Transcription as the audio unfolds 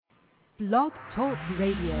Blog Talk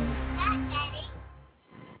Radio.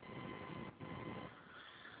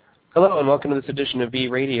 Hello and welcome to this edition of V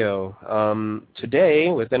Radio.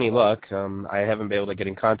 Today, with any luck, I haven't been able to get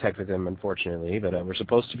in contact with him, unfortunately, but we're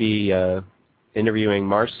supposed to be interviewing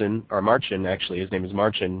Marcin, actually. His name is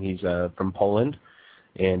Marcin. He's from Poland,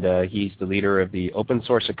 and he's the leader of the open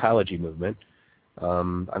source ecology movement.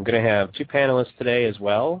 I'm going to have two panelists today as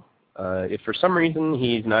well. If for some reason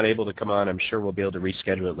he's not able to come on, I'm sure we'll be able to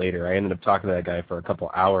reschedule it later. I ended up talking to that guy for a couple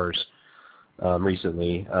hours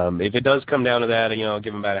recently. If it does come down to that, I'll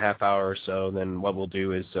give him about a half hour or so. Then what we'll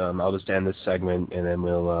do is I'll just end this segment, and then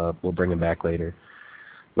we'll bring him back later.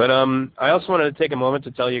 But I also wanted to take a moment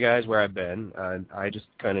to tell you guys where I've been. I just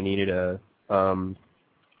kind of needed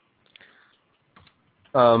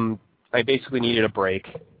I basically needed a break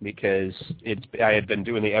because I had been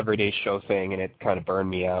doing the everyday show thing, and it kind of burned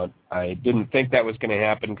me out. I didn't think that was going to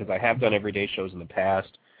happen because I have done everyday shows in the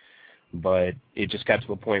past, but it just got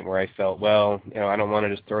to a point where I felt, well, I don't want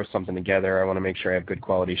to just throw something together. I want to make sure I have good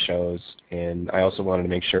quality shows, and I also wanted to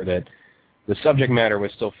make sure that the subject matter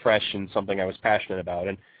was still fresh and something I was passionate about.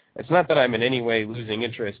 And it's not that I'm in any way losing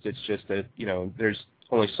interest. It's just that, there's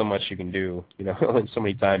only so much you can do. Only so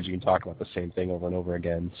many times you can talk about the same thing over and over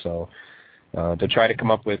again. So to try to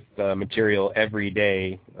come up with material every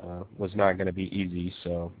day was not going to be easy.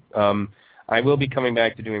 So I will be coming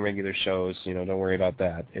back to doing regular shows. Don't worry about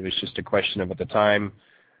that. It was just a question of at the time.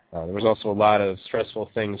 There was also a lot of stressful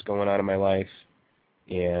things going on in my life,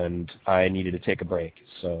 and I needed to take a break.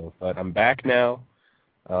 But I'm back now,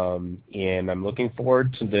 and I'm looking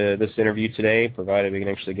forward to this interview today, provided we can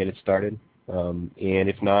actually get it started. And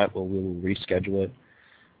if not, we'll reschedule it.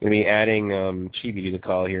 I'm going to be adding Chibi to the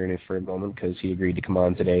call here for a moment because he agreed to come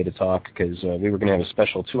on today to talk because we were going to have a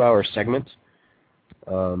special 2-hour segment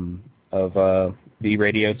of V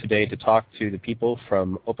Radio today to talk to the people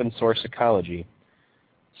from Open Source Ecology.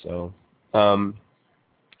 So in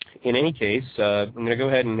any case, I'm going to go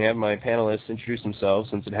ahead and have my panelists introduce themselves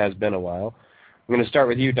since it has been a while. I'm going to start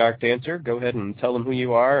with you, Doc Dancer. Go ahead and tell them who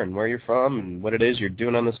you are and where you're from and what it is you're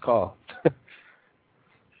doing on this call.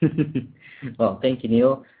 Well, thank you,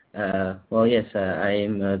 Neil. Yes, I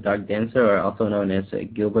am Doc Dancer, or also known as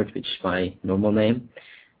Gilbert, which is my normal name.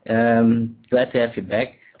 Glad to have you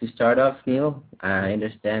back. To start off, Neil, I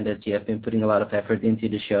understand that you have been putting a lot of effort into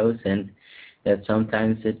the shows and that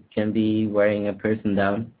sometimes it can be wearing a person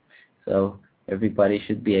down. So everybody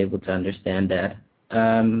should be able to understand that.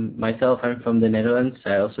 Myself, I'm from the Netherlands.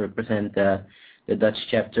 I also represent the Dutch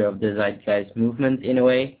chapter of the Zeitgeist movement in a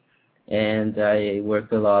way. And I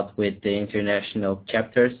work a lot with the international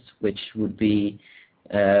chapters, which would be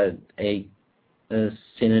a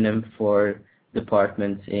synonym for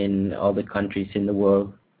departments in all the countries in the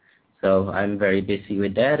world. So I'm very busy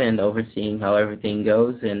with that and overseeing how everything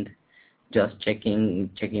goes and just checking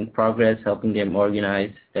progress, helping them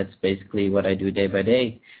organize. That's basically what I do day by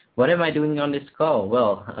day. What am I doing on this call?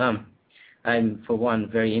 Well, I'm, for one,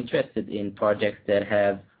 very interested in projects that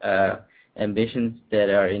have ambitions that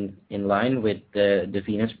are in line with the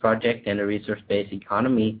Venus Project and the resource-based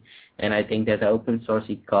economy. And I think that the open source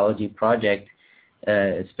ecology project,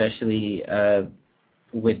 especially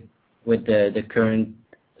with the current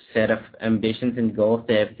set of ambitions and goals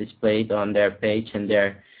they have displayed on their page and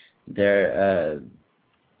their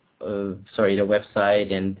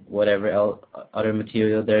website and whatever other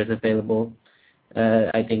material there is available,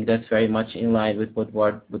 I think that's very much in line with what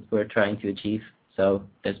we're trying to achieve. So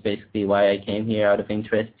that's basically why I came here, out of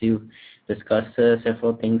interest to discuss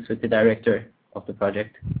several things with the director of the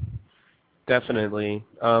project. Definitely.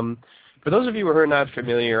 For those of you who are not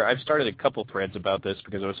familiar, I've started a couple threads about this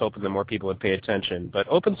because I was hoping that more people would pay attention. But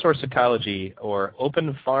Open Source Ecology, or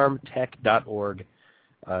openfarmtech.org,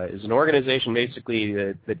 is an organization basically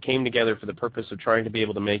that came together for the purpose of trying to be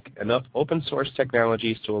able to make enough open source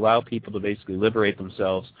technologies to allow people to basically liberate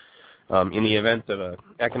themselves in the event of an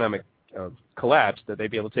economic collapse, that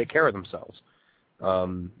they'd be able to take care of themselves.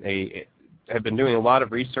 They have been doing a lot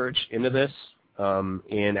of research into this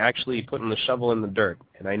and actually putting the shovel in the dirt.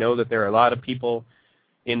 And I know that there are a lot of people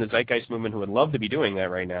in the Zeitgeist movement who would love to be doing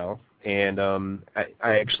that right now. And I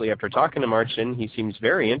actually, after talking to Marcin, he seems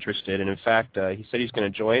very interested. And in fact, he said he's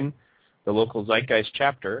going to join the local Zeitgeist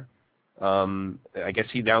chapter. I guess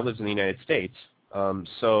he now lives in the United States. I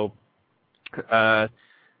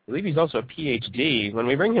believe he's also a PhD. When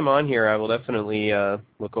we bring him on here, I will definitely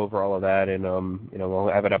look over all of that, and we'll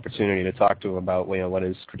have an opportunity to talk to him about what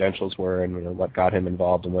his credentials were and what got him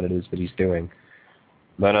involved and what it is that he's doing.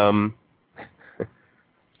 But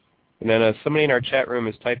and then somebody in our chat room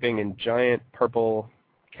is typing in giant purple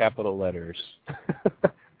capital letters.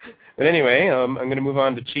 But anyway, I'm going to move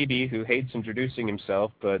on to Chibi, who hates introducing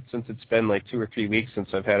himself, but since it's been like 2 or 3 weeks since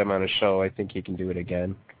I've had him on a show, I think he can do it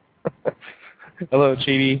again. Hello,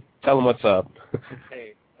 Chibi. Tell him what's up.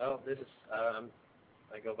 Hey, this is,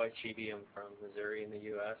 I go by Chibi. I'm from Missouri in the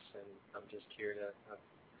U.S., and I'm just here I'm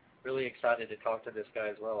really excited to talk to this guy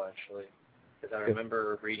as well, actually, because I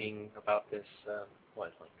remember reading about this,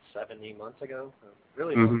 like 70 months ago? A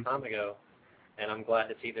really long time ago, and I'm glad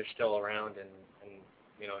to see they're still around and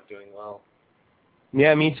doing well.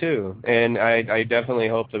 Yeah, me too. And I definitely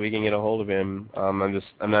hope that we can get a hold of him. I'm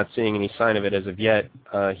not seeing any sign of it as of yet.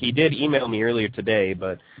 He did email me earlier today,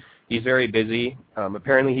 but he's very busy.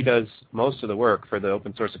 Apparently he does most of the work for the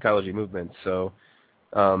open source ecology movement, so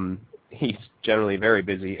he's generally very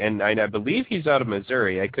busy. And I believe he's out of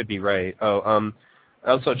Missouri. I could be right. Also,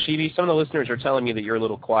 Chibi, some of the listeners are telling me that you're a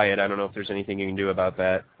little quiet. I don't know if there's anything you can do about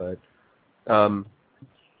that,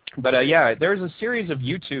 but yeah, there's a series of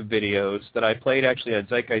YouTube videos that I played actually at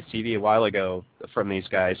Zeitgeist TV a while ago from these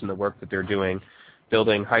guys and the work that they're doing,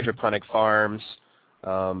 building hydroponic farms,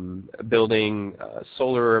 building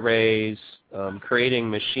solar arrays, creating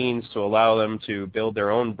machines to allow them to build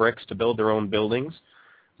their own bricks to build their own buildings.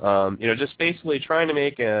 Just basically trying to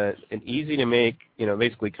make an easy-to-make,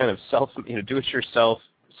 basically kind of do-it-yourself,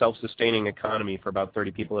 self-sustaining economy for about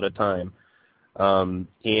 30 people at a time.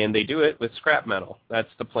 And they do it with scrap metal. That's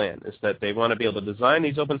the plan, is that they want to be able to design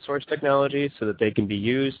these open source technologies so that they can be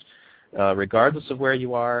used regardless of where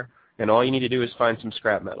you are, and all you need to do is find some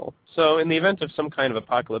scrap metal. So in the event of some kind of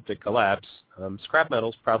apocalyptic collapse, scrap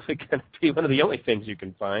metal is probably going to be one of the only things you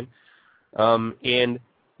can find. And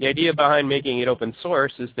the idea behind making it open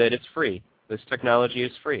source is that it's free. This technology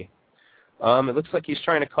is free. It looks like he's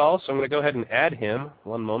trying to call, so I'm going to go ahead and add him.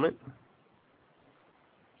 One moment.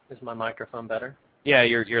 Is my microphone better? Yeah,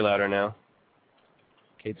 you're louder now.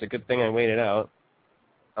 Okay, it's a good thing I waited out.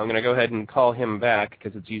 I'm going to go ahead and call him back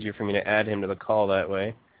because it's easier for me to add him to the call that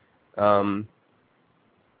way. Go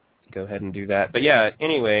ahead and do that. But yeah,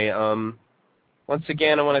 anyway, once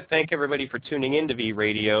again, I want to thank everybody for tuning in to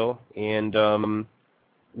V-Radio, and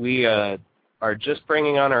we are just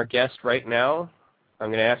bringing on our guest right now. I'm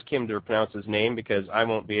going to ask him to pronounce his name because I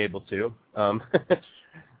won't be able to.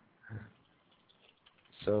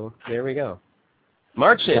 So there we go.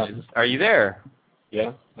 Marcin, are you there?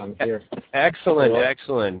 Yeah, I'm here. Excellent,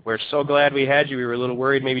 excellent. We're so glad we had you. We were a little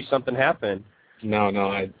worried maybe something happened. No,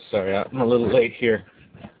 sorry, I'm a little late here.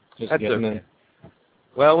 That's okay.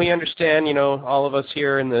 Well, we understand, all of us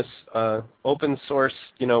here in this open source,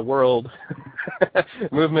 world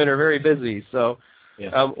movement are very busy. So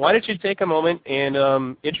why don't you take a moment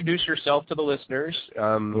and introduce yourself to the listeners.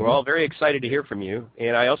 We're all very excited to hear from you.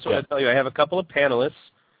 And I also want to tell you I have a couple of panelists.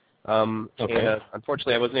 And,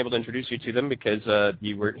 unfortunately, I wasn't able to introduce you to them because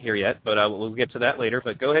you weren't here yet, but we'll get to that later.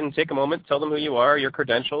 But go ahead and take a moment, tell them who you are, your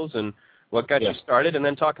credentials, and what got you started, and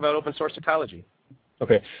then talk about open source ecology.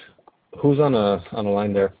 Okay. Who's on the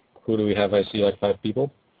line there? Who do we have? I see like 5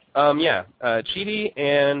 people. Chibi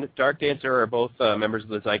and Dark Dancer are both members of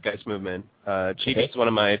the Zeitgeist movement. Chibi is one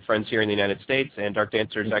of my friends here in the United States, and Dark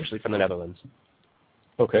Dancer is actually from the Netherlands.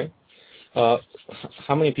 Okay.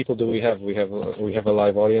 How many people do we have? We have a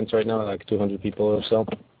live audience right now, like 200 people or so.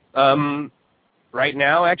 Right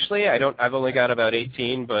now, actually, I've only got about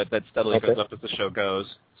 18, but that steadily goes up as the show goes.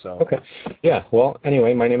 So. Okay. Yeah. Well,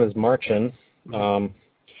 anyway, my name is Marcin. From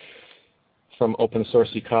Open Source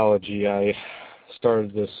Ecology, I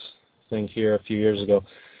started this thing here a few years ago.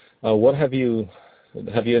 What have you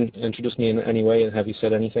introduced me in any way? Have you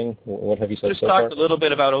said anything? What have you said so far? Just talked a little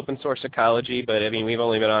bit about open source ecology, but I mean, we've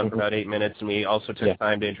only been on for about 8 minutes, and we also took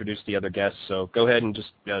time to introduce the other guests. So go ahead and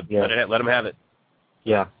just let them have it.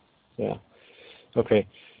 Yeah. Okay.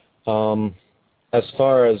 As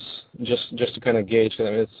far as just to kind of gauge, I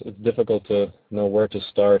mean, it's difficult to know where to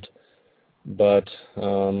start, but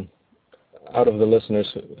out of the listeners,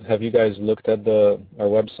 have you guys looked at our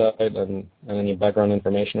website and any background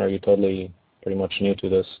information? Or are you totally pretty much new to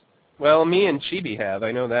this? Well, me and Chibi have.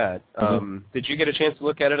 I know that. Did you get a chance to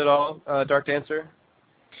look at it at all, Dark Dancer?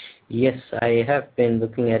 Yes, I have been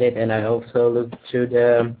looking at it, and I also looked through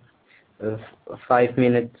the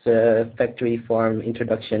 5-minute factory farm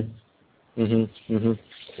introduction. Yeah,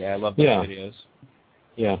 I love those videos.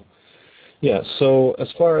 Yeah. So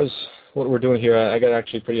as far as what we're doing here, I got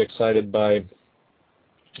actually pretty excited by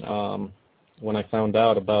when I found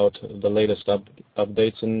out about the latest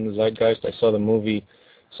updates in Zeitgeist. I saw the movie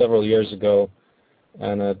several years ago,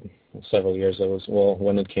 and when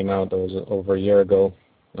it came out, that was over a year ago,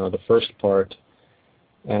 the first part,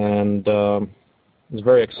 and it's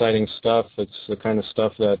very exciting stuff. It's the kind of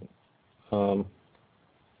stuff that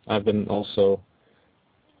I've been also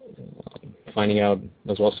finding out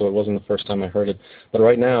as well, so it wasn't the first time I heard it. But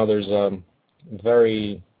right now there's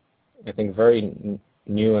very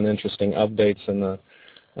new and interesting updates on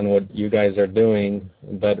what you guys are doing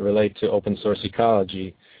that relate to open source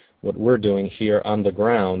ecology, what we're doing here on the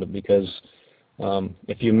ground, because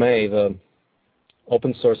if you may, the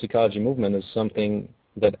open source ecology movement is something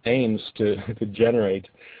that aims to generate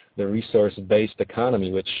the resource-based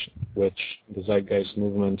economy, which the Zeitgeist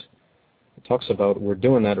movement talks about. We're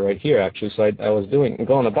doing that right here, actually. So I was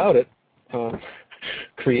going about it,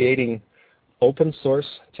 creating open source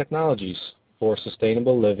technologies for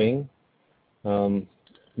sustainable living.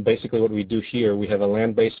 Basically what we do here, we have a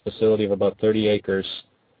land-based facility of about 30 acres,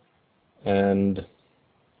 and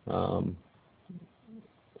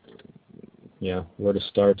where to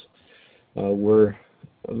start?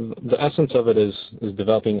 The essence of it is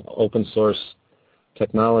developing open source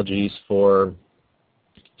technologies for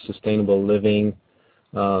sustainable living.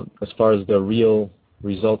 As far as the real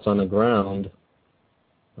results on the ground,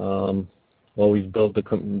 we've built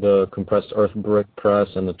the compressed earth brick press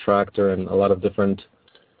and the tractor and a lot of different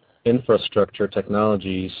infrastructure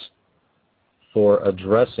technologies for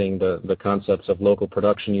addressing the concepts of local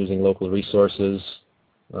production using local resources,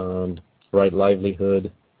 right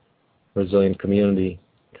livelihood, resilient community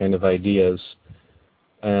kind of ideas.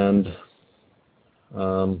 And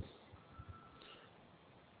I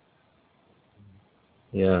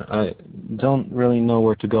don't really know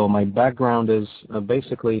where to go. My background is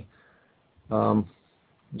basically,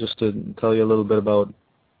 just to tell you a little bit about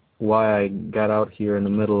why I got out here in the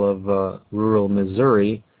middle of rural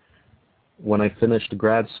Missouri. When I finished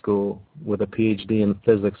grad school with a PhD in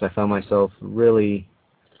physics, I found myself really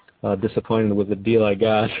disappointed with the deal I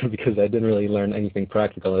got because I didn't really learn anything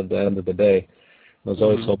practical at the end of the day. I was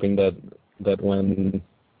always hoping that when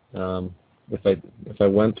if I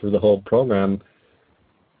went through the whole program,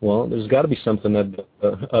 well, there's got to be something at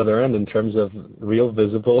the other end in terms of real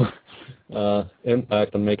visible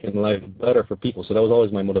impact on making life better for people. So that was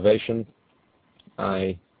always my motivation.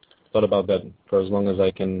 I thought about that for as long as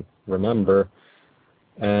I can remember.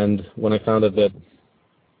 And when I found out that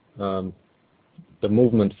the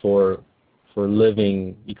movement for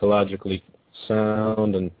living ecologically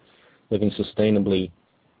sound and living sustainably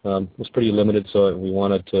was pretty limited, so we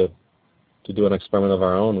wanted to do an experiment of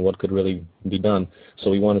our own, what could really be done. So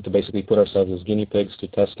we wanted to basically put ourselves as guinea pigs to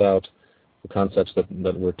test out the concepts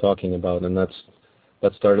that we're talking about, and that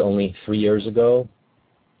started only 3 years ago.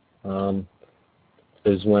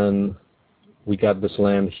 Is when we got this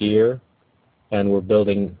land here, and we're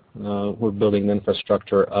building the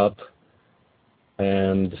infrastructure up,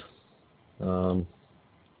 and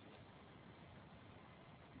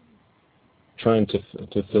trying to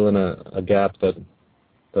fill in a gap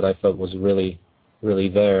that I felt was really, really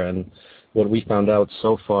there. And what we found out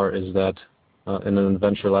so far is that in an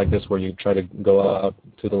adventure like this, where you try to go out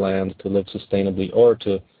to the land to live sustainably, or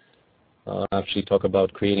to actually talk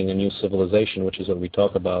about creating a new civilization, which is what we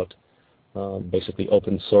talk about, basically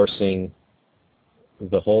open sourcing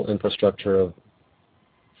the whole infrastructure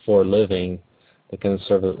for living that can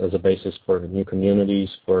serve as a basis for new communities,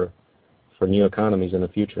 for new economies in the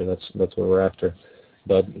future. That's what we're after.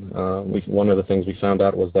 But one of the things we found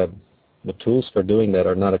out was that the tools for doing that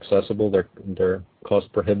are not accessible. They're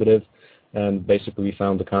cost prohibitive, and basically we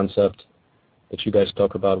found the concept that you guys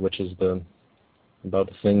talk about, which is about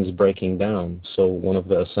things breaking down. So one of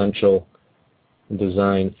the essential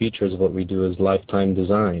design features of what we do is lifetime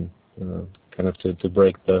design, kind of to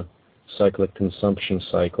break the cyclic consumption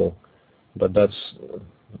cycle. But that's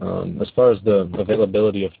as far as the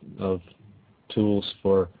availability of tools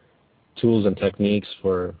and techniques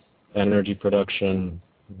for energy production,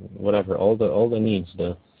 whatever, all the needs,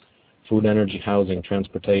 the food, energy, housing,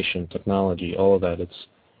 transportation, technology, all of that, it's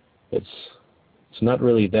not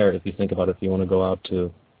really there if you think about it. If you want to go out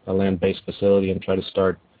to a land-based facility and try to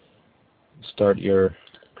start your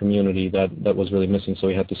community, that was really missing. So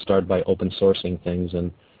we had to start by open sourcing things.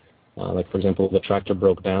 And like, for example, the tractor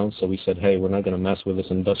broke down, so we said, hey, we're not going to mess with this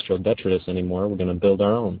industrial detritus anymore. We're going to build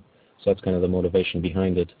our own. So that's kind of the motivation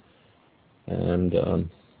behind it. And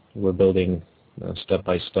we're building step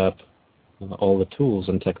by step all the tools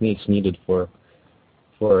and techniques needed for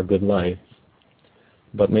a good life.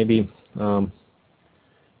 But maybe,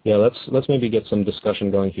 let's maybe get some discussion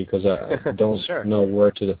going here, because I don't Sure. know where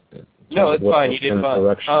to. No, it's fine. You did kind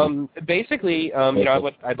of fine. Basically,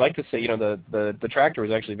 what I'd like to say, the tractor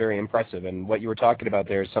was actually very impressive, and what you were talking about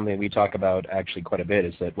there is something we talk about actually quite a bit.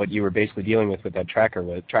 Is that what you were basically dealing with that tractor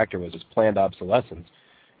was planned obsolescence.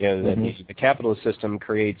 The capitalist system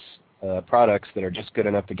creates products that are just good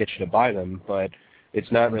enough to get you to buy them, but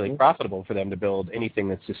it's not really profitable for them to build anything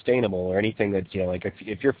that's sustainable or anything that's, like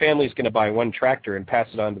if your family's going to buy one tractor and pass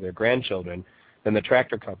it on to their grandchildren, then the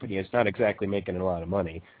tractor company is not exactly making a lot of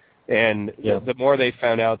money. And the more they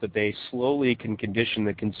found out that they slowly can condition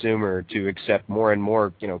the consumer to accept more and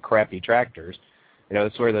more, crappy tractors,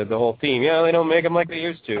 that's where the whole theme, they don't make them like they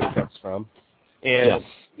used to, comes from. And,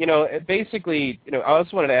 basically, I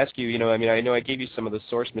also wanted to ask you, I know I gave you some of the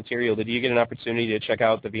source material. Did you get an opportunity to check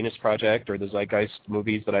out the Venus Project or the Zeitgeist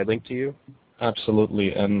movies that I linked to you?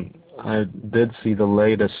 Absolutely. And I did see the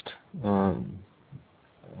latest, the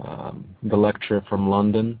lecture from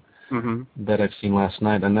London that I've seen last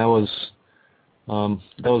night, and that was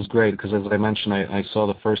great because, as I mentioned, I saw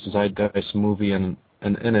the first Zeitgeist movie, and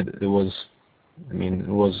in it was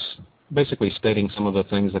basically stating some of the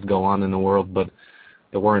things that go on in the world, but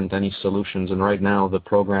there weren't any solutions. And right now, the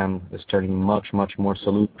program is turning much, much more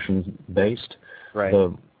solution-based. Right.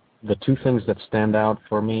 The two things that stand out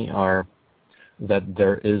for me are that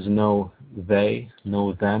there is no they,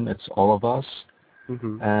 no them. It's all of us.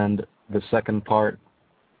 And the second part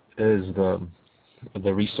is the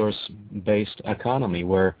resource-based economy,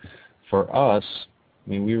 where for us,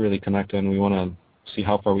 we really connect and we want to see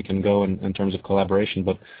how far we can go in terms of collaboration.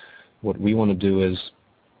 But what we want to do is,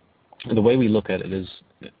 the way we look at it is,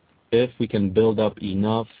 if we can build up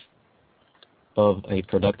enough of a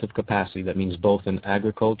productive capacity, that means both in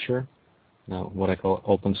agriculture, now what I call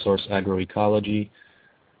open source agroecology,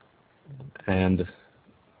 and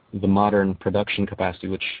the modern production capacity,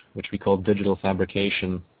 which we call digital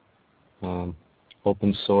fabrication,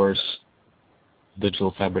 open source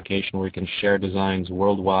digital fabrication, where you can share designs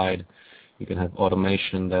worldwide. You can have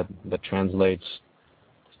automation that translates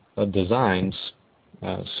designs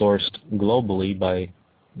sourced globally by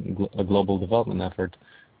a global development effort,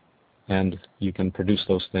 and you can produce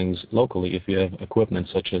those things locally if you have equipment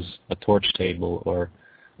such as a torch table or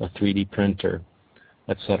a 3D printer,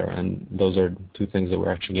 etc. And those are two things that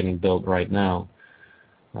we're actually getting built right now.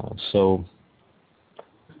 As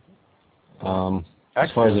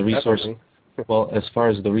far as the resource, as far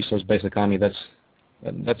as the resource-based economy, that's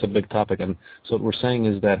a big topic. And so what we're saying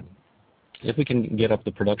is that if we can get up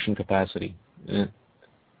the production capacity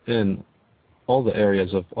in all the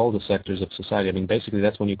areas of all the sectors of society, basically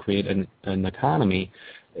that's when you create an economy.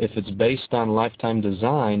 If it's based on lifetime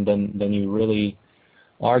design, then you really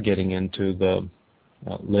are getting into the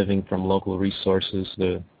living from local resources,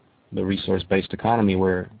 the resource-based economy,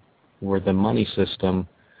 where the money system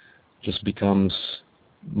just becomes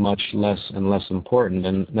much less and less important.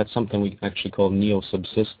 And that's something we actually call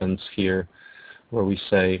neo-subsistence here, where we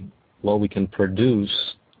say, well, we can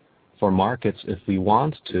produce for markets if we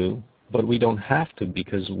want to, but we don't have to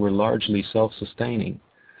because we're largely self-sustaining.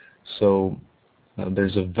 So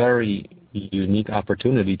there's a very unique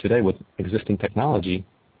opportunity today with existing technology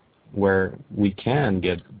where we can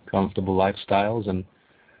get comfortable lifestyles and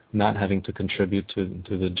not having to contribute to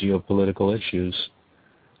the geopolitical issues.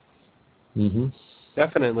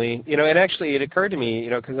 Definitely. And actually it occurred to me,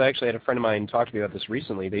 because I actually had a friend of mine talk to me about this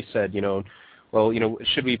recently. They said, well,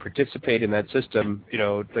 should we participate in that system,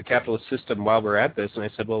 the capitalist system, while we're at this? And I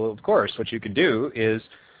said, well, of course. What you could do is,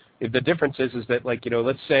 if the difference is that,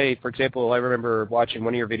 let's say, for example, I remember watching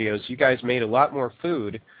one of your videos, you guys made a lot more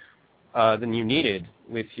food than you needed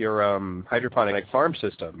with your hydroponic farm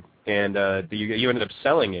system, and you ended up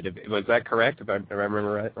selling it. Was that correct, if I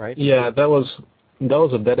remember right? Yeah, that was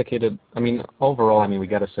a dedicated, overall, we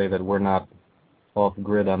got to say that we're not off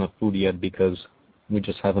grid on a food yet because we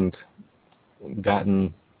just haven't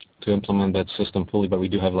gotten to implement that system fully, but we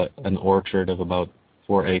do have an orchard of about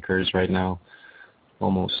 4 acres right now,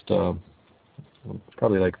 almost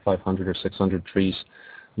probably 500 or 600 trees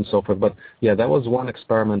and so forth. But yeah, that was one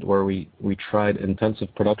experiment where we tried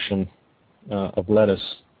intensive production of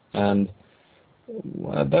lettuce, and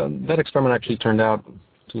that experiment actually turned out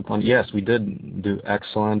to the point, yes, we did do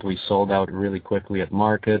excellent. We sold out really quickly at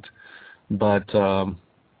market, but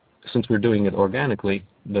since we're doing it organically,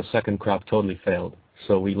 the second crop totally failed.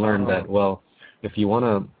 So we learned that, well, if you want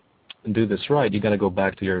to do this right, you got to go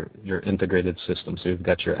back to your integrated system. So you've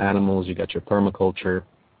got your animals, you got your permaculture,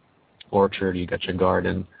 orchard, you got your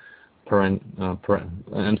garden,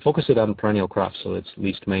 and focus it on perennial crops so it's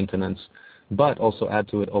least maintenance, but also add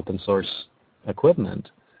to it open source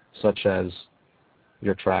equipment such as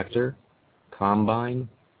your tractor, combine,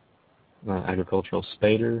 agricultural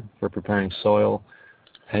spader for preparing soil,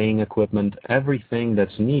 haying equipment, everything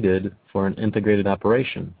that's needed for an integrated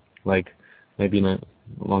operation. Like maybe a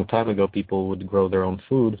long time ago people would grow their own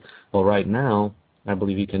food. Well, right now I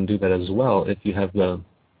believe you can do that as well if you have the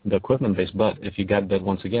equipment base. But if you got that,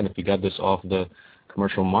 once again, if you got this off the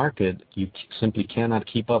commercial market, you simply cannot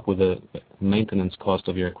keep up with the maintenance cost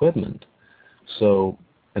of your equipment. So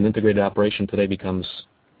an integrated operation today becomes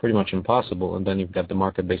pretty much impossible, and then you've got the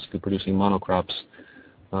market basically producing monocrops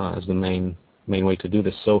as the main way to do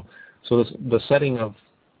this. So the setting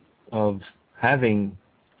of having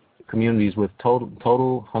communities with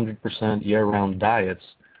total 100% year-round diets,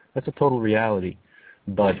 that's a total reality.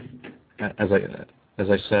 But as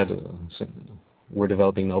I said, we're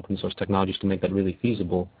developing the open source technologies to make that really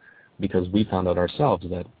feasible, because we found out ourselves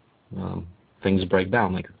that things break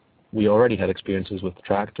down. Like, we already had experiences with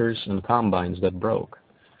tractors and combines that broke,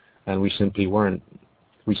 and we simply weren't.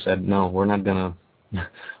 We said, no, we're not gonna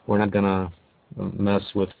mess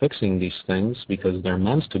with fixing these things because they're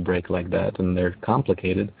meant to break like that and they're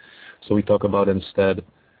complicated. So we talk about instead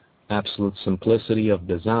absolute simplicity of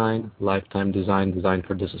design, lifetime design, design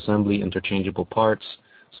for disassembly, interchangeable parts,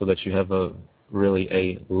 so that you have really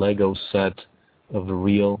a Lego set of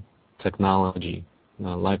real technology,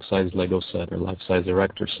 life-size Lego set or life-size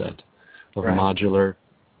erector set of modular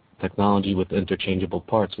technology with interchangeable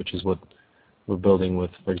parts, which is what we're building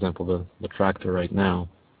with, for example, the tractor right now.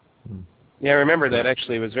 Yeah, I remember that.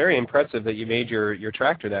 Actually, it was very impressive that you made your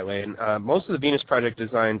tractor that way. And most of the Venus Project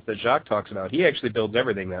designs that Jacques talks about, he actually builds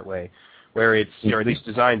everything that way, where it's, or at least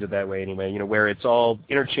designs it that way anyway, where it's all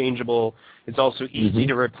interchangeable. It's also easy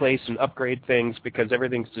to replace and upgrade things because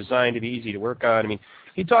everything's designed to be easy to work on. I mean,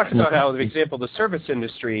 he talks about how, for example, the service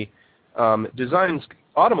industry designs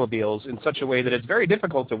automobiles in such a way that it's very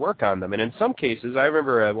difficult to work on them. And in some cases, I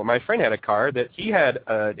remember my friend had a car that he had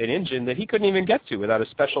an engine that he couldn't even get to without a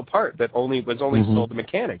special part that was only sold to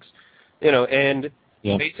mechanics. And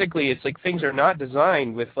basically it's like things are not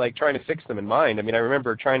designed with like trying to fix them in mind. I mean, I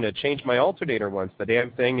remember trying to change my alternator once. The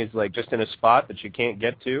damn thing is like just in a spot that you can't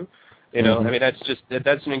get to. I mean,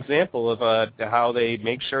 that's an example of how they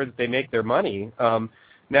make sure that they make their money.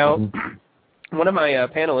 Now, one of my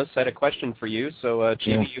panelists had a question for you, so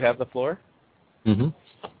Chibi, you have the floor.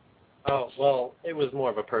 Oh, well, it was more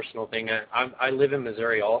of a personal thing. I live in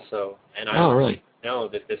Missouri also, and I didn't really know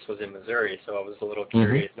that this was in Missouri, so I was a little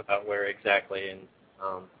curious about where exactly.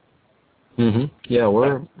 And yeah,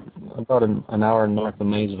 we're about an hour north of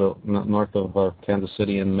Maysville, north of Kansas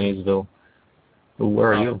City and Maysville.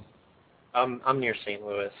 Where are you? I'm near St.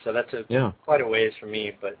 Louis, so that's quite a ways from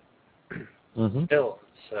me, but still,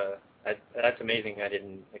 that's amazing. I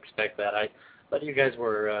didn't expect that. I thought you guys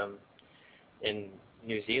were in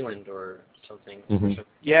New Zealand or something.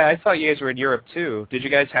 Yeah, I thought you guys were in Europe too. Did you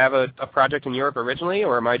guys have a project in Europe originally,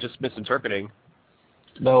 or am I just misinterpreting?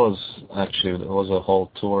 That was a whole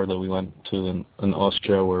tour that we went to in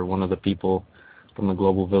Austria, where one of the people from the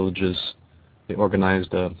Global Villages, they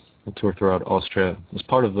organized a tour throughout Austria. As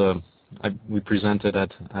part of we presented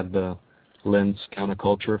at the Linz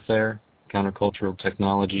Countercultural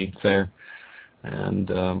Technology Fair, and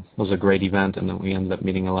it was a great event, and then we ended up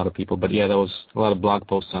meeting a lot of people. But yeah, there was a lot of blog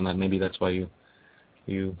posts on that. Maybe that's why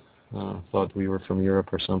you thought we were from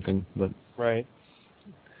Europe or something. But right.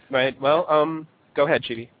 Well, go ahead,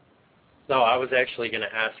 Chibi. No, I was actually going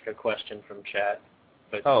to ask a question from chat.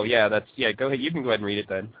 But go ahead. You can go ahead and read it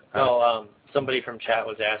then. Somebody from chat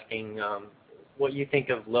was asking what you think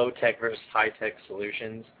of low-tech versus high-tech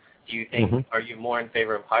solutions. Do you think, are you more in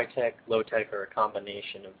favor of high-tech, low-tech, or a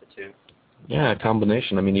combination of the two? Yeah, a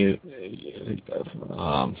combination. I mean,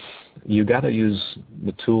 you got to use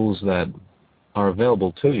the tools that are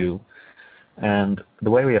available to you, and the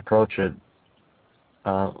way we approach it,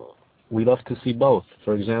 we love to see both.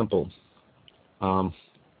 For example,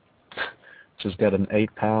 just got an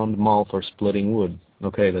 8-pound maul for splitting wood.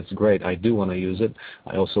 Okay, that's great. I do want to use it.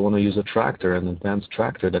 I also want to use a tractor, an advanced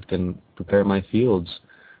tractor that can prepare my fields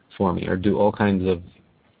for me, or do all kinds of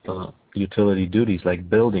utility duties like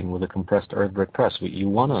building with a compressed earth brick press. You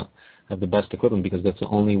want to have the best equipment because that's the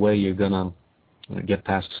only way you're going to get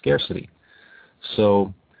past scarcity.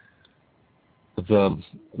 So the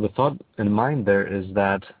thought in mind there is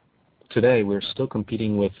that today we're still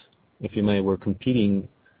competing with, if you may, we're competing,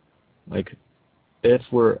 like, if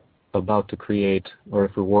we're about to create, or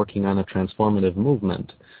if we're working on a transformative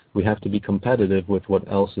movement, we have to be competitive with what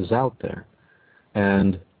else is out there.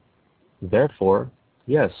 And therefore,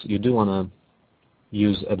 yes, you do want to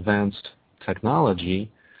use advanced technology.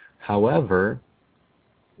 However,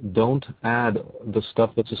 don't add the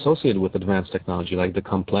stuff that's associated with advanced technology, like the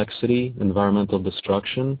complexity, environmental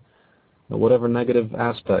destruction, whatever negative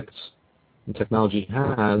aspects the technology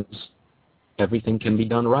has. Everything can be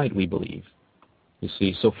done right, we believe. You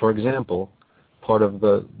see, so for example, part of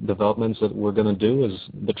the developments that we're going to do is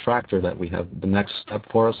the tractor that we have. The next step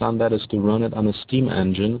for us on that is to run it on a steam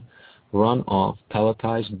engine run off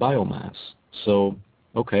pelletized biomass. So,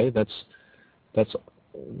 okay, that's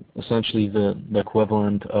essentially the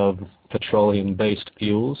equivalent of petroleum-based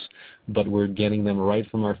fuels, but we're getting them right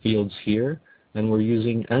from our fields here, and we're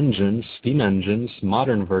using engines, steam engines,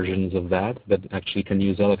 modern versions of that actually can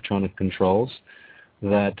use electronic controls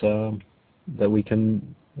that we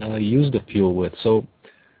can use the fuel with. So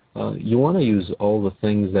you want to use all the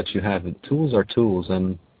things that you have. Tools are tools,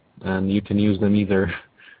 and you can use them either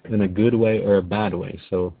in a good way or a bad way.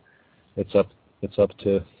 So it's up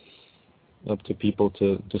to people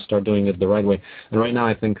to start doing it the right way. And right now,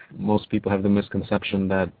 I think most people have the misconception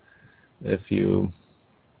that if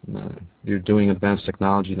you're doing advanced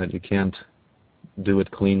technology, that you can't do it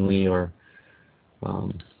cleanly or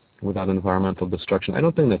without environmental destruction. I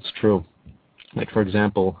don't think that's true. Like, for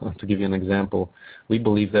example, to give you an example, we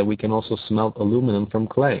believe that we can also smelt aluminum from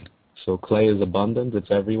clay. So clay is abundant; it's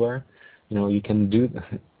everywhere. You can do,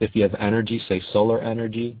 if you have energy, say solar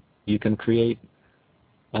energy, you can create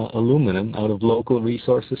aluminum out of local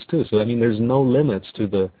resources too. So I mean, there's no limits to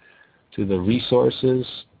the resources.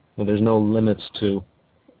 There's no limits to.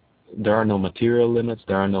 There are no material limits.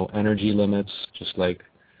 There are no energy limits. Just like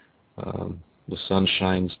the sun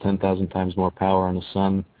shines 10,000 times more power on the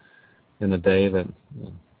sun in a day than,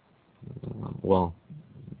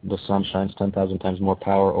 the sun shines 10,000 times more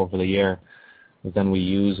power over the year than we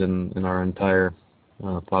use in our entire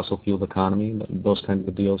fossil fuel economy. Those kinds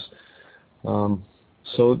of deals.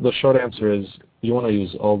 So the short answer is you want to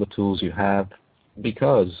use all the tools you have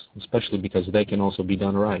especially because they can also be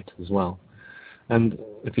done right as well. And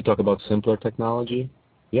if you talk about simpler technology,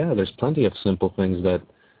 yeah, there's plenty of simple things that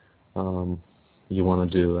you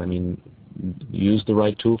want to do. I mean, use the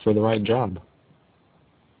right tool for the right job.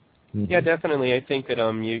 Yeah, definitely. I think that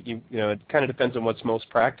it kind of depends on what's most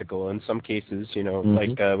practical. In some cases,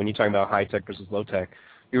 like when you're talking about high tech versus low tech,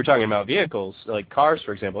 you were talking about vehicles, like cars,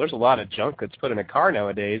 for example. There's a lot of junk that's put in a car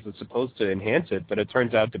nowadays that's supposed to enhance it, but it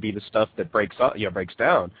turns out to be the stuff that breaks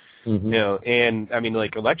down. And I mean,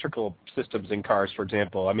 like electrical systems in cars, for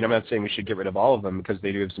example. I mean, I'm not saying we should get rid of all of them because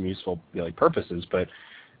they do have some useful purposes, but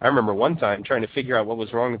I remember one time trying to figure out what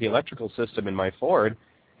was wrong with the electrical system in my Ford,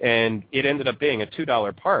 and it ended up being a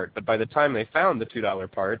 $2 part. But by the time they found the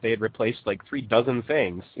 $2 part, they had replaced like 3 dozen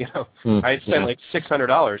things. I had spent like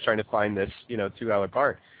 $600 trying to find this, $2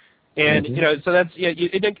 part. And so that's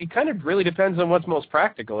it kind of really depends on what's most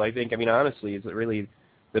practical. I think. I mean, honestly, is it really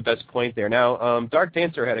the best point there? Now, Dark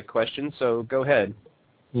Dancer had a question, so go ahead.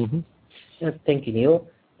 Yes, thank you, Neil.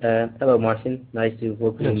 Hello, Martin. Nice to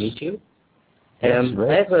hopefully meet you. I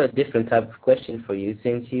have a different type of question for you.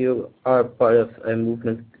 Since you are part of a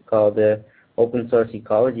movement called the Open Source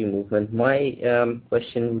Ecology Movement, my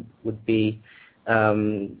question would be,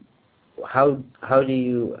 how do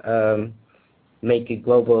you make a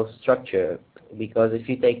global structure? Because if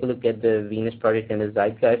you take a look at the Venus Project and the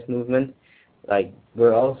Zeitgeist movement, like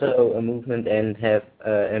we're also a movement and have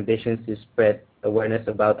ambitions to spread awareness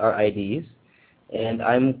about our ideas. And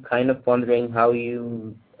I'm kind of wondering how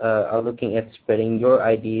you are looking at spreading your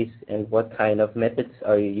ideas and what kind of methods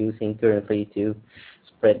are you using currently to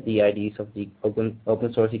spread the ideas of the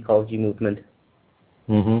open source ecology movement?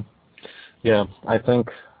 Yeah, I think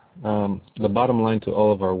the bottom line to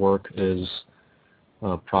all of our work is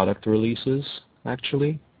product releases,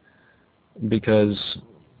 actually, because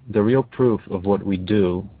the real proof of what we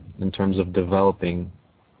do in terms of developing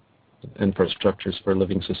infrastructures for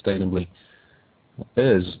living sustainably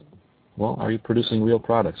is, are you producing real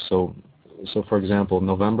products? So for example,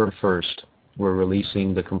 November 1st, we're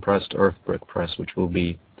releasing the compressed earth brick press, which will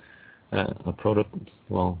be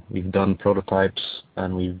we've done prototypes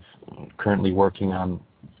and we've currently working on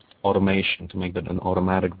automation to make that an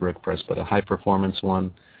automatic brick press, but a high performance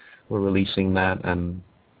one. We're releasing that, and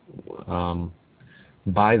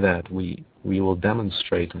by that we will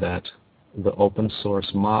demonstrate that the open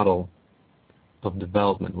source model of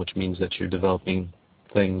development, which means that you're developing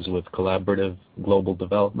things with collaborative global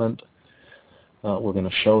development. We're going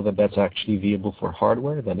to show that that's actually viable for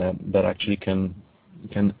hardware, that actually can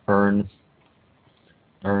earn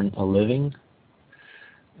a living,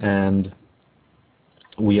 and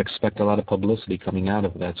we expect a lot of publicity coming out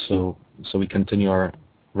of that. So we continue our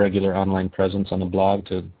regular online presence on the blog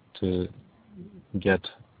to get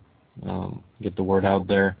the word out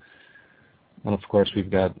there, and of course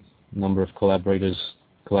we've got a number of collaborators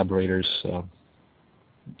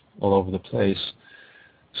all over the place.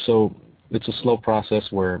 So it's a slow process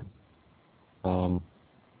where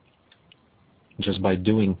just by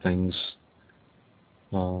doing things,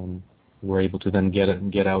 we're able to then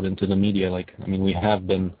get out into the media. Like, I mean, we have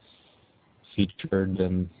been featured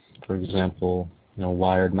in, for example,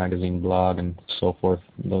 Wired magazine blog and so forth,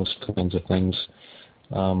 those kinds of things.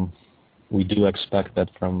 We do expect that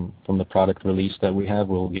from the product release that we have,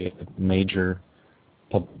 we'll get major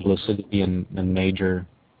publicity and major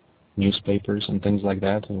newspapers and things like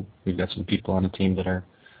that. And we've got some people on the team that are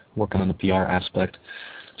working on the PR aspect.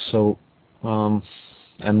 So, and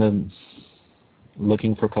then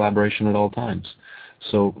looking for collaboration at all times.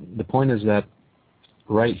 So the point is that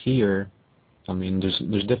right here, I mean,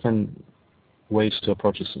 there's different ways to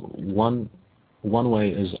approach this. One way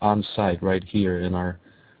is on site right here in our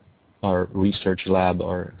research lab,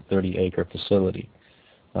 our 30-acre facility.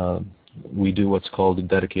 We do what's called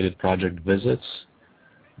dedicated project visits,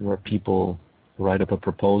 where people write up a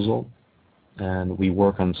proposal, and we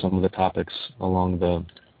work on some of the topics along the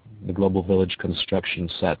Global Village construction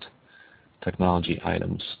set technology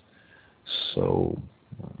items. So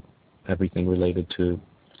everything related to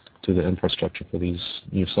the infrastructure for these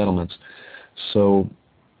new settlements. So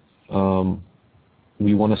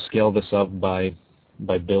we want to scale this up by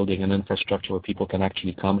building an infrastructure where people can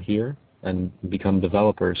actually come here and become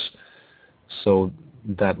developers. So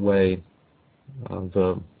that way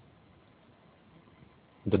the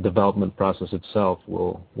development process itself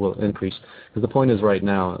will increase. Because the point is right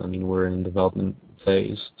now, I mean, we're in development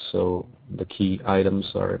phase, so the key items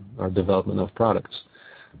are development of products.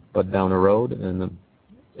 But down the road,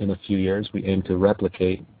 in a few years, we aim to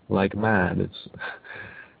replicate like mad.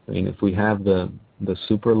 I mean, if we have the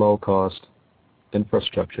super low cost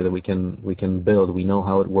infrastructure that we can build, we know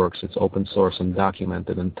how it works, it's open source and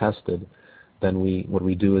documented and tested, then what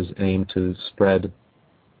we do is aim to spread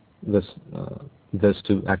this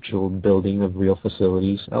to actual building of real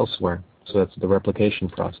facilities elsewhere. So that's the replication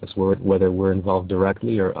process, whether we're involved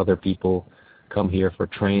directly or other people come here for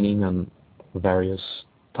training on various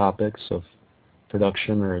topics of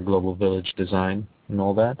production or global village design and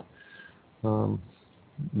all that.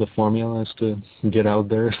 The formula is to get out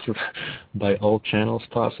there by all channels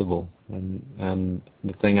possible. And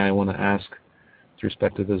the thing I want to ask with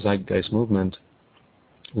respect to the Zeitgeist movement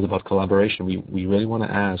is about collaboration. We really want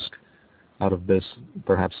to ask, out of this,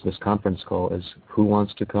 perhaps this conference call, is who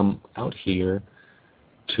wants to come out here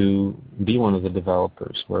to be one of the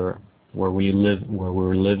developers where we live, where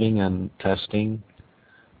we're living and testing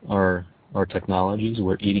our technologies.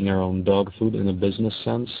 We're eating our own dog food in a business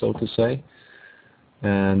sense, so to say,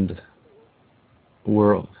 and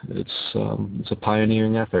it's a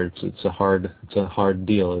pioneering effort. It's a hard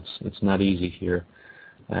deal. It's not easy here,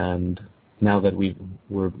 and now that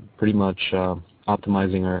we're pretty much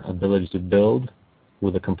optimizing our ability to build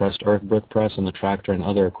with a compressed earth brick press and a tractor and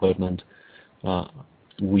other equipment,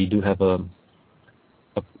 we do have a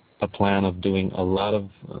plan of doing a lot of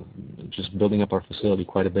just building up our facility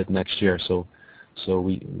quite a bit next year. So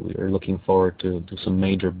we are looking forward to some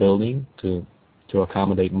major building to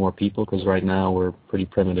accommodate more people, because right now we're pretty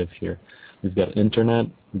primitive here. We've got internet,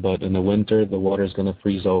 but in the winter the water is going to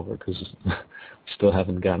freeze over because we still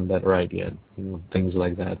haven't gotten that right yet. Things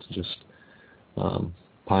like that, just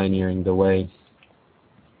pioneering the way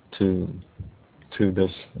to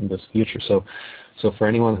this future. So for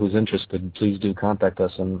anyone who's interested, please do contact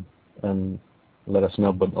us and let us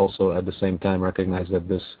know. But also at the same time recognize that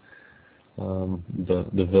this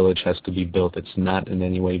the village has to be built. It's not in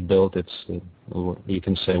any way built. You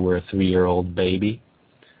can say we're a 3-year-old baby,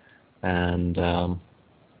 and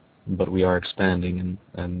but we are expanding,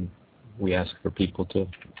 and we ask for people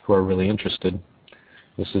who are really interested.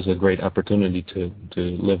 This is a great opportunity to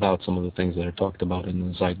live out some of the things that are talked about in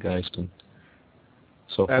the Zeitgeist and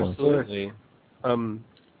so forth. Absolutely.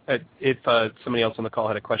 If somebody else on the call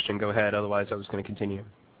had a question, go ahead. Otherwise, I was going to continue.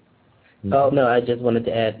 Oh, no, I just wanted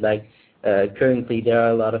to add, currently there are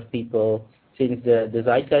a lot of people, since the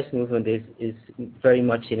Zeitgeist movement is very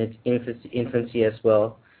much in its infancy as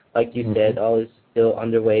well. Like you said, all is still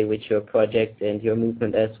underway with your project and your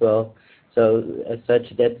movement as well. So as such,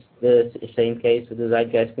 that's the same case with the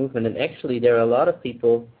Zeitgeist movement. And actually, there are a lot of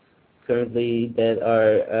people currently that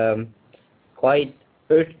are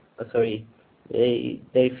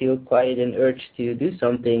they feel quite an urge to do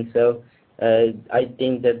something. So I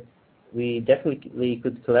think that we definitely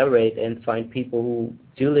could collaborate and find people who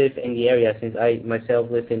do live in the area. Since I myself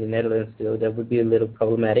live in the Netherlands, so that would be a little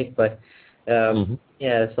problematic. But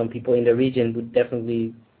some people in the region would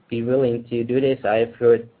definitely be willing to do this. I've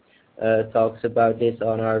heard talks about this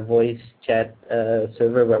on our voice chat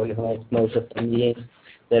server where we hold most of the meetings,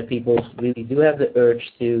 that people really do have the urge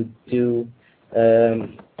to do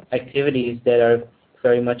activities that are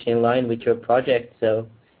very much in line with your project. So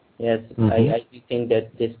yes, I do think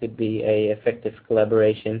that this could be a effective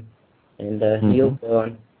collaboration, and Neil, go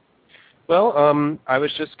on. Well, I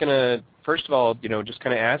was just going to first of all, just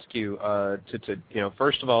kind of ask you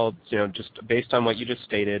first of all, just based on what you just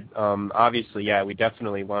stated, obviously, yeah, we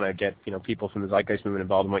definitely want to get, people from the Zeitgeist movement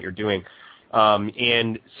involved in what you're doing.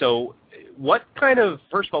 And so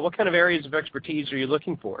first of all, what kind of areas of expertise are you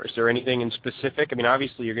looking for? Is there anything in specific? I mean,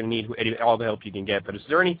 obviously, you're going to need all the help you can get, but is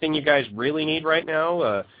there anything you guys really need right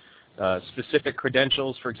now? Specific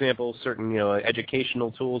credentials, for example, certain,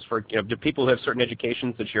 educational tools for, do people who have certain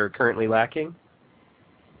educations that you're currently lacking?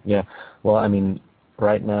 Yeah. Well, I mean,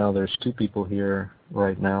 right now there's 2 people here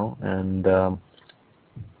right now, and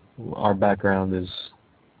our background is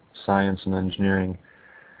science and engineering.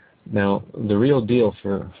 Now, the real deal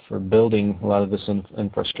for building a lot of this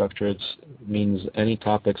infrastructure, means any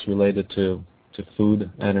topics related to food,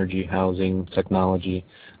 energy, housing, technology.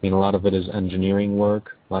 I mean, a lot of it is engineering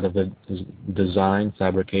work. A lot of it is design,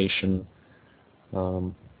 fabrication,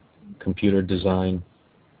 computer design,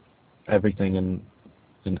 everything in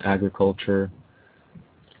agriculture.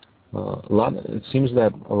 It seems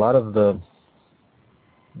that a lot of the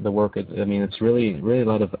work, it's really a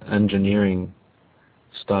lot of engineering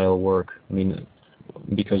style work. I mean,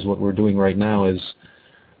 because what we're doing right now is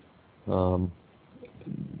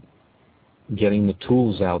getting the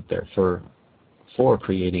tools out there for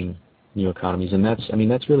creating new economies, and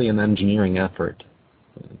that's really an engineering effort.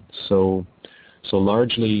 So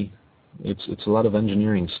largely, it's a lot of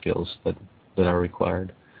engineering skills that are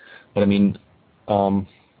required. But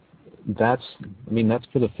that's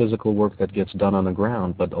for the physical work that gets done on the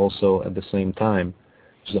ground, but also at the same time,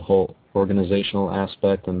 there's the whole organizational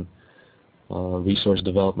aspect and resource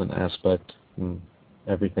development aspect and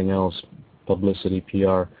everything else, publicity,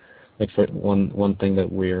 PR. Like for one thing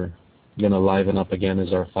that we're going to liven up again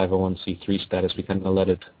is our 501c3 status. We kind of let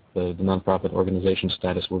it, the nonprofit organization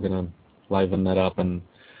status, we're going to liven that up and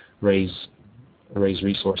raise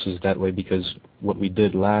resources that way, because what we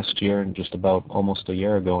did last year, and just about almost a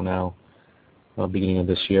year ago now, beginning of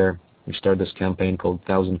this year, we started this campaign called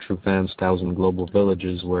 1,000 True Fans, 1,000 Global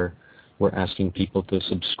Villages, where we're asking people to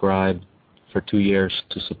subscribe for 2 years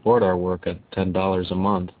to support our work at $10 a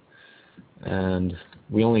month. And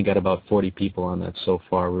we only got about 40 people on that so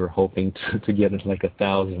far. We were hoping to get it like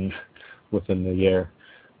 1,000 within the year,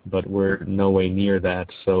 but we're no way near that.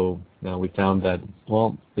 So we found that,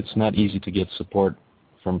 well, it's not easy to get support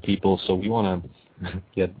from people, so we want to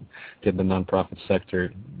get the nonprofit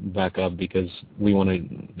sector back up, because we want to,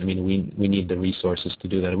 we need the resources to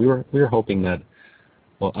do that. We were hoping that,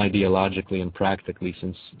 well, ideologically and practically,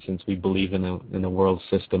 since we believe in a world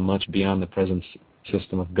system much beyond the present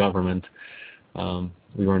system of government,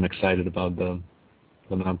 we weren't excited about the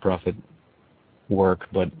nonprofit work.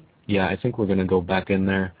 But yeah, I think we're going to go back in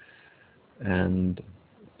there and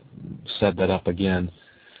set that up again.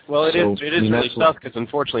 Well, it is really tough, because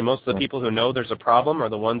unfortunately most of the people who know there's a problem are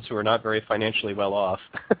the ones who are not very financially well off.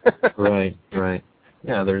 Right.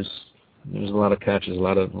 Yeah, there's a lot of catches, a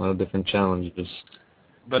lot of different challenges.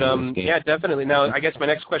 But yeah, definitely. Now, I guess my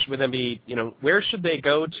next question would then be, where should they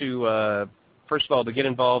go to, first of all, to get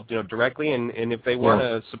involved, directly, and if they want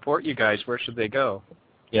to support you guys, where should they go?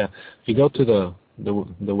 Yeah, if you go to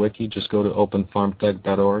the wiki, just go to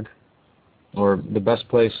openfarmtech.org, or the best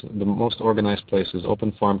place, the most organized place is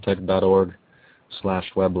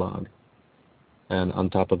openfarmtech.org/weblog. And on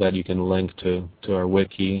top of that, you can link to our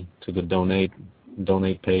wiki, to the donate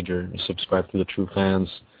page, or subscribe to the True Fans.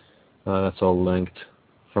 That's all linked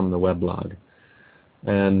from the weblog.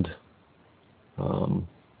 And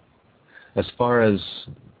as far as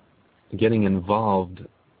getting involved,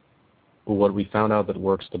 what we found out that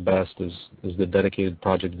works the best is the dedicated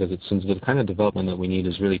project visits, since the kind of development that we need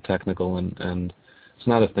is really technical, and it's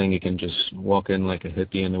not a thing you can just walk in like a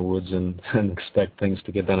hippie in the woods and expect things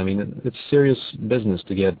to get done. It's serious business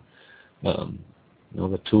to get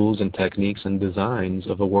the tools and techniques and designs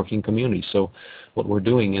of a working community. So what we're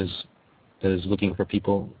doing is looking for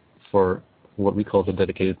people for what we call the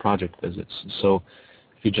dedicated project visits. So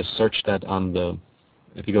if you just search that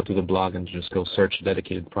if you go to the blog and just go search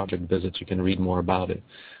dedicated project visits, you can read more about it.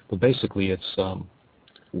 But basically, it's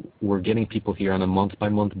we're getting people here on a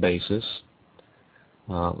month-by-month basis.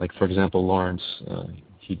 Like, for example, Lawrence,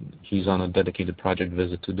 he's on a dedicated project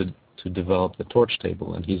visit to develop the torch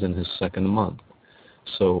table, and he's in his second month.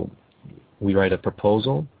 So we write a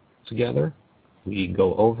proposal together. We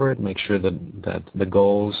go over it, make sure that the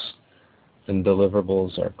goals and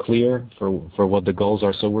deliverables are clear for what the goals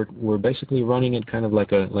are. So we're basically running it kind of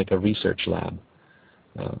like a research lab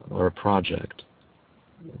or a project,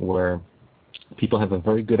 where people have a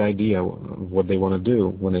very good idea of what they want to do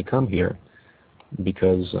when they come here,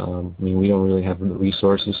 because we don't really have the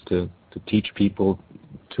resources to teach people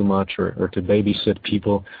too much or to babysit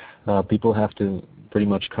people. People have to pretty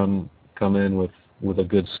much come in with a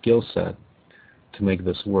good skill set to make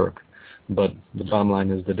this work. But the bottom line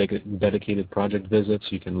is the dedicated project visits.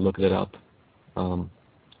 You can look it up.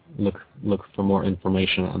 Look for more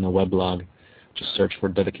information on the weblog. Just search for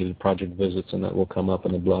dedicated project visits, and that will come up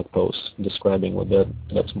in a blog post describing what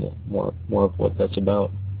that's more of what that's about.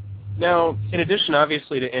 Now, in addition,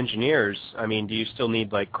 obviously, to engineers, I mean, do you still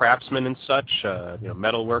need like craftsmen and such,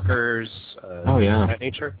 metal workers, oh yeah, of that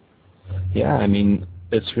nature? Yeah, I mean,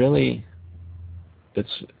 it's really,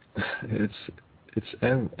 it's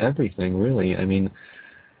everything really. I mean,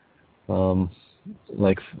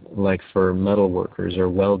 like for metal workers or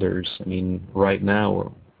welders. I mean, right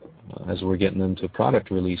now, as we're getting into product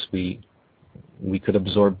release, we could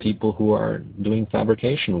absorb people who are doing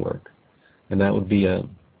fabrication work, and that would be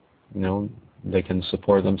they can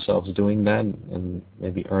support themselves doing that and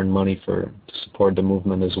maybe earn money to support the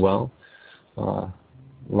movement as well.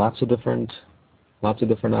 Lots of different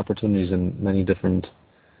opportunities in many different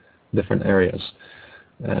areas,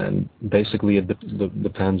 and basically it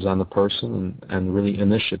depends on the person and really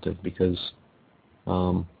initiative, because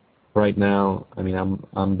right now, I mean,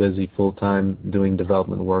 I'm busy full time doing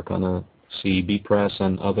development work on a CEB press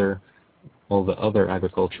and all the other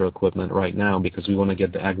agricultural equipment right now, because we want to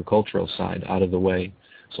get the agricultural side out of the way,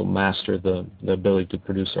 so master the ability to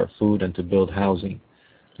produce our food and to build housing.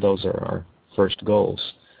 Those are our first goals.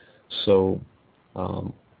 So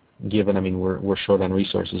given, I mean, we're short on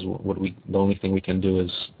resources, the only thing we can do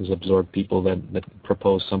is absorb people that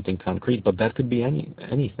propose something concrete, but that could be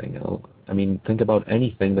anything. I mean, think about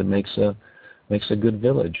anything that makes a good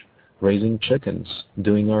village. Raising chickens,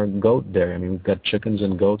 doing our goat dairy. I mean, we've got chickens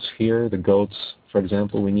and goats here. The goats, for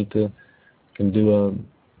example, we can do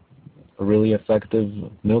a really effective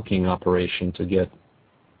milking operation to get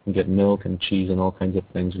milk and cheese and all kinds of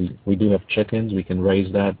things. We do have chickens. We can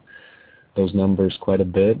raise those numbers quite a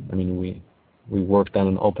bit. I mean, we worked on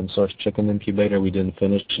an open source chicken incubator. We didn't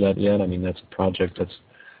finish that yet. I mean, that's a project that's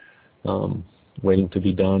waiting to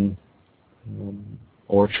be done.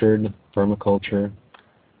 Orchard, permaculture,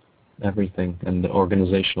 everything, and the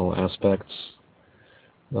organizational aspects.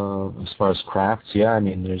 As far as crafts, yeah, I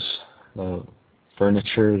mean, there's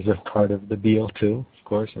furniture is a part of the deal too, of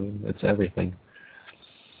course. I mean, it's everything.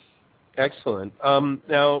 Excellent.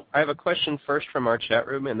 Now, I have a question first from our chat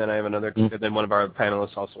room, and then I have another. Then one of our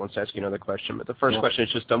panelists also wants to ask you another question. But the first question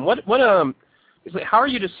is just basically, how are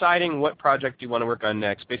you deciding what project you want to work on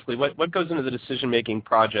next? Basically, what goes into the decision-making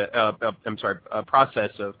process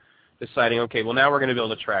of deciding, okay, well, now we're going to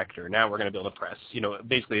build a tractor, now we're going to build a press.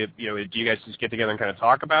 Basically, do you guys just get together and kind of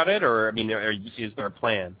talk about it, or I mean, is there a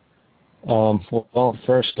plan? Well,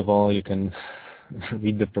 first of all, you can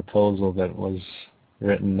read the proposal that was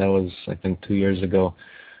written. That was, I think, 2 years ago.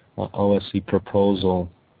 OSE proposal.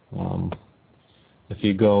 If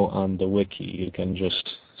you go on the wiki, you can just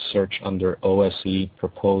search under OSE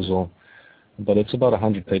proposal. But it's about a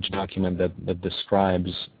 100-page document that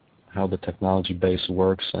describes how the technology base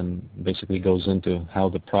works and basically goes into how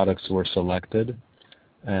the products were selected.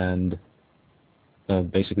 And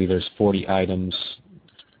basically there's 40 items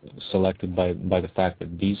selected by the fact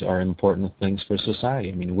that these are important things for society.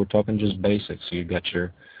 I mean, we're talking just basics. So you got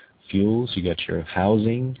your fuels, you got your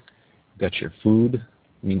housing, you got your food.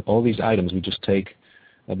 I mean, all these items we just take,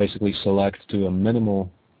 basically select to a minimal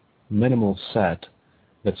set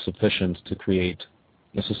that's sufficient to create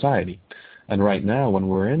a society. And right now, when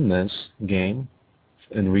we're in this game,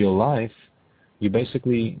 in real life, you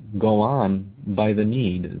basically go on by the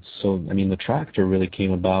need. So, I mean, the tractor really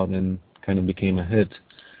came about and kind of became a hit,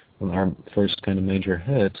 our first kind of major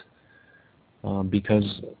hit,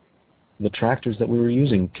 because the tractors that we were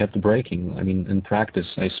using kept breaking. I mean, in practice,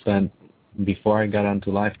 before I got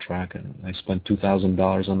onto LifeTrack, I spent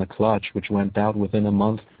 $2,000 on the clutch, which went out within a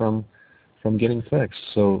month from getting fixed.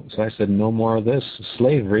 So I said, no more of this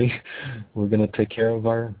slavery. We're going to take care of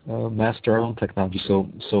master our own technology. So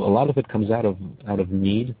a lot of it comes out of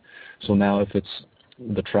need. So now if it's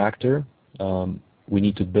the tractor, we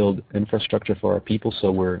need to build infrastructure for our people.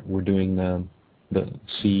 So we're doing the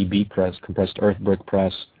CEB press, compressed earth brick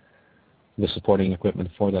press, the supporting equipment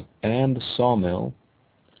for that, and the sawmill.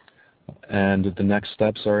 And the next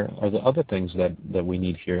steps are the other things that we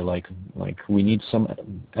need here, like we need some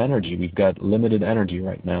energy. We've got limited energy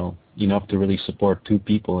right now, enough to really support 2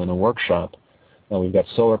 people in a workshop. We've got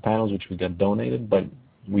solar panels, which we got donated, but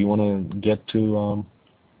we want to get to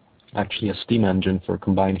actually a steam engine for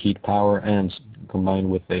combined heat power and combined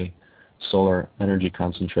with a solar energy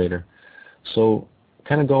concentrator. So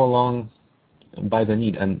kind of go along by the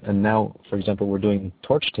need. And now, for example, we're doing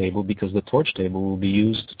torch table because the torch table will be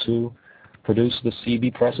used to produce the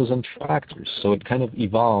CB presses and tractors. So it kind of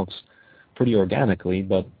evolves pretty organically,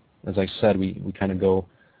 but as I said, we kind of go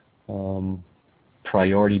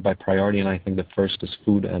priority by priority, and I think the first is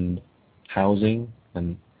food and housing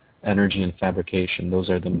and energy and fabrication. Those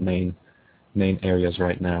are the main areas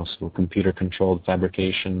right now. So computer-controlled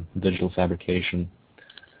fabrication, digital fabrication,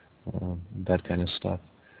 that kind of stuff.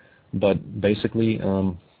 But basically,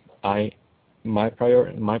 my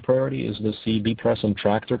priority is the CB press and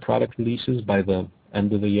tractor product releases by the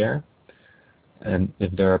end of the year. And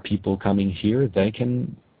if there are people coming here, they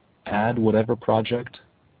can add whatever project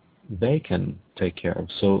they can take care of.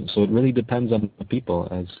 So it really depends on the people.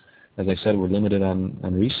 As I said, we're limited on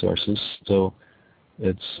resources, so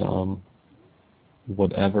it's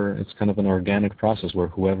whatever. It's kind of an organic process where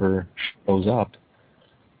whoever shows up,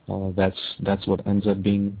 that's what ends up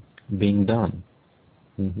being done.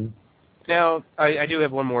 Mm-hmm. Now, I do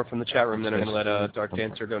have one more from the chat room, then I'm going to let Dark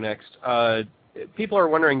Dancer go next. People are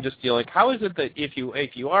wondering, just like, how is it that if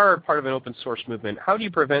you are part of an open source movement, how do you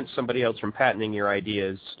prevent somebody else from patenting your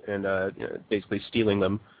ideas and basically stealing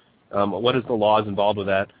them? What is the laws involved with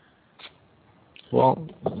that? Well,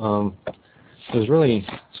 there's really,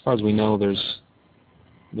 as far as we know, there's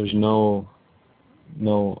no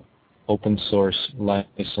open source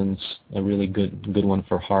license, a really good one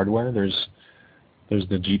for hardware. There's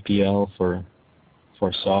the GPL for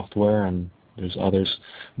software, and there's others.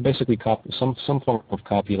 Basically, some form of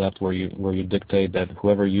copyleft where you dictate that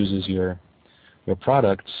whoever uses your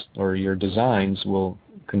products or your designs will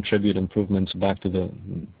contribute improvements back to the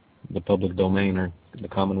public domain or the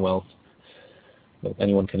Commonwealth that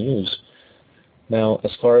anyone can use. Now,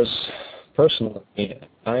 as far as personally,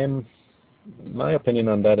 my opinion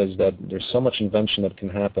on that is that there's so much invention that can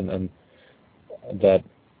happen, and that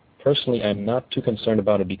personally I'm not too concerned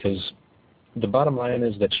about it, because the bottom line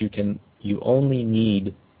is that you only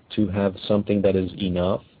need to have something that is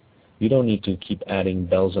enough. You don't need to keep adding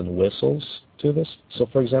bells and whistles to this. So,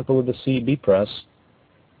 for example, with the CB press,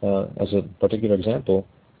 as a particular example,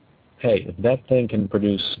 hey, if that thing can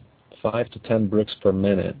produce 5 to 10 bricks per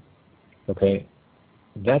minute, okay,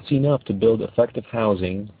 that's enough to build effective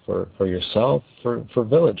housing for yourself, for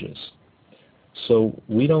villages. So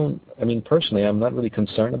personally, I'm not really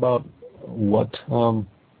concerned about what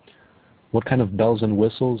kind of bells and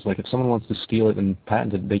whistles. Like, if someone wants to steal it and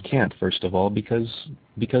patent it, they can't, first of all, because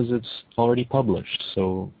it's already published.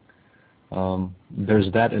 So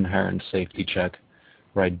there's that inherent safety check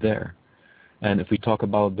right there. And if we talk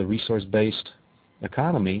about the resource-based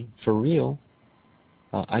economy, for real,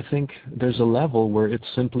 I think there's a level where it's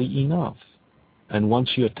simply enough. And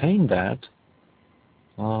once you attain that,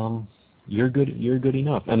 you're good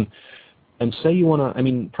enough. And say you want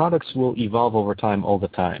to, products will evolve over time all the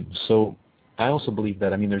time. So I also believe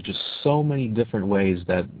that, there's just so many different ways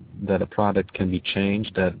that a product can be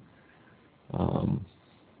changed that I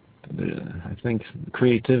think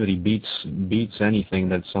creativity beats anything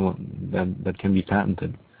that can be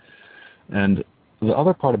patented. And the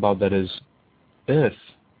other part about that is, if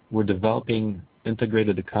we're developing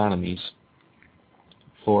integrated economies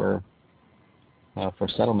for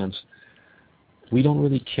settlements, we don't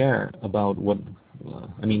really care about what,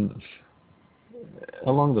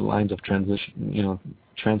 along the lines of transition,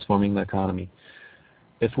 transforming the economy.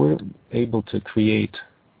 If we're able to create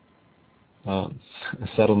a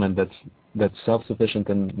settlement that's self-sufficient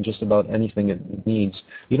in just about anything it needs,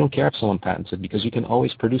 you don't care if someone patents it, because you can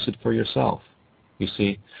always produce it for yourself. You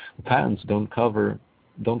see, patents don't cover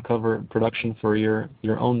production for your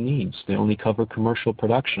own needs. They only cover commercial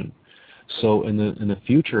production. So in the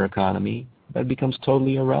future economy, that becomes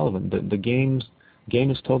totally irrelevant. The game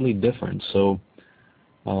is totally different. So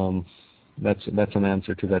that's an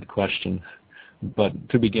answer to that question. But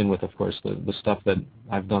to begin with, of course, the stuff that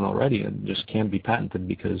I've done already, it just can't be patented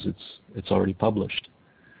because it's already published.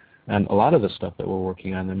 And a lot of the stuff that we're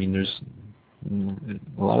working on, there's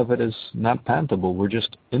a lot of it is not patentable. We're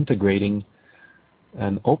just integrating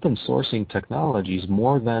and open sourcing technologies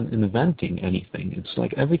more than inventing anything. It's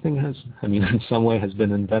like everything has, in some way has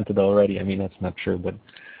been invented already. That's not true, but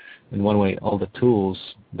in one way, all the tools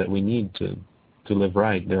that we need to live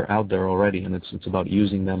right, they're out there already, and it's about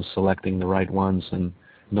using them, selecting the right ones, and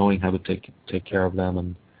knowing how to take care of them,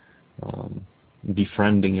 and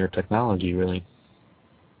befriending your technology, really.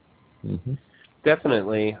 Mm-hmm.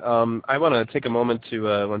 Definitely. I want to take a moment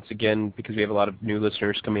to, once again, because we have a lot of new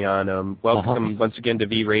listeners coming on, welcome once again to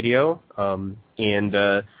V Radio. And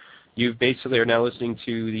you basically are now listening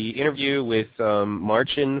to the interview with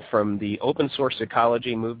Marcin from the Open Source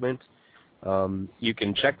Ecology Movement. You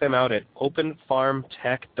can check them out at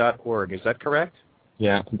openfarmtech.org. Is that correct?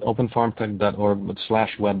 Yeah,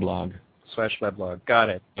 openfarmtech.org/weblog. /weblog. Got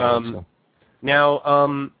it. Yeah,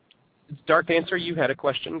 Now, Dark Answer, you had a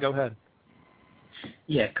question. Go ahead.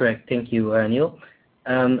 Yeah, correct. Thank you, Neil.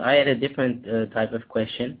 I had a different type of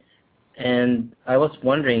question, and I was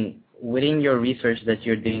wondering, within your research that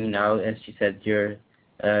you're doing now, as you said, you're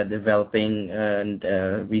developing and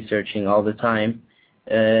researching all the time,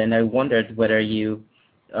 and I wondered whether you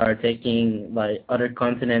are taking like other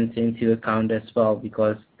continents into account as well,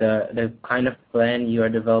 because the kind of plan you are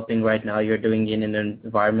developing right now, you're doing in an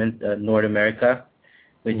environment, North America,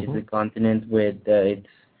 which is a continent with its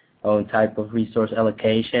own type of resource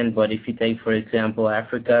allocation. But if you take, for example,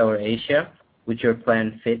 Africa or Asia, would your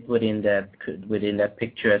plan fit within that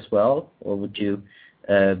picture as well, or would you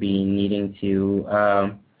be needing to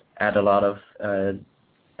add a lot of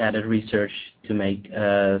added research to make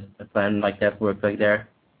a plan like that work like there?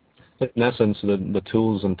 In essence, the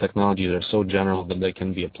tools and technologies are so general that they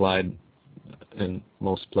can be applied in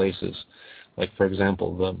most places. Like, for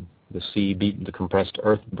example, the CEB, the compressed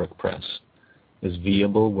earth brick press, is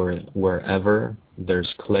viable wherever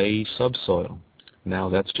there's clay subsoil. Now,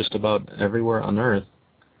 that's just about everywhere on Earth,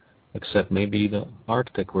 except maybe the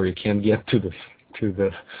Arctic, where you can't get to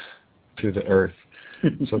the Earth.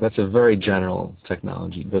 So that's a very general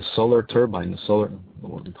technology. The solar turbine,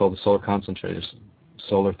 what we call the solar concentrators,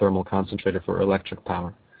 solar thermal concentrator for electric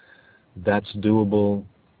power, that's doable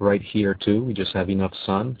right here too. We just have enough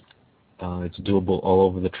sun. It's doable all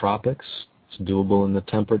over the tropics. It's doable in the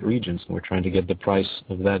temperate regions. We're trying to get the price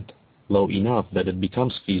of that low enough that it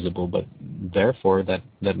becomes feasible, but therefore that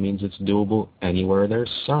means it's doable anywhere there's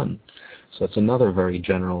sun. So that's another very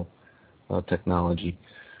general technology.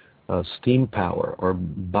 Steam power or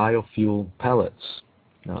biofuel pellets,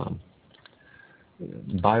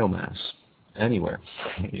 biomass, anywhere.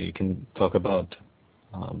 You can talk about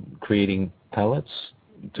creating pellets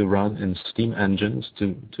to run in steam engines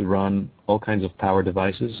to run all kinds of power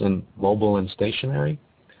devices, and mobile and stationary.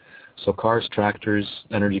 So cars, tractors,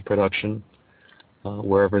 energy production,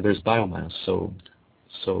 wherever there's biomass. So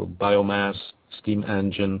biomass, steam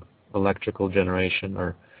engine, electrical generation,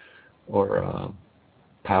 or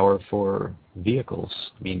power for vehicles.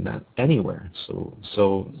 I mean, that anywhere.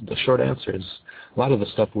 So the short answer is a lot of the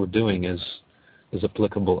stuff we're doing is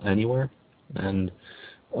applicable anywhere, and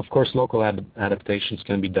of course local adaptations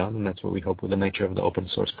can be done, and that's what we hope with the nature of the open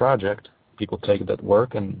source project. People take that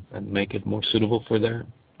work and make it more suitable for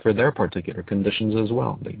their particular conditions as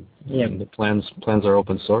well. The plans are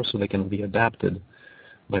open source, so they can be adapted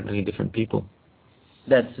by many different people.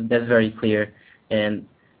 That's very clear. And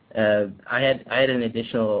I had an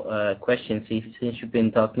additional question. Since you've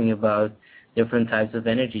been talking about different types of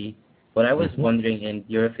energy, what I was wondering, and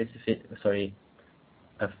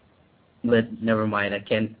never mind, I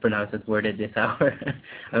can't pronounce that word at this hour.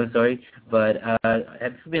 I'm sorry. But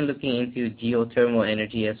have you been looking into geothermal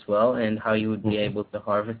energy as well, and how you would be able to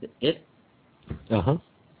harvest it?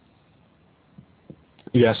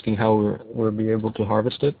 You asking how we'll be able to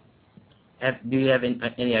harvest it? Do you have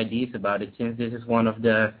any ideas about it, since this is one of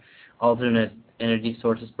the alternate energy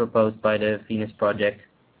sources proposed by the Venus Project?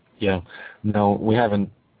 Yeah. No, we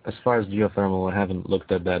haven't. As far as geothermal, I haven't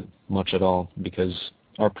looked at that much at all, because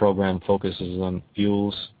our program focuses on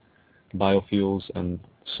fuels, biofuels, and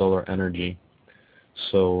solar energy.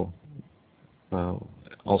 So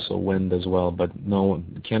also wind as well. But no,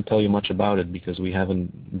 can't tell you much about it because we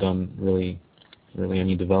haven't done really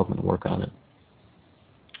any development work on it.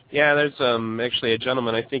 Yeah, there's actually a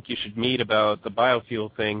gentleman I think you should meet about the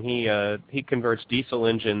biofuel thing. He converts diesel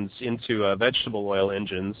engines into vegetable oil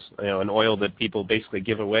engines, an oil that people basically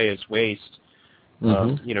give away as waste.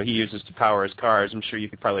 He uses to power his cars. I'm sure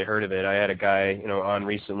you've probably heard of it. I had a guy, on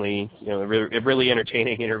recently, a really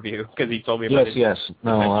entertaining interview because he told me about it. Yes.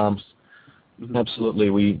 No, absolutely.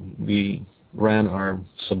 We ran our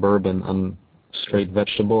Suburban on straight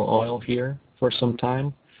vegetable oil here for some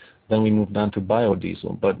time. Then we moved on to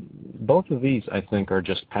biodiesel. But both of these, I think, are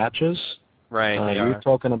just patches. Right, they are. You're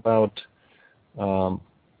talking about a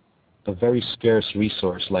very scarce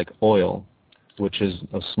resource like oil, which is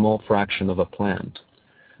a small fraction of a plant.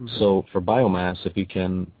 So for biomass, if you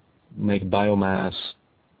can make biomass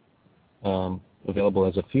available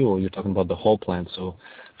as a fuel, you're talking about the whole plant. So,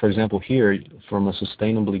 for example, here, from a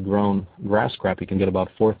sustainably grown grass crop, you can get about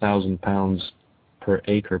 4,000 pounds per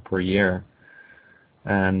acre per year.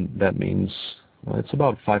 And that means it's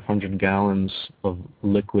about 500 gallons of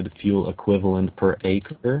liquid fuel equivalent per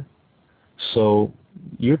acre. So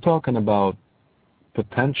you're talking about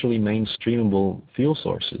potentially mainstreamable fuel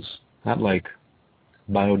sources, not like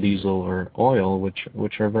biodiesel or oil,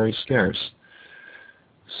 which are very scarce.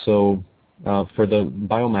 So for the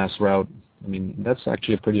biomass route, I mean, that's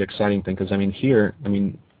actually a pretty exciting thing because, I mean, here, I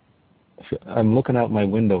mean, I'm looking out my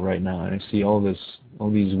window right now and I see all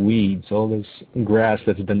these weeds, all this grass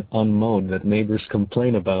that's been unmowed that neighbors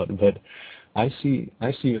complain about, but I see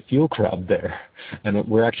a fuel crop there, and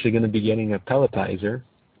we're actually going to be getting a pelletizer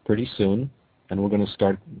pretty soon, and we're going to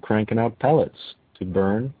start cranking out pellets to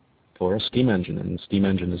burn for a steam engine, and the steam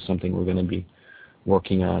engine is something we're going to be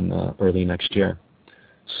working on early next year.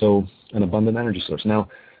 So an abundant energy source. Now,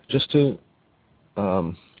 just to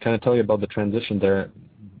kind of tell you about the transition there,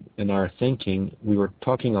 in our thinking, we were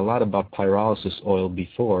talking a lot about pyrolysis oil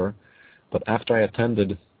before, but after I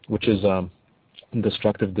attended, which is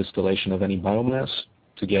destructive distillation of any biomass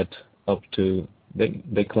to get up to,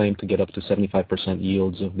 they claim to get up to 75%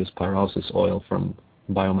 yields of this pyrolysis oil from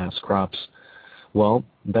biomass crops. Well,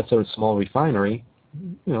 that's a small refinery.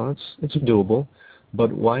 You know, it's doable,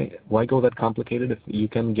 but why go that complicated if you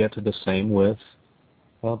can get the same with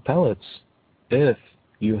pellets if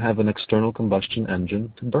you have an external combustion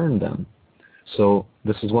engine to burn them? So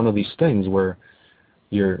this is one of these things where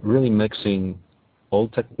you're really mixing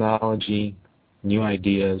old technology, new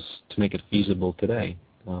ideas to make it feasible today.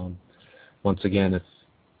 Once again, if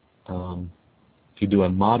you do a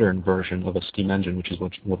modern version of a steam engine, which is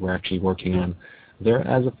what we're actually working on, they're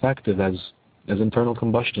as effective as internal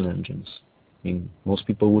combustion engines. I mean, most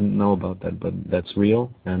people wouldn't know about that, but that's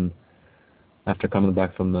real. And after coming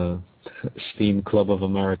back from the Steam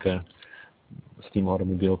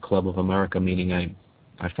Automobile Club of America meeting,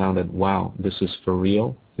 I found that, wow, this is for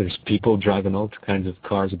real. There's people driving all kinds of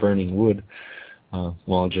cars burning wood.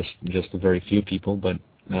 Well, just a very few people, but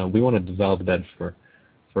we want to develop that for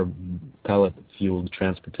pellet-fueled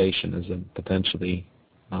transportation as a potentially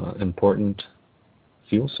important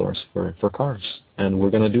fuel source for cars. And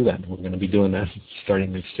we're going to do that. We're going to be doing that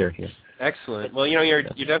starting next year here. Excellent. Well, you know, you're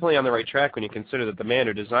definitely on the right track when you consider that the man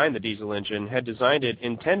who designed the diesel engine had designed it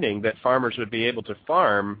intending that farmers would be able to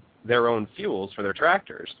farm their own fuels for their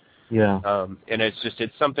tractors. Yeah. And it's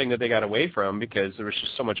something that they got away from because there was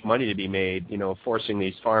just so much money to be made, you know, forcing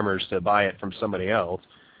these farmers to buy it from somebody else.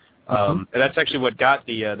 And that's actually what got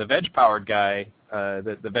the veg-powered guy,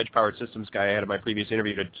 the veg-powered systems guy I had in my previous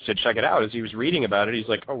interview to check it out. As he was reading about it, he's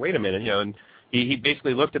like, oh, wait a minute, you know, and he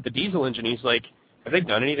basically looked at the diesel engine. He's like, have they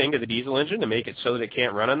done anything to the diesel engine to make it so that it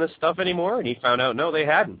can't run on this stuff anymore? And he found out, no, they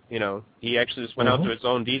hadn't. You know, he actually just went out to its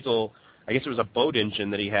own diesel. I guess it was a boat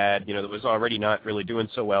engine that he had, you know, that was already not really doing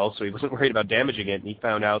so well, so he wasn't worried about damaging it. And he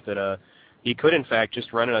found out that he could, in fact,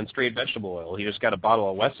 just run it on straight vegetable oil. He just got a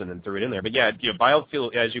bottle of Wesson and threw it in there. But yeah, you know,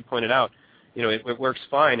 biofuel, as you pointed out, you know, it works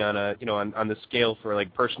fine on on the scale for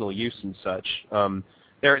like personal use and such.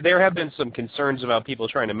 There have been some concerns about people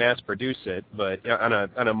trying to mass produce it, but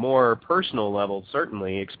on a more personal level,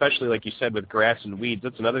 certainly, especially like you said with grass and weeds,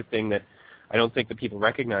 that's another thing that I don't think that people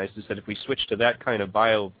recognize is that if we switch to that kind of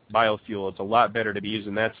biofuel, it's a lot better to be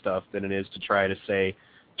using that stuff than it is to try to, say,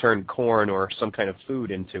 turn corn or some kind of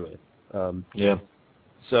food into it. Yeah.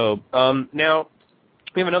 So now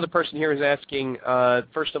we have another person here who's asking,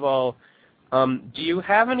 first of all, do you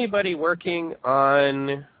have anybody working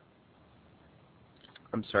on...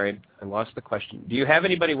 I'm sorry, I lost the question. Do you have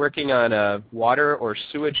anybody working on water or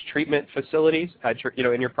sewage treatment facilities at your,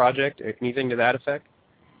 in your project? Anything to that effect?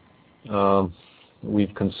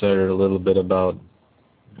 We've considered a little bit about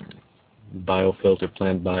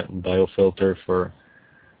plant biofilter for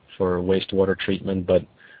wastewater treatment, but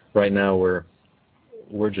right now we're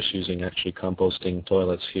just using actually composting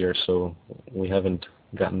toilets here, so we haven't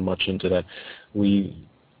gotten much into that. We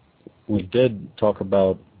did talk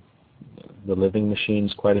about the living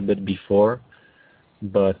machines quite a bit before,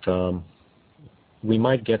 but we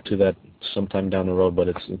might get to that sometime down the road, but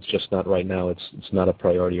it's just not right now. It's not a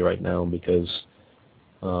priority right now because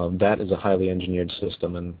that is a highly engineered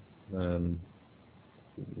system, and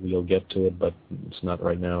we'll get to it, but it's not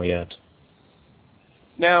right now yet.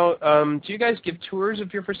 Now, do you guys give tours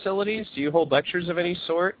of your facilities? Do you hold lectures of any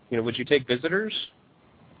sort? Would you take visitors?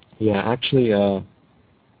 Yeah, actually,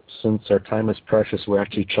 since our time is precious, we're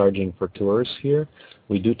actually charging for tours here.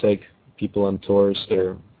 We do take people on tours.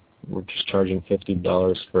 We're just charging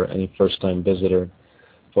 $50 for any first-time visitor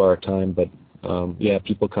for our time. But yeah,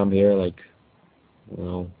 people come here like,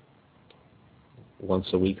 once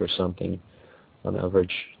a week or something. On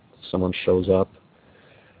average, someone shows up.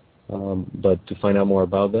 But to find out more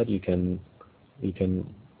about that, you can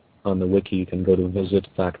on the wiki you can go to Visit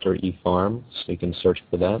Factory Farm, so you can search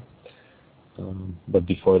for that. But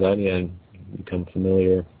before that, yeah, you become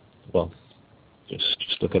familiar. Well, just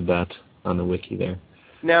look at that on the wiki there.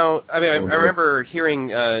 Now, I remember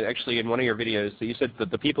hearing actually in one of your videos that you said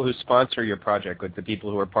that the people who sponsor your project, like the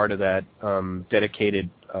people who are part of that dedicated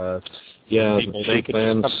Yeah, people, the they true could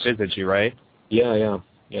fans. just come visit you, right? Yeah.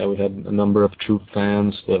 We had a number of true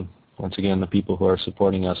fans. Once again, the people who are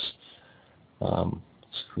supporting us,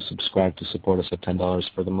 who subscribe to support us at $10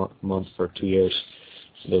 for the month for 2 years.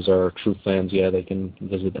 Those are our true fans. Yeah, they can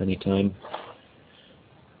visit anytime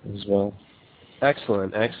as well.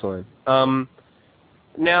 Excellent.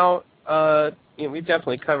 Now, we've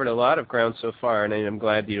definitely covered a lot of ground so far, and I'm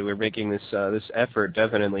glad we're making this effort,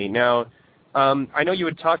 definitely. Now, I know you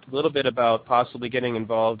had talked a little bit about possibly getting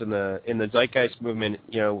involved in the Zeitgeist movement,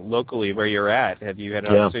 locally where you're at. Have you had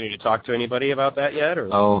an opportunity to talk to anybody about that yet?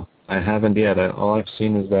 Or? Oh, I haven't yet. All I've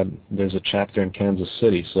seen is that there's a chapter in Kansas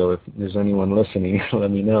City, so if there's anyone listening,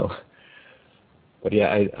 let me know. But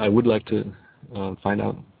yeah, I would like to find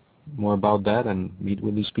out more about that and meet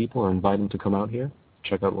with these people or invite them to come out here,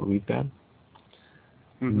 check out what we've got.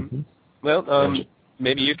 Mm-hmm. Well,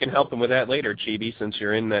 maybe you can help them with that later, Chibi, since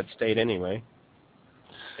you're in that state anyway.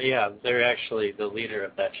 Yeah, they're actually the leader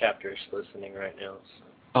of that chapter is listening right now. So.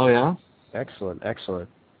 Oh, yeah? Excellent.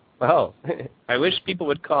 Well, I wish people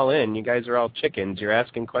would call in. You guys are all chickens. You're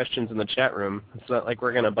asking questions in the chat room. It's not like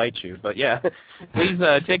we're going to bite you. But, yeah, please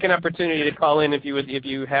take an opportunity to call in if you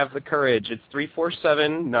have the courage. It's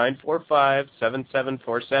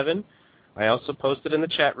 347-945-7747. I also posted in the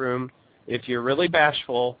chat room. If you're really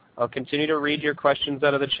bashful, I'll continue to read your questions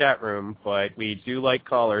out of the chat room, but we do like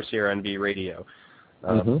callers here on V Radio.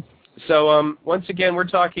 So once again, we're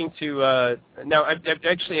talking to now. I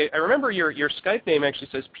remember your Skype name actually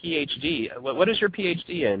says PhD. What is your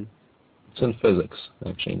PhD in? It's in physics,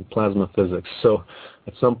 actually, in plasma physics. So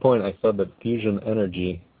at some point, I thought that fusion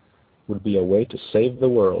energy would be a way to save the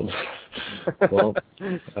world. Well,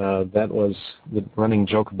 that was the running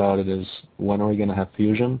joke about it. Is when are we going to have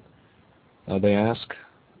fusion? They ask.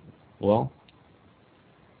 Well,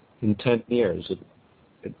 in 10 years.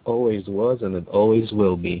 It always was, and it always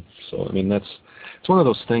will be. So, I mean, it's one of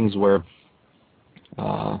those things where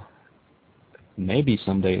maybe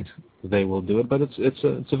someday they will do it, but it's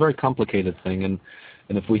a very complicated thing. And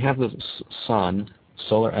if we have the sun,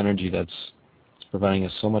 solar energy that's providing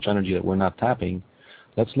us so much energy that we're not tapping,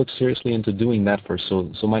 let's look seriously into doing that first.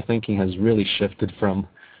 So my thinking has really shifted from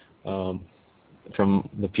the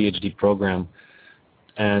PhD program.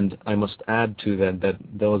 And I must add to that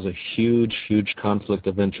there was a huge conflict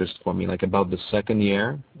of interest for me. Like about the second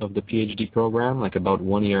year of the PhD program, like about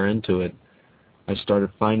 1 year into it, I started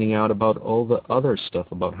finding out about all the other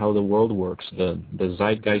stuff, about how the world works, the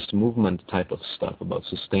Zeitgeist movement type of stuff, about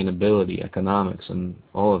sustainability, economics, and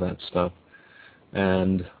all of that stuff.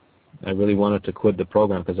 And I really wanted to quit the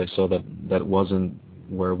program because I saw that wasn't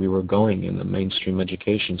where we were going in the mainstream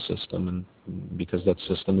education system, and because that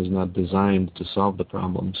system is not designed to solve the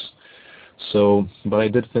problems. So, but I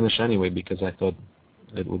did finish anyway because I thought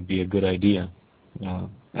it would be a good idea.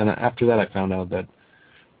 And after that, I found out that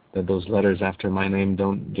those letters after my name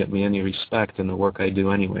don't get me any respect in the work I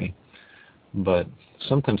do anyway. But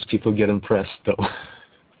sometimes people get impressed, though.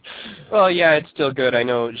 Well, yeah, it's still good. I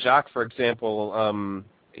know Jacques, for example,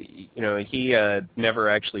 he never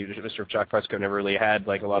actually, Mr. Jacques Fresco never really had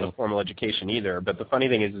like a lot of formal education either. But the funny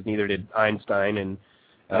thing is neither did Einstein, and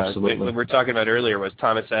what we were talking about earlier was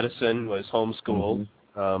Thomas Edison was homeschooled.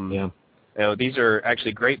 These are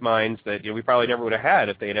actually great minds that we probably never would have had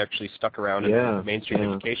if they had actually stuck around in the mainstream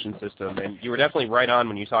education system. And you were definitely right on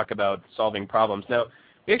when you talk about solving problems. Now,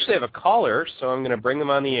 we actually have a caller, so I'm going to bring them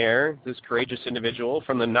on the air, this courageous individual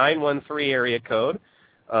from the 913 area code.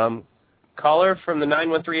 Caller from the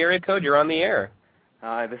 913 area code, you're on the air.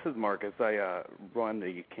 Hi, this is Marcus. I run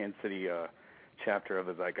the Kansas City chapter of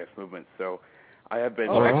the Zeitgeist movement. So I have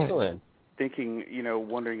been thinking,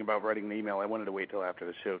 wondering about writing an email. I wanted to wait till after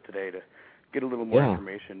the show today to get a little more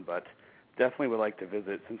information, but definitely would like to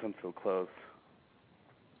visit since I'm so close.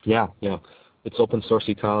 Yeah. It's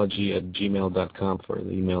opensourceecology@gmail.com for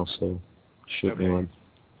the email, so shoot me one.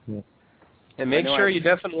 Yeah. And make sure you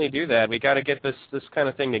definitely do that. We got to get this kind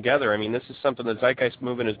of thing together. I mean, this is something the Zeitgeist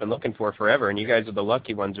movement has been looking for forever, and you guys are the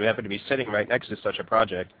lucky ones who happen to be sitting right next to such a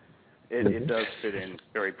project. It does fit in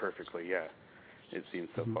very perfectly, yeah. It seems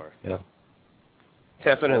so far. Yeah.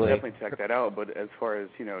 Definitely. I'll definitely check that out, but as far as,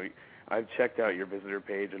 I've checked out your visitor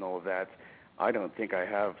page and all of that. I don't think I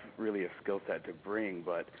have really a skill set to bring,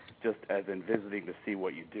 but just as in visiting to see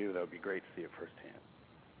what you do, that would be great to see it firsthand.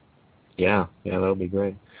 Yeah, that would be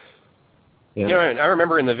great. Yeah. I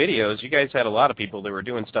remember in the videos, you guys had a lot of people that were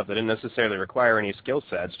doing stuff that didn't necessarily require any skill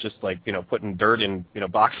sets, just like, putting dirt in,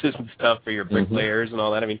 boxes and stuff for your bricklayers and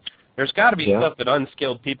all that. I mean, there's got to be stuff that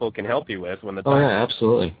unskilled people can help you with when the time comes.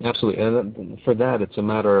 Absolutely. And for that, it's a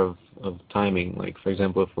matter of timing. Like, for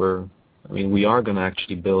example, if we're I mean, we are going to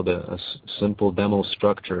actually build a simple demo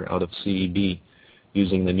structure out of CEB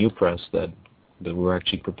using the new press that we're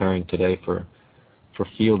actually preparing today for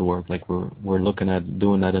field work. Like we're looking at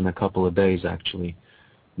doing that in a couple of days actually.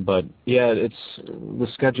 But yeah, the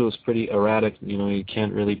schedule is pretty erratic. You know, you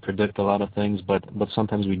can't really predict a lot of things, but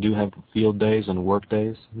sometimes we do have field days and work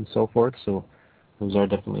days and so forth. So those are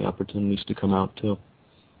definitely opportunities to come out too.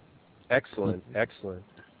 Excellent, excellent.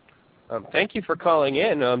 Thank you for calling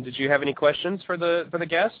in. Did you have any questions for the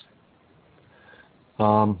guest? I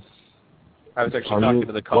was actually talking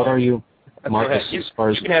to the caller. What are you, Marcus? You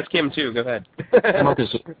can ask him too. Go ahead.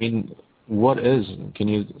 Marcus, I mean, can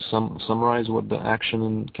you summarize what the action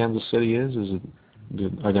in Kansas City is?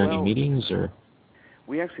 Are there any meetings or?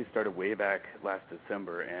 We actually started way back last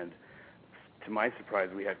December, and to my surprise,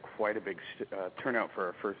 we had quite a big turnout for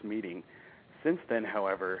our first meeting. Since then,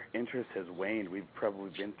 however, interest has waned. We've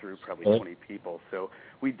probably been through 20 people. So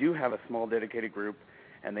we do have a small dedicated group,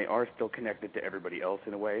 and they are still connected to everybody else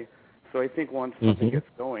in a way. So I think once something gets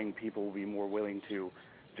going, people will be more willing to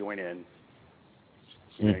join in.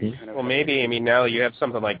 Well, maybe, I mean, now you have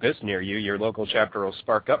something like this near you, your local chapter will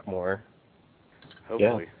spark up more.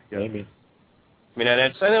 Hopefully. Yeah, maybe. I mean,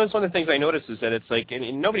 and that was one of the things I noticed is that it's like,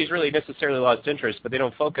 and nobody's really necessarily lost interest, but they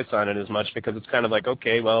don't focus on it as much because it's kind of like,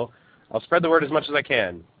 okay, well, I'll spread the word as much as I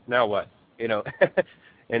can. Now what? You know,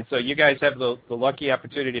 and so you guys have the lucky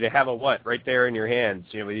opportunity to have a what right there in your hands.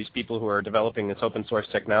 You know, with these people who are developing this open source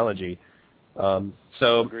technology.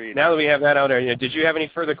 So Agreed. Now that we have that out there, did you have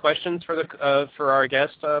any further questions for our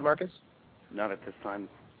guest, Marcus? Not at this time.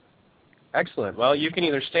 Excellent. Well, you can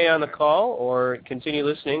either stay on the call or continue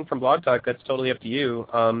listening from Blog Talk. That's totally up to you.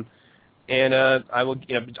 And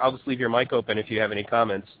I'll just leave your mic open if you have any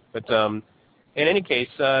comments. But in any case,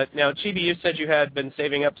 now, Chibi, you said you had been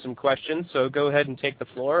saving up some questions, so go ahead and take the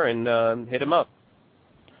floor and hit them up.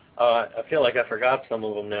 I feel like I forgot some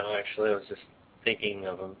of them now, actually. I was just thinking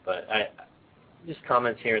of them, but just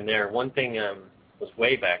comments here and there. One thing was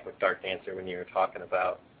way back with Dark Dancer when you were talking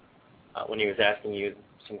about, when he was asking you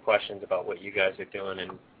some questions about what you guys are doing,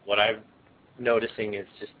 and what I'm noticing is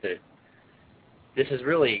just that this is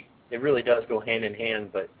really, it really does go hand in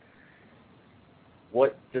hand, but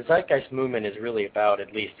what the Zeitgeist movement is really about,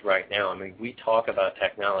 at least right now, I mean, we talk about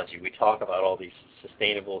technology, we talk about all these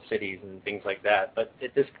sustainable cities and things like that, but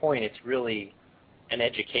at this point it's really an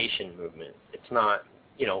education movement. It's not,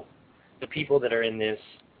 you know, the people that are in this,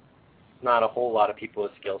 not a whole lot of people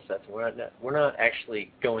with skill sets. We're not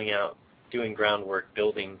actually going out doing groundwork,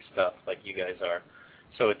 building stuff like you guys are.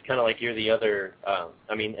 So it's kind of like you're the other,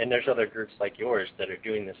 I mean, and there's other groups like yours that are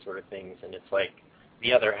doing this sort of things, and it's like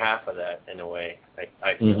the other half of that in a way,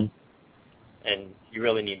 I feel. And you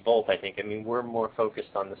really need both, I think. I mean, we're more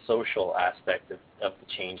focused on the social aspect of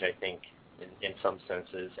the change, I think, in some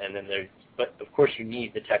senses. And then but of course you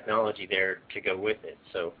need the technology there to go with it.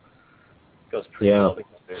 So it goes pretty well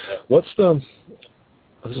together. What's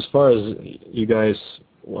as far as you guys,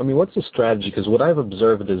 I mean, what's the strategy? Because what I've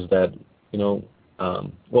observed is that, you know,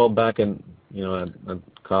 well, back in, you know, at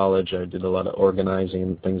college, I did a lot of organizing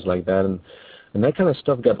and things like that, and that kind of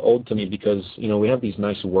stuff got old to me because, you know, we have these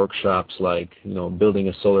nice workshops like, you know, building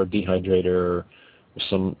a solar dehydrator or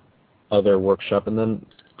some other workshop, and then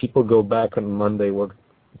people go back on Monday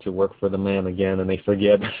to work for the man again, and they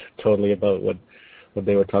forget totally about what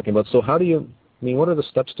they were talking about. So how do you, I mean, what are the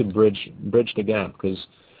steps to bridge the gap? Because,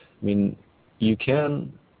 I mean, you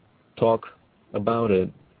can talk about it,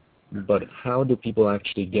 but how do people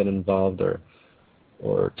actually get involved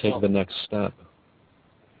or take the next step?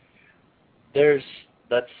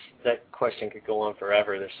 That question could go on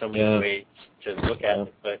forever. There's so many ways to look at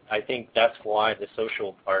it, but I think that's why the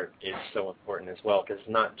social part is so important as well, because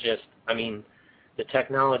it's not just, I mean, the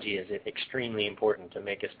technology is extremely important to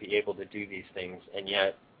make us be able to do these things, and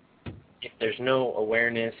yet if there's no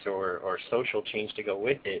awareness or social change to go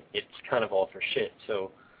with it, it's kind of all for shit.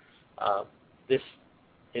 So this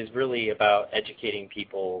is really about educating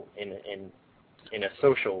people in a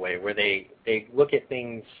social way where they look at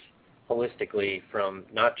things holistically from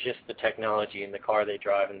not just the technology in the car they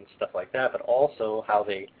drive and stuff like that, but also how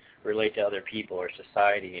they relate to other people or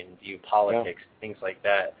society and view politics, things like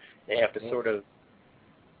that. They have to sort of,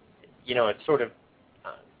 you know, it sort of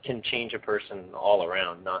can change a person all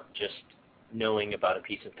around, not just knowing about a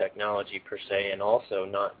piece of technology per se, and also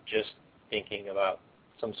not just thinking about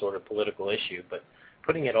some sort of political issue, but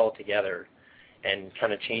putting it all together and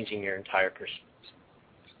kind of changing your entire perspective.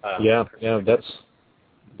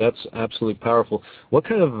 That's absolutely powerful. What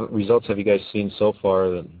kind of results have you guys seen so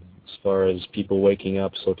far as far as people waking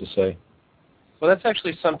up, so to say? Well, that's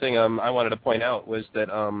actually something I wanted to point out was that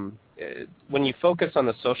when you focus on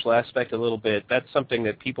the social aspect a little bit, that's something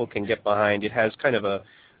that people can get behind. It has kind of a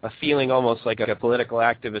feeling almost like a political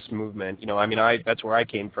activist movement. That's where I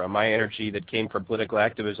came from. My energy that came from political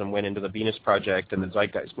activism went into the Venus Project and the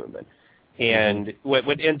Zeitgeist movement. And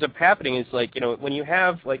what ends up happening is, when you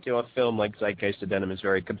have, a film like Zeitgeist Addendum is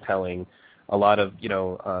very compelling. A lot of,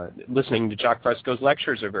 listening to Jacques Fresco's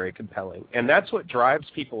lectures are very compelling. And that's what drives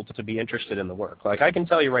people to be interested in the work. I can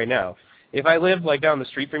tell you right now, if I lived, down the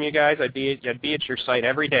street from you guys, I'd be at your site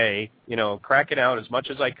every day, cracking out as much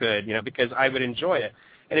as I could, because I would enjoy it.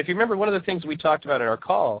 And if you remember, one of the things we talked about in our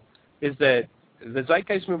call is that the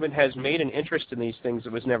Zeitgeist movement has made an interest in these things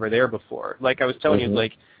that was never there before. Like I was telling you,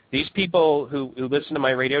 these people who listen to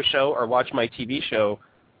my radio show or watch my TV show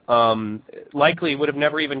likely would have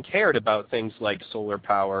never even cared about things like solar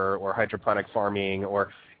power or hydroponic farming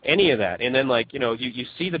or any of that. And then, you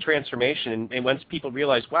see the transformation, and once people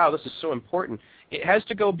realize, wow, this is so important, it has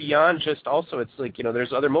to go beyond just also, it's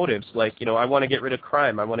there's other motives, I want to get rid of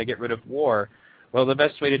crime, I want to get rid of war. Well, the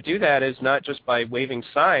best way to do that is not just by waving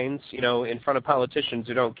signs, in front of politicians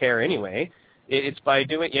who don't care anyway. It's by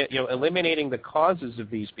doing, eliminating the causes of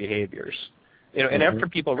these behaviors. And after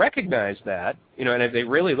people recognize that, and if they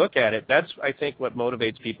really look at it, that's, I think, what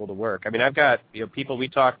motivates people to work. I've got, people we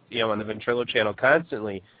talk, on the Ventrilo channel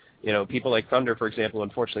constantly, people like Thunder, for example,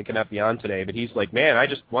 unfortunately cannot be on today, but he's like, man, I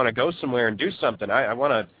just want to go somewhere and do something. I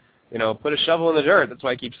want to, put a shovel in the dirt. That's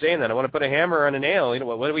why I keep saying that. I want to put a hammer on a nail.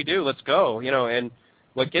 What do we do? Let's go. And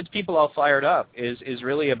what gets people all fired up is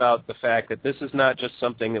really about the fact that this is not just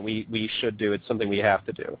something that we should do. It's something we have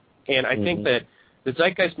to do. And I think that the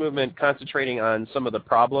Zeitgeist movement concentrating on some of the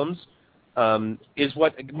problems is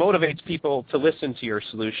what motivates people to listen to your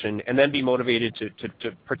solution and then be motivated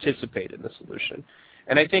to participate in the solution.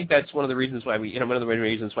 And I think that's one of the reasons why one of the main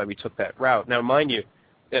reasons why we took that route. Now, mind you,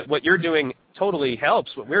 that what you're doing totally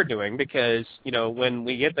helps what we're doing, because, when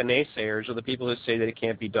we get the naysayers or the people who say that it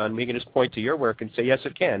can't be done, we can just point to your work and say, yes,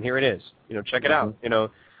 it can. Here it is. Check it out.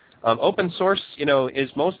 Open source, is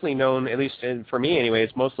mostly known, at least for me anyway,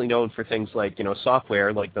 it's mostly known for things like,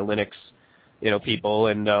 software, like the Linux, people,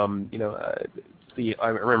 and, I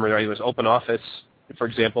remember it was OpenOffice, for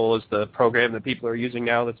example, is the program that people are using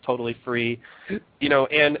now that's totally free,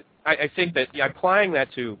 and I think that applying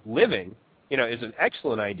that to living, is an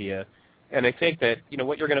excellent idea. And I think that,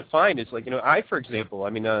 what you're going to find is, I, for example,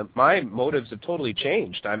 my motives have totally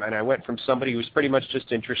changed. And I went from somebody who was pretty much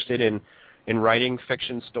just interested in writing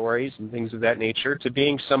fiction stories and things of that nature to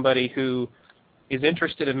being somebody who is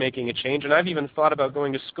interested in making a change. And I've even thought about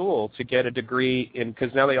going to school to get a degree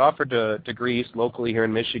because now they offer degrees locally here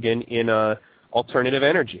in Michigan in alternative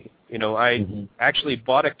energy. I actually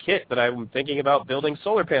bought a kit that I'm thinking about building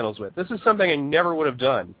solar panels with. This is something I never would have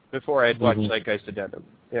done before I had watched Zeitgeist Addendum.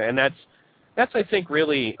 Yeah, and that's I think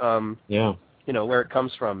really where it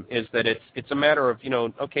comes from, is that it's a matter of,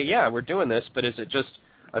 okay, yeah, we're doing this, but is it just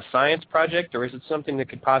a science project, or is it something that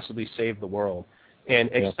could possibly save the world? And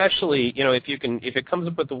especially, if it comes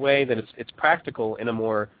up with a way that it's practical in a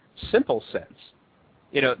more simple sense.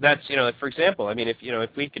 That's, for example, if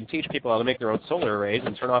we can teach people how to make their own solar arrays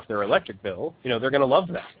and turn off their electric bill, they're going to love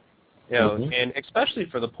that. And especially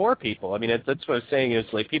for the poor people. That's what I was saying is,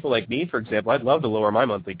 people like me, for example, I'd love to lower my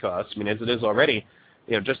monthly costs. As it is already,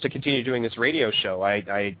 just to continue doing this radio show,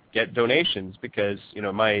 I get donations because,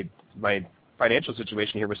 my financial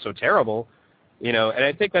situation here was so terrible, and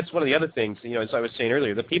I think that's one of the other things, as I was saying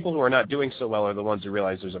earlier, the people who are not doing so well are the ones who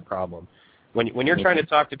realize there's a problem. When you're trying to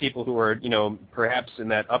talk to people who are, perhaps in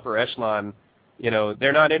that upper echelon,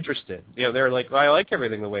 they're not interested. They're like, well, I like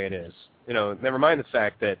everything the way it is. Never mind the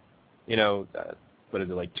fact that, what is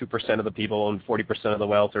it, like 2% of the people own 40% of the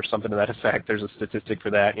wealth or something to that effect. There's a statistic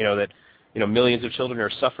for that, that millions of children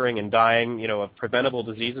are suffering and dying, of preventable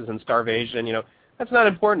diseases and starvation. That's not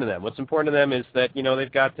important to them. What's important to them is that,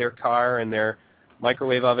 they've got their car and their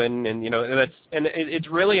microwave oven, and it's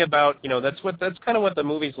really about, that's kind of what the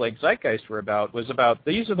movies like Zeitgeist were about, was about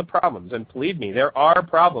these are the problems, and believe me, there are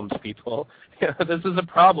problems, people. This is a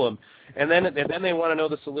problem, and then they want to know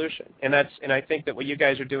the solution, and I think that what you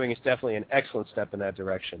guys are doing is definitely an excellent step in that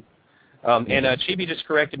direction. And Chibi just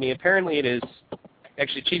corrected me. Apparently, it is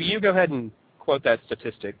actually, Chibi, you go ahead and quote that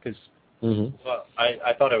statistic, because. Well,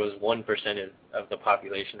 I thought it was 1% of the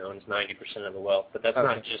population owns 90% of the wealth, but that's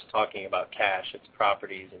not just talking about cash. It's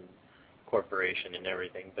properties and corporation and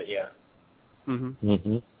everything. But yeah.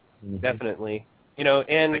 Definitely.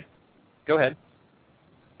 And go ahead.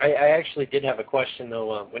 I actually did have a question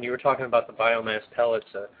though. When you were talking about the biomass pellets,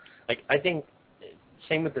 I think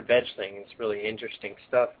same with the veg thing. It's really interesting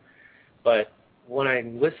stuff. But when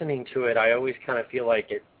I'm listening to it, I always kind of feel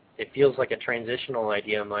like it it feels like a transitional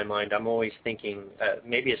idea in my mind. I'm always thinking,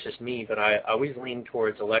 maybe it's just me, but I always lean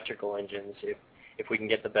towards electrical engines if we can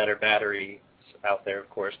get the better batteries out there, of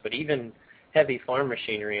course. But even heavy farm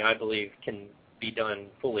machinery, I believe, can be done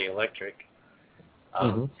fully electric.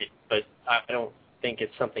 But I don't think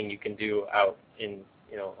it's something you can do out in,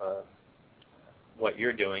 what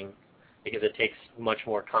you're doing, because it takes much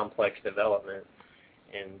more complex development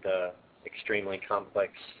and extremely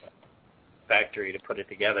complex factory to put it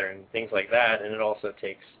together and things like that. And it also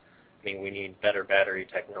takes, we need better battery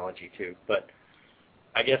technology too. But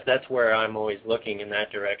I guess that's where I'm always looking in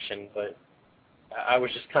that direction. But I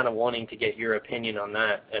was just kind of wanting to get your opinion on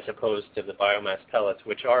that as opposed to the biomass pellets,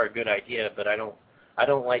 which are a good idea, but I don't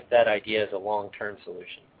like that idea as a long-term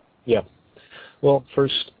solution. Yeah. Well,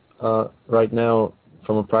 first, right now,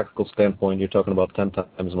 from a practical standpoint, you're talking about 10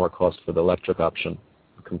 times more cost for the electric option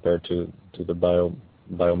compared to the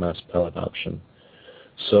biomass pellet option.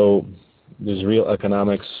 So there's real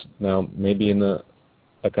economics now, maybe in the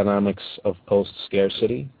economics of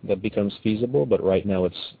post-scarcity that becomes feasible, but right now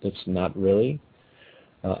it's not really.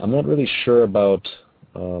 I'm not really sure about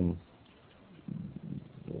whether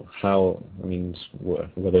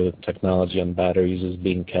the technology on batteries is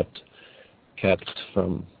being kept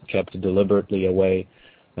deliberately away.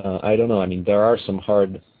 I don't know. There are some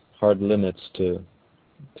hard limits to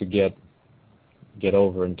get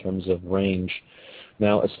over in terms of range.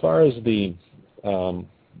 Now, as far as you're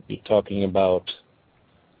talking about,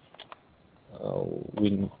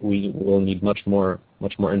 we will need much more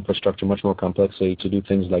infrastructure, much more complexity to do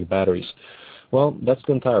things like batteries. Well, that's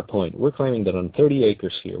the entire point. We're claiming that on 30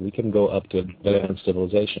 acres here, we can go up to advanced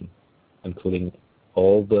civilization, including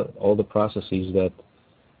all the processes that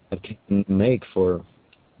can make for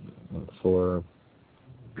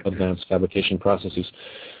advanced fabrication processes.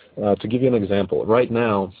 To give you an example, right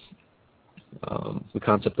now, the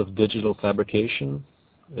concept of digital fabrication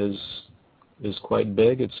is quite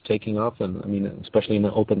big. It's taking off, and especially in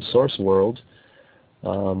the open source world.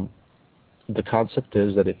 The concept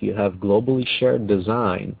is that if you have globally shared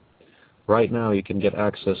design, right now you can get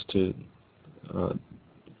access to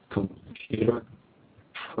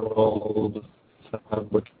computer-controlled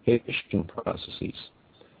fabrication processes.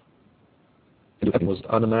 It was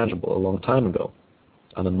unimaginable a long time ago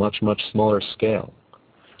on a much, much smaller scale.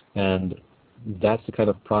 And that's the kind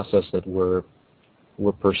of process that we're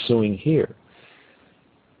pursuing here.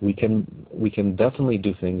 We can definitely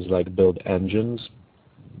do things like build engines,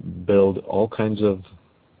 build all kinds of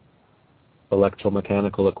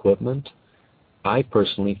electromechanical equipment. I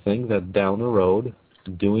personally think that down the road,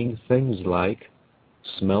 doing things like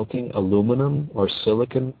smelting aluminum or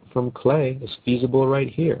silicon from clay is feasible right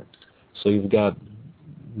here. So you've got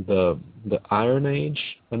the Iron Age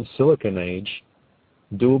and Silicon Age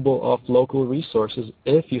doable off local resources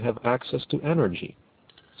if you have access to energy.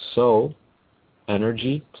 So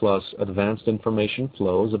energy plus advanced information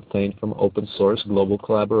flows obtained from open source global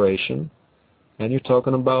collaboration, and you're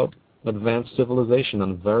talking about advanced civilization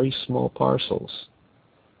on very small parcels.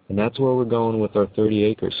 And that's where we're going with our 30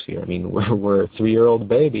 acres here. We're a 3-year-old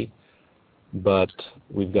baby, but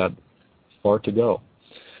we've got far to go.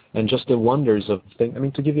 And just the wonders of things.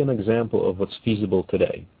 To give you an example of what's feasible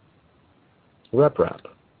today, RepRap.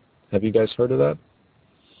 Have you guys heard of that?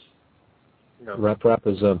 No. RepRap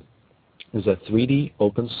is a 3D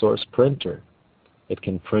open source printer. It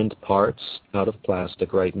can print parts out of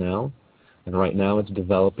plastic right now, and right now it's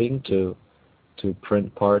developing to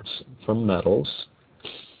print parts from metals,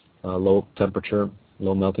 low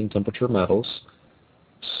melting temperature metals.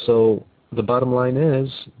 So the bottom line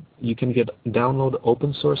is you can download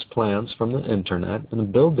open source plans from the internet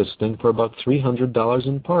and build this thing for about $300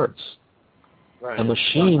 in parts. Right. A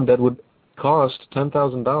machine that would cost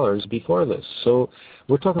 $10,000 before this. So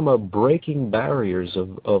we're talking about breaking barriers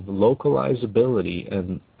of localizability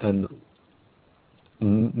and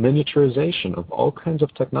miniaturization of all kinds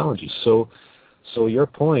of technologies. So your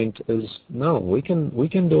point is, no, we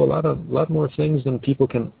can do a lot more things than people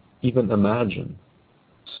can even imagine.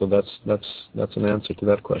 So that's an answer to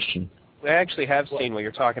that question. I actually have seen what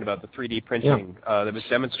you're talking about, the 3D printing. Yeah. That was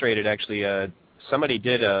demonstrated actually. Somebody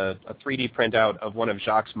did a 3D printout of one of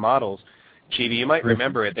Jacques' models. Chibi, you might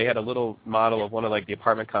remember it. They had a little model of one of the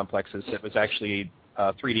apartment complexes that was actually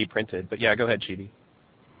 3D printed. But yeah, go ahead, Chibi.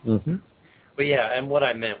 Mm-hmm. But yeah, and what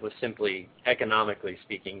I meant was simply economically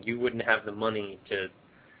speaking, you wouldn't have the money to,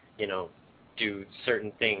 do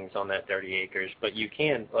certain things on that 30 acres, but you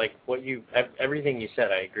can, everything you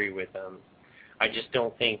said I agree with. I just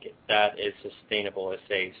don't think that is sustainable as,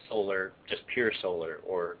 say, solar, just pure solar,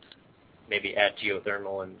 or maybe add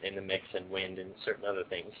geothermal in the mix and wind and certain other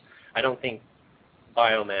things. I don't think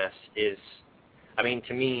biomass is, I mean,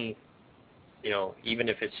 to me, even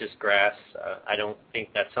if it's just grass, I don't think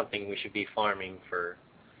that's something we should be farming for,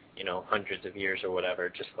 hundreds of years or whatever,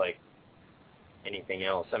 just like anything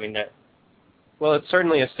else. I mean, well, it's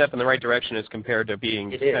certainly a step in the right direction as compared to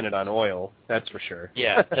being dependent on oil. That's for sure.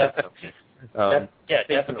 Yeah, definitely.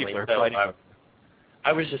 Definitely. So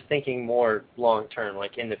I was just thinking more long term,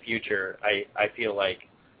 like in the future. I feel like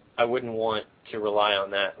I wouldn't want to rely on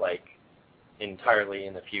that like entirely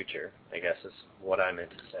in the future, I guess is what I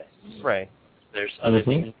meant to say. Right. There's other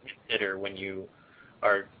things to consider when you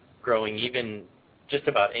are growing even just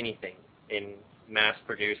about anything in mass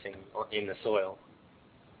producing in the soil.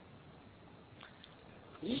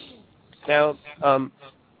 Now,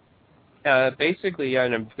 basically,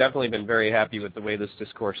 and I've definitely been very happy with the way this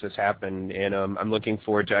discourse has happened, and I'm looking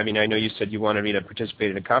forward to, I mean, I know you said you wanted me to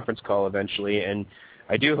participate in a conference call eventually, and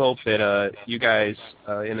I do hope that you guys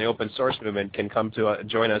in the open source movement can come to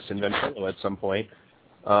join us in Ventrilo at some point.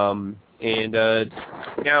 And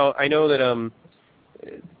now I know that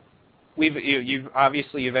you've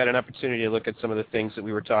obviously had an opportunity to look at some of the things that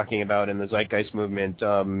we were talking about in the Zeitgeist movement,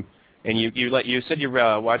 and you said you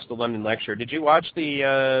watched the London lecture. Did you watch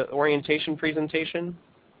the orientation presentation?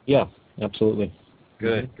 Yeah, absolutely.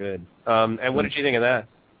 Good. And what did you think of that?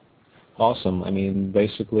 Awesome. I mean,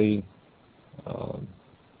 basically,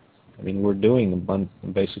 we're doing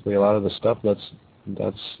basically a lot of the stuff that's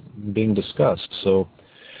being discussed. So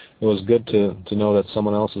it was good to know that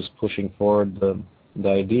someone else is pushing forward the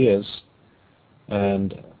ideas,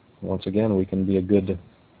 and once again, we can be a good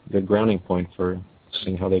grounding point for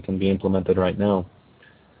seeing how they can be implemented right now.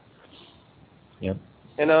 Yep.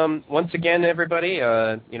 And once again, everybody,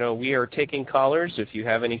 we are taking callers. If you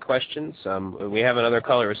have any questions, we have another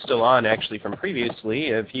caller who's still on, actually, from previously.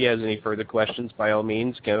 If he has any further questions, by all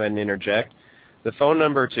means, go ahead and interject. The phone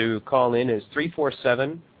number to call in is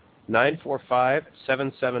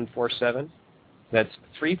 347-945-7747. That's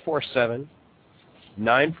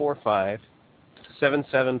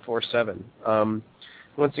 347-945-7747.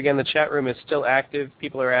 Once again, the chat room is still active.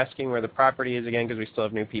 People are asking where the property is again because we still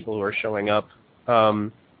have new people who are showing up. They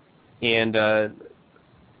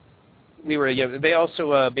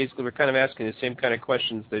also basically were kind of asking the same kind of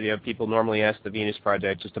questions that people normally ask the Venus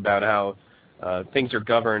Project, just about how things are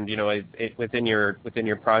governed, within your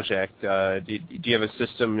project. Do you have a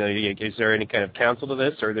system? Is there any kind of council to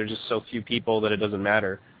this, or are there just so few people that it doesn't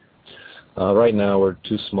matter? Right now, we're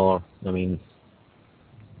too small. I mean,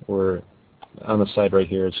 we're on the side right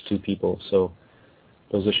here. It's 2 people, so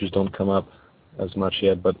those issues don't come up as much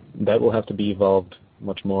yet. But that will have to be evolved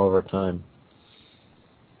much more over time.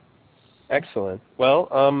 Excellent. Well,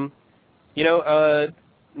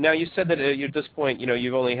 now you said that at this point,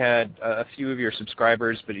 you've only had a few of your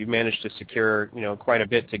subscribers, but you've managed to secure, quite a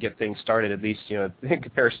bit to get things started, at least, in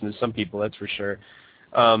comparison to some people, that's for sure.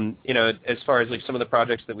 As far as like some of the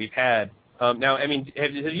projects that we've had. Now, I mean,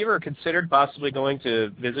 have you ever considered possibly going to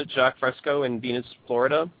visit Jacque Fresco in Venus,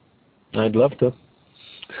 Florida? I'd love to.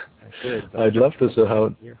 Good. I'd love to. So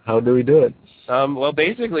how do we do it? Well,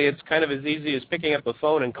 basically, it's kind of as easy as picking up the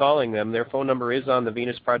phone and calling them. Their phone number is on the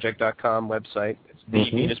venusproject.com website. It's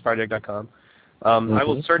thevenusproject.com. I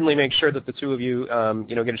will certainly make sure that the two of you,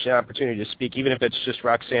 get an opportunity to speak, even if it's just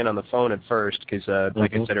Roxanne on the phone at first, because,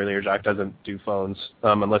 like I said earlier, Jacque doesn't do phones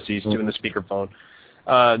unless he's doing the speakerphone.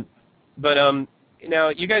 But now,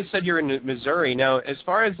 you guys said you're in Missouri. Now, as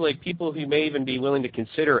far as like people who may even be willing to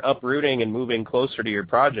consider uprooting and moving closer to your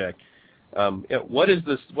project, what is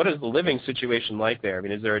the living situation like there? I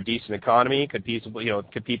mean, is there a decent economy? Could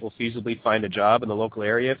people feasibly find a job in the local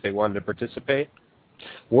area if they wanted to participate?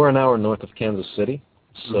 We're an hour north of Kansas City,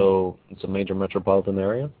 so it's a major metropolitan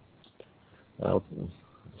area.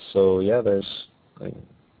 So yeah,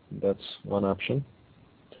 that's one option.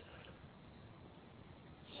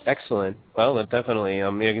 Excellent. Well, definitely.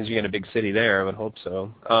 Because you got a big city there, I would hope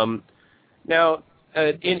so. Now,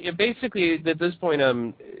 basically, at this point,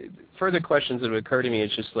 further questions that would occur to me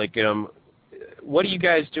is just like, what are you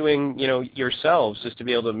guys doing, yourselves, just to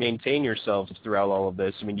be able to maintain yourselves throughout all of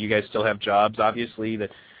this? I mean, do you guys still have jobs, obviously, that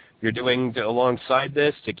you're doing alongside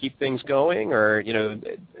this to keep things going, or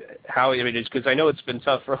how? I mean, because I know it's been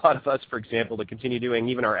tough for a lot of us, for example, to continue doing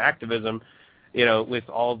even our activism, with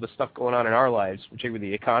all of the stuff going on in our lives, particularly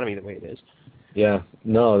the economy the way it is. Yeah,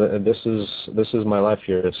 no, this is my life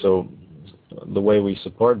here. So the way we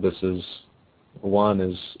support this is, one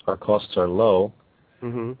is our costs are low,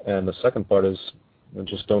 and the second part is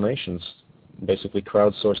just donations, basically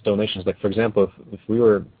crowdsourced donations. Like, for example, if we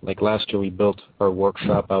were, like last year, we built our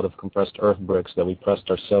workshop out of compressed earth bricks that we pressed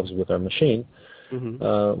ourselves with our machine.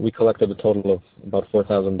 we collected a total of about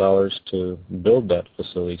 $4,000 to build that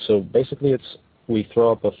facility. So basically, we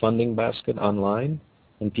throw up a funding basket online,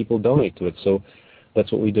 and people donate to it. So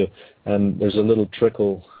that's what we do. And there's a little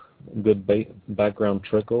trickle, good background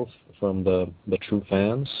trickle from the True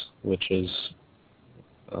Fans, which is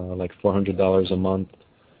like $400 a month,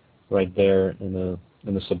 right there in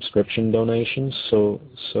the subscription donations. So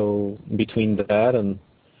between that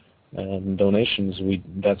and donations,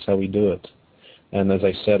 that's how we do it. And as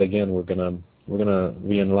I said again, we're gonna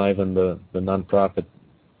re-enliven the nonprofit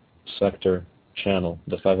sector channel,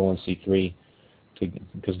 the 501c3,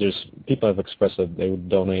 because there's people have expressed that they would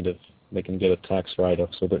donate if they can get a tax write-off.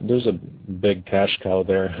 So there's a big cash cow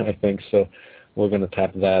there, I think. So we're going to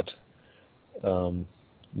tap that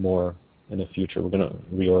more in the future. We're going to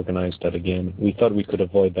reorganize that again. We thought we could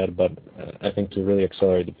avoid that, but I think to really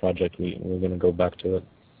accelerate the project, we're going to go back to it.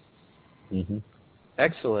 Mm-hmm.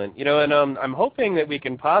 Excellent. And I'm hoping that we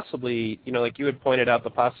can possibly, like you had pointed out, the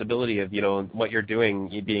possibility of, what you're doing,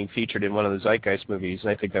 you being featured in one of the Zeitgeist movies, and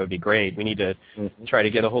I think that would be great. We need to try to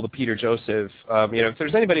get a hold of Peter Joseph. If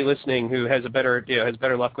there's anybody listening who has better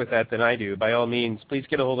luck with that than I do, by all means, please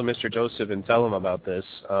get a hold of Mr. Joseph and tell him about this.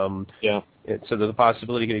 So that the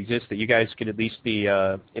possibility could exist that you guys could at least be,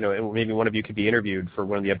 maybe one of you could be interviewed for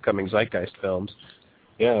one of the upcoming Zeitgeist films.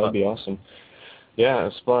 Yeah, that would be awesome. Yeah,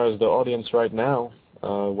 as far as the audience right now,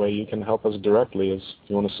 way you can help us directly is if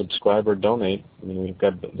you want to subscribe or donate. I mean, we've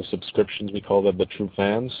got the subscriptions. We call them the True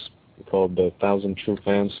Fans. We call it the 1,000 True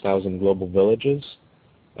Fans, 1,000 Global Villages.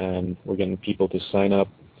 And we're getting people to sign up,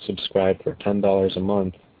 subscribe for $10 a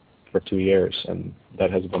month for 2 years. And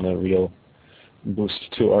that has been a real boost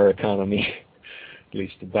to our economy, at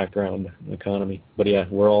least the background economy. But yeah,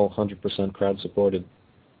 we're all 100% crowd supported.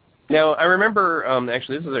 Now, I remember,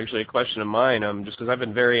 actually, this is actually a question of mine, just because I've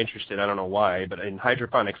been very interested, I don't know why, but in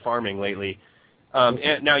hydroponic farming lately.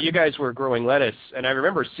 And now, you guys were growing lettuce, and I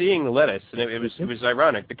remember seeing the lettuce, and it was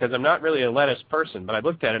ironic, because I'm not really a lettuce person, but I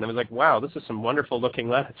looked at it, and I was like, wow, this is some wonderful-looking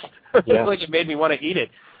lettuce. Yeah. Like, it made me want to eat it.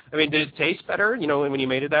 I mean, did it taste better, when you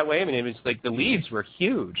made it that way? I mean, it was like the leaves were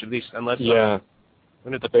huge, at least, unless... Yeah.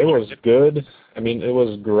 It was good. I mean, it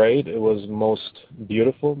was great. It was most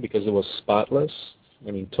beautiful because it was spotless. I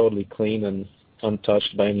mean, totally clean and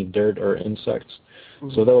untouched by any dirt or insects.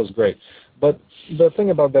 Mm-hmm. So that was great. But the thing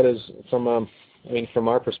about that is, from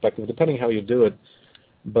our perspective, depending how you do it,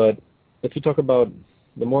 but if you talk about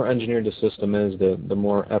the more engineered the system is, the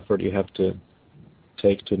more effort you have to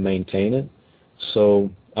take to maintain it. So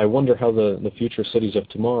I wonder how the future cities of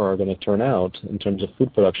tomorrow are going to turn out in terms of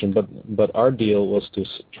food production. But our deal was to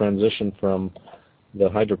transition from the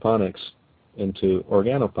hydroponics into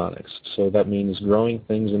organoponics. So that means growing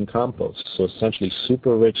things in compost. So essentially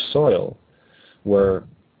super rich soil where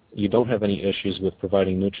you don't have any issues with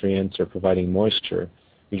providing nutrients or providing moisture.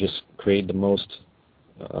 You just create the most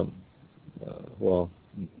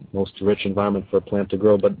rich environment for a plant to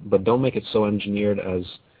grow, but don't make it so engineered as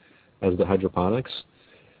the hydroponics,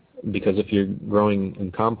 because if you're growing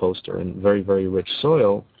in compost or in very, very rich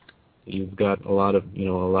soil, you've got a lot of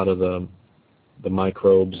the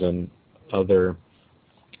microbes and other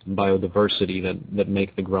biodiversity that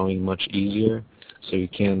make the growing much easier, so you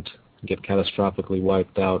can't get catastrophically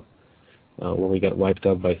wiped out where we got wiped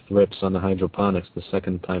out by thrips on the hydroponics the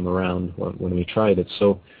second time around when we tried it.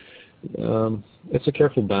 So it's a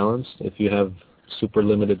careful balance. If you have super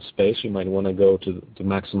limited space, you might want to go to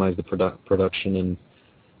maximize the production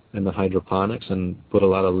in the hydroponics and put a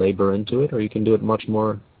lot of labor into it, or you can do it much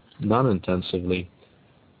more non-intensively,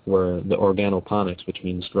 where the organoponics, which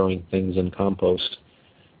means growing things in compost,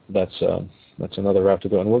 that's another route to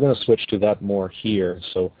go. And we're going to switch to that more here.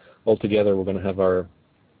 So altogether, we're going to have our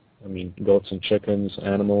goats and chickens,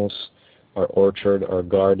 animals, our orchard, our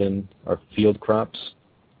garden, our field crops,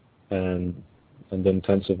 and the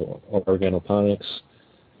intensive organoponics,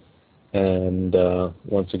 and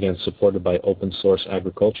once again supported by open source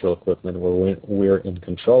agricultural equipment where we're in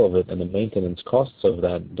control of it, and the maintenance costs of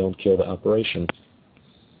that don't kill the operation.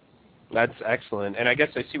 That's excellent. And I guess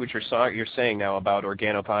I see what you're saying now about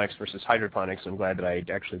organoponics versus hydroponics. I'm glad that I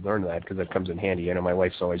actually learned that, because that comes in handy. I know my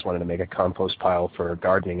wife's always wanted to make a compost pile for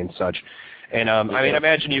gardening and such. And I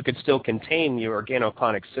imagine you could still contain your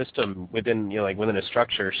organoponic system within within a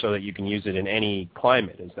structure so that you can use it in any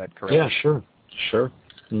climate. Is that correct? Yeah, sure.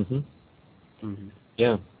 Mhm. Mm-hmm.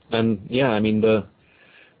 Yeah, and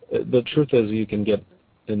the truth is you can get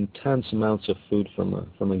intense amounts of food from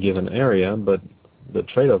a given area, but the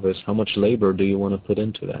trade-off is how much labor do you want to put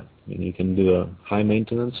into that? I mean, you can do a high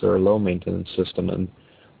maintenance or a low maintenance system, and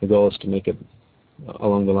the goal is to make it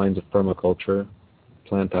along the lines of permaculture.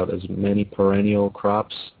 Plant out as many perennial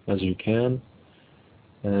crops as you can,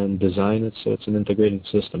 and design it so it's an integrated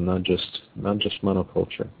system, not just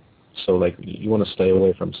monoculture. So like you want to stay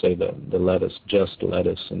away from, say, the lettuce, just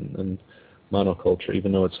lettuce and monoculture,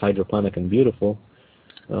 even though it's hydroponic and beautiful.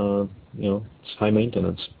 It's high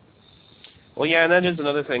maintenance. Well, yeah, and that is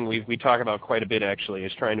another thing we talk about quite a bit, actually,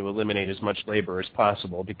 is trying to eliminate as much labor as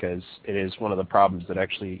possible, because it is one of the problems that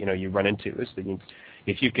actually, you run into, is that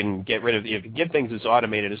if you can get get things as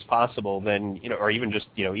automated as possible, then, or even just,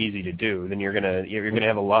 easy to do, then you're gonna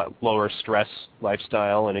have a lot lower stress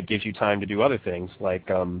lifestyle, and it gives you time to do other things, like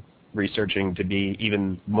researching to be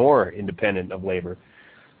even more independent of labor.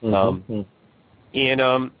 Mm-hmm.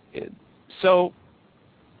 So,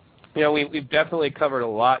 we've definitely covered a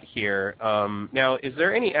lot here. Now, is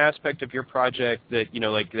there any aspect of your project that,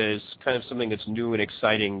 that is kind of something that's new and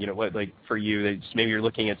exciting, for you, that maybe you're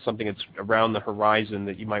looking at something that's around the horizon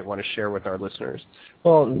that you might want to share with our listeners?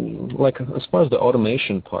 Well, as far as the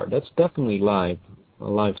automation part, that's definitely a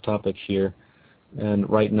live topic here. And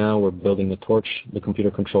right now we're building the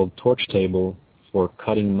computer-controlled torch table for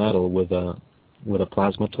cutting metal with a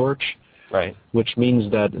plasma torch. Right. Which means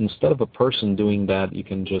that instead of a person doing that, you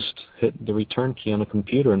can just hit the return key on a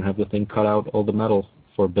computer and have the thing cut out all the metal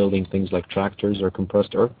for building things like tractors or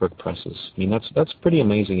compressed earth brick presses. I mean, that's pretty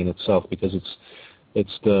amazing in itself, because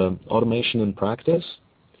it's the automation in practice,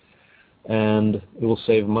 and it will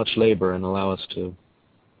save much labor and allow us to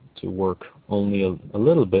work only a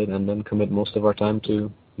little bit and then commit most of our time to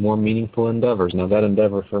more meaningful endeavors. Now, that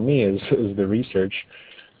endeavor for me is the research.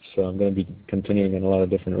 So I'm going to be continuing in a lot of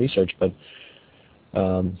different research, but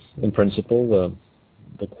in principle,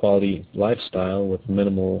 the quality lifestyle with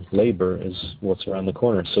minimal labor is what's around the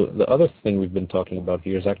corner. So the other thing we've been talking about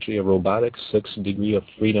here is actually a robotic 6-degree of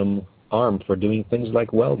freedom arm for doing things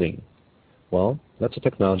like welding. Well, that's a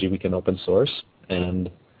technology we can open source,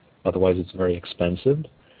 and otherwise it's very expensive.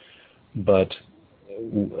 But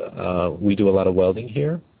we do a lot of welding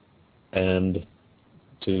here, and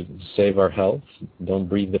to save our health, don't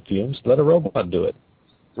breathe the fumes, let a robot do it.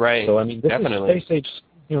 Right. So I mean, this Definitely. is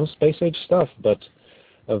space age stuff, but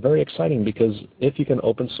very exciting, because if you can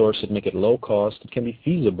open source it, make it low cost, it can be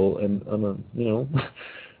feasible, and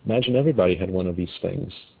imagine everybody had one of these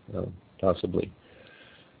things, possibly.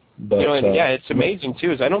 But it's amazing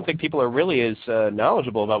too. Is I don't think people are really as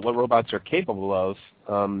knowledgeable about what robots are capable of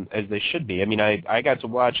as they should be. I mean, I got to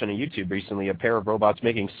watch on a YouTube recently a pair of robots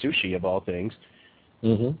making sushi, of all things.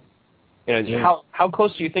 Mm-hmm. How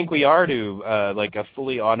close do you think we are to like a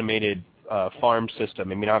fully automated farm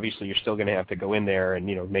system? I mean, obviously you're still going to have to go in there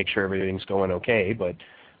and make sure everything's going okay, but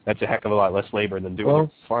that's a heck of a lot less labor than doing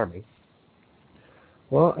farming.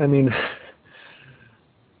 Well, I mean,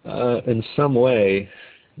 in some way,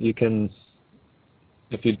 you can,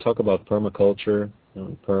 if you talk about permaculture,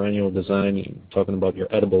 perennial design, you're talking about your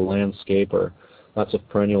edible landscape, or lots of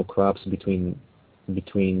perennial crops between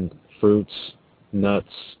fruits, nuts,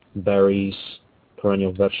 berries,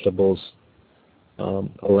 perennial vegetables, a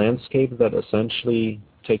landscape that essentially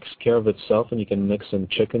takes care of itself, and you can mix in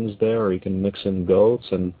chickens there, or you can mix in goats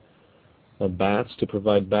and bats to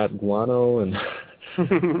provide bat guano, and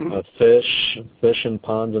fish in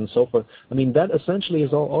ponds and so forth. I mean, that essentially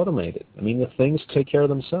is all automated. I mean, the things take care of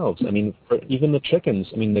themselves. I mean, even the chickens,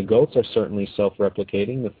 I mean, the goats are certainly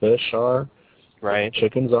self-replicating, the fish are, right? The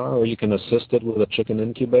chickens are, or you can assist it with a chicken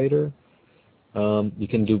incubator. You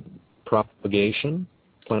can do plant propagation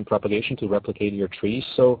to replicate your trees.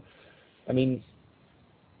 So, I mean,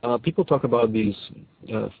 people talk about these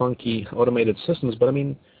funky automated systems, but I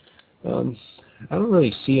mean, I don't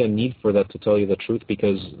really see a need for that, to tell you the truth,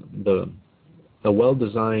 because a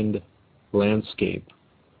well-designed landscape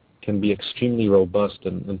can be extremely robust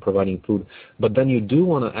in providing food. But then you do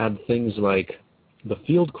want to add things like the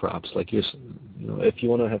field crops, like if you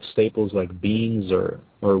want to have staples like beans or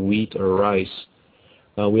wheat or rice.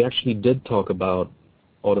 We actually did talk about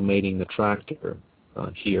automating the tractor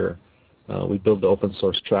here. We built the open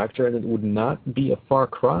source tractor, and it would not be a far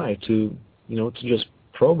cry to just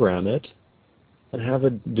program it and have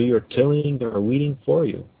it do your tilling or weeding for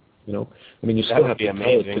you. I mean, you still have to tell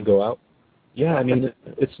it to go out. Yeah, I mean,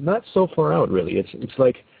 it's not so far out, really. It's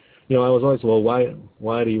like, I was always, well,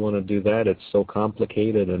 why do you want to do that? It's so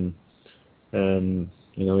complicated, and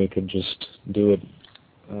you could just do it.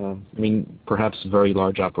 I mean, perhaps very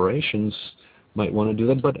large operations might want to do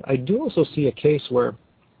that, but I do also see a case where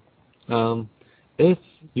if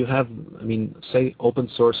you have, say, open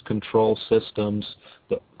source control systems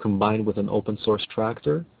that combined with an open source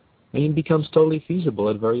tractor, it becomes totally feasible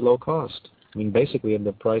at very low cost. I mean, basically at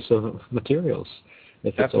the price of materials,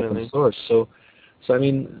 if it's open source. So I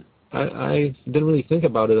mean, I didn't really think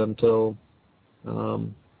about it until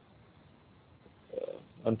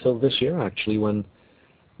until this year, actually, when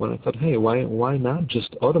I thought, hey, why not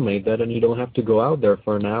just automate that, and you don't have to go out there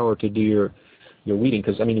for an hour to do your weeding?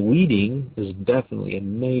 Because, I mean, weeding is definitely a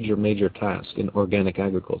major task in organic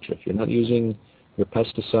agriculture. If you're not using your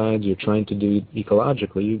pesticides, you're trying to do it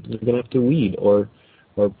ecologically, you're going to have to weed or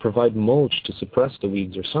provide mulch to suppress the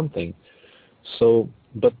weeds or something. So,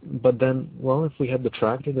 but then, well, if we had the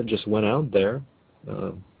tractor that just went out there,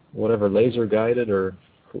 whatever, laser guided or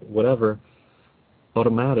whatever,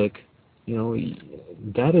 automatic,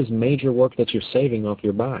 that is major work that you're saving off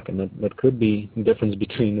your back, and that could be the difference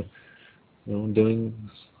between, doing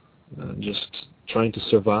just trying to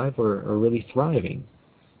survive or really thriving.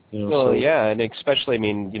 Well, yeah, and especially, I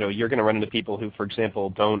mean, you're going to run into people who, for example,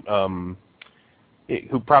 don't,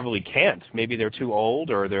 who probably can't. Maybe they're too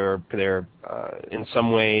old, or they're in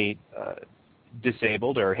some way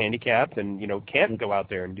disabled or handicapped, and can't go out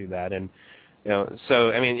there and do that. And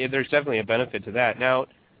so I mean, there's definitely a benefit to that. Now,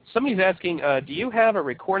 somebody's asking, do you have a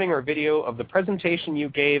recording or video of the presentation you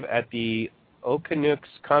gave at the Okinoks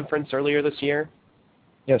conference earlier this year?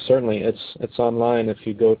 Yeah, certainly. It's online. If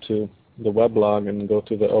you go to the weblog and go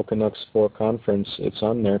to the Okinoks 4 conference, it's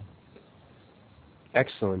on there.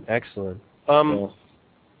 Excellent.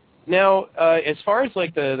 Now, as far as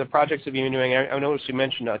like the projects that you've been doing, I noticed you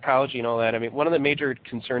mentioned ecology and all that. I mean, one of the major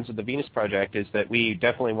concerns of the Venus Project is that we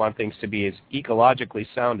definitely want things to be as ecologically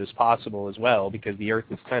sound as possible as well, because the Earth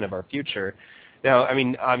is kind of our future. Now, I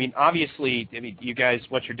mean, obviously, you guys,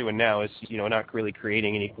 what you're doing now is, not really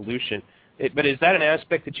creating any pollution. But is that an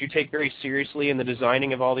aspect that you take very seriously in the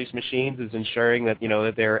designing of all these machines? Is ensuring that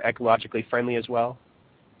that they're ecologically friendly as well?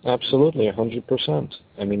 Absolutely, 100%.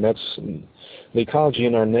 I mean, the ecology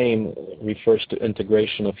in our name refers to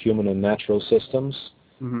integration of human and natural systems,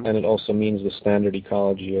 and it also means the standard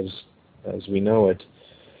ecology as we know it.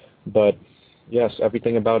 But yes,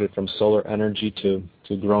 everything about it, from solar energy to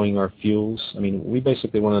growing our fuels. I mean, we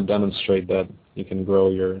basically want to demonstrate that you can grow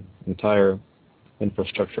your entire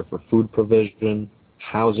infrastructure for food provision,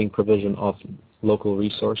 housing provision off local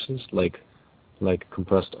resources like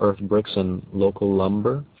compressed earth bricks and local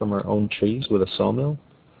lumber from our own trees with a sawmill.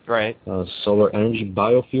 Right. Solar energy,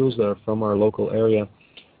 biofuels that are from our local area.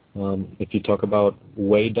 If you talk about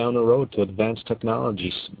way down the road to advanced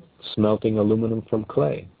technologies, smelting aluminum from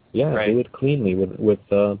clay. Yeah, right. Do it cleanly with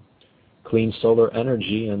clean solar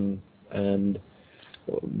energy, and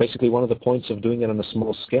basically one of the points of doing it on a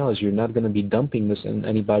small scale is you're not going to be dumping this in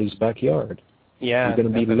anybody's backyard. Yeah, you're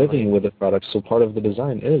going to be living with the product, so part of the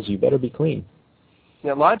design is you better be clean.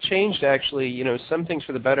 Yeah, a lot changed actually. Some things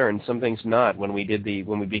for the better and some things not. When we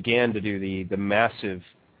began to do the massive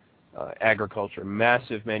agriculture,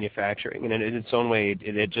 massive manufacturing, and in its own way,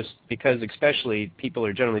 it just, because especially people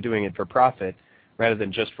are generally doing it for profit rather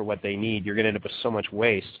than just for what they need, you're going to end up with so much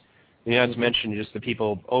waste. Not to mention just the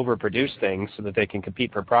people overproduce things so that they can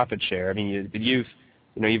compete for profit share. I mean,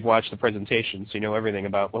 you've watched the presentations, so you know everything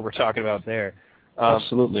about what we're talking about there.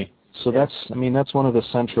 Absolutely. So that's one of the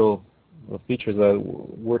central features that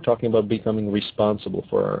we're talking about, becoming responsible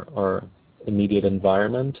for our immediate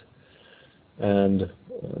environment. And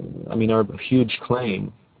our huge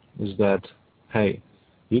claim is that, hey,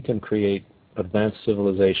 you can create advanced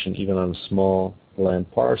civilization even on small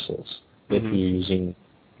land parcels if you're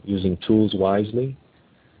using tools wisely,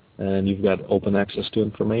 and you've got open access to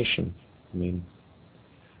information.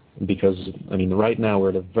 Because right now we're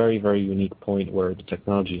at a very, very unique point where the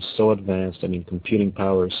technology is so advanced. Computing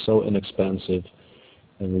power is so inexpensive,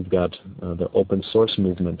 and we've got the open source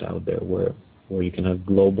movement out there where you can have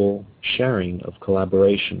global sharing of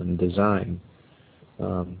collaboration and design.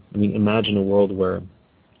 Imagine a world where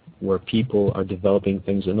people are developing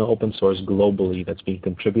things in the open source globally that's being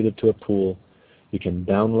contributed to a pool. You can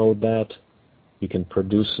download that. You can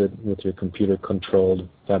produce it with your computer-controlled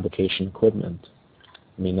fabrication equipment.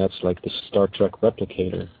 That's like the Star Trek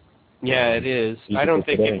replicator. Yeah, it is. I don't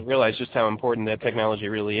think people realize just how important that technology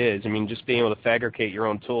really is. Just being able to fabricate your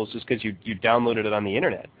own tools just because you downloaded it on the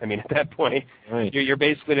internet. At that point, right, you're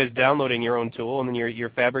basically just downloading your own tool, and then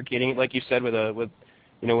you're fabricating it, like you said, with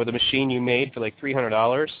a machine you made for like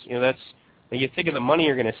 $300. You think of the money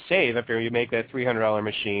you're going to save after you make that $300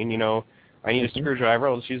 machine. I need a screwdriver.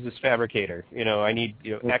 I'll just use this fabricator. I need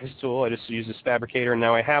X tool. I just use this fabricator, and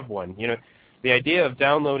now I have one. The idea of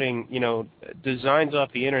downloading, designs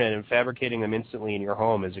off the internet and fabricating them instantly in your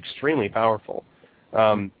home is extremely powerful.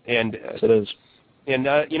 It is. And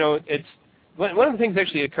it's one of the things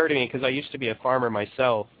actually occurred to me, because I used to be a farmer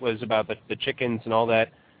myself, was about the chickens and all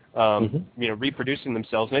that, reproducing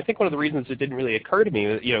themselves. And I think one of the reasons it didn't really occur to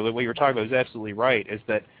me, what you were talking about is absolutely right, is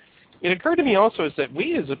that it occurred to me also is that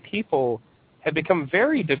we as a people have become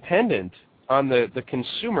very dependent on the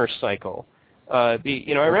consumer cycle. I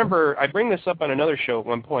remember I bring this up on another show at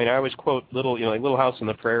one point. I always quote Little House on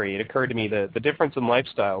the Prairie. It occurred to me that the difference in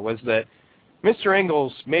lifestyle was that Mr.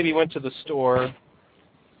 Ingalls maybe went to the store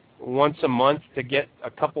once a month to get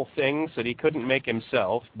a couple things that he couldn't make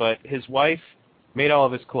himself, but his wife made all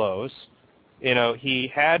of his clothes.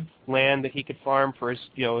 He had land that he could farm for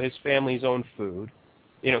his family's own food.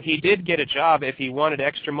 He did get a job. If he wanted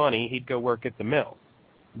extra money, he'd go work at the mill.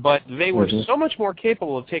 But they were so much more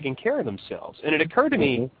capable of taking care of themselves. And it occurred to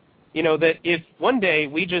me, that if one day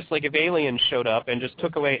we just, if aliens showed up and just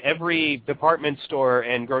took away every department store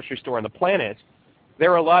and grocery store on the planet,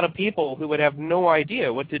 there are a lot of people who would have no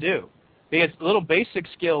idea what to do. Because little basic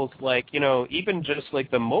skills even just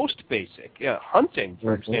the most basic, hunting,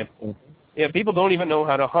 for example. People don't even know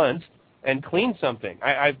how to hunt and clean something.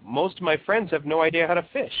 Most of my friends have no idea how to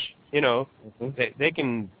fish. They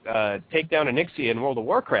can take down a Nixie in World of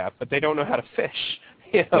Warcraft, but they don't know how to fish.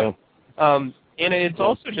 And it's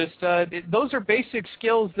also just those are basic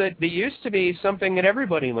skills that they used to be something that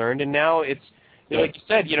everybody learned, and now it's like you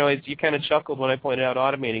said. You kind of chuckled when I pointed out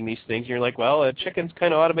automating these things. You're like, well, chickens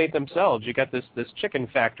kind of automate themselves. You got this chicken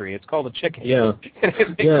factory. It's called a chicken. Yeah.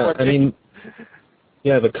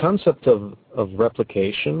 The concept of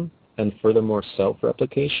replication and furthermore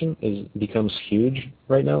self-replication becomes huge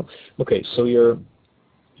right now. Okay, so your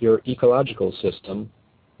ecological system,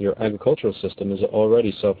 your agricultural system is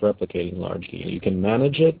already self-replicating largely. You can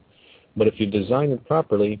manage it, but if you design it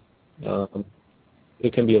properly,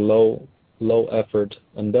 it can be a low-effort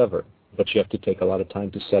endeavor, but you have to take a lot of time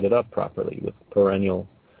to set it up properly with perennial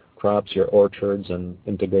crops, your orchards, and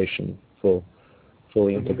integration,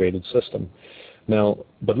 fully integrated system. Now,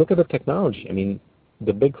 but look at the technology. I mean,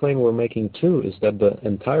 the big claim we're making, too, is that the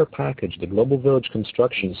entire package, the Global Village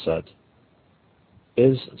construction set,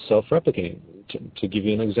 is self-replicating. To give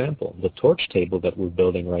you an example, the torch table that we're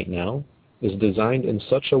building right now is designed in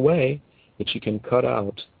such a way that you can cut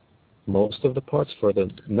out most of the parts for the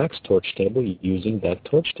next torch table using that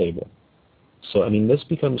torch table. So, I mean, this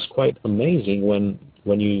becomes quite amazing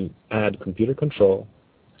when you add computer control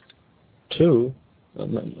to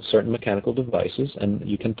certain mechanical devices, and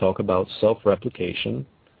you can talk about self-replication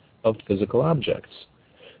of physical objects.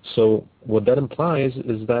 So what that implies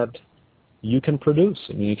is that you can produce.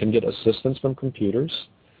 I mean, you can get assistance from computers,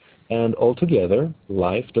 and altogether,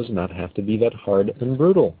 life does not have to be that hard and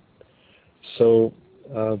brutal. So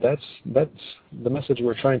that's the message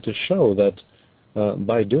we're trying to show, that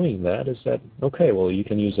by doing that is that, okay, well, you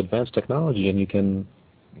can use advanced technology and you can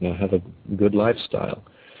have a good lifestyle.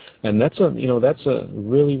 And that's a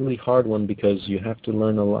really, really hard one, because you have to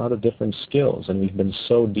learn a lot of different skills, and we've been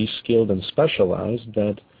so de-skilled and specialized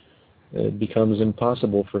that it becomes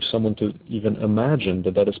impossible for someone to even imagine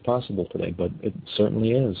that is possible today, but it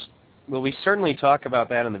certainly is. Well, we certainly talk about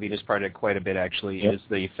that in the Venus Project quite a bit, actually, is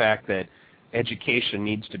the fact that education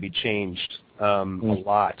needs to be changed a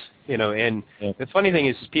lot. And the funny thing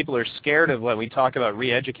is people are scared of when we talk about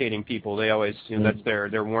re-educating people. They always, that's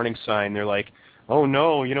their warning sign. They're like, oh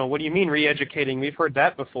no, what do you mean re-educating? We've heard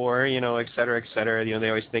that before, et cetera, et cetera. They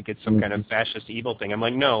always think it's some kind of fascist evil thing. I'm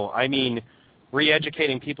like, no, I mean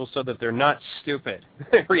re-educating people so that they're not stupid.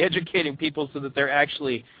 Re-educating people so that they're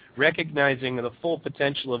actually recognizing the full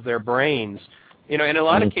potential of their brains. In a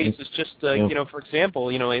lot of cases, just, for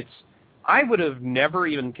example, I would have never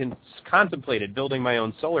even contemplated building my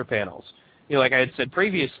own solar panels, like I had said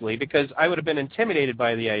previously, because I would have been intimidated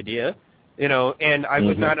by the idea. And I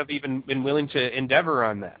would not have even been willing to endeavor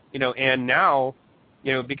on that, and now,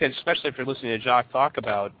 because especially if you're listening to Jacques talk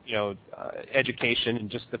about, education and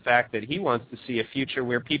just the fact that he wants to see a future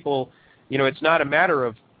where people, it's not a matter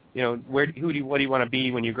of, what do you want to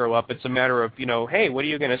be when you grow up? It's a matter of, hey, what are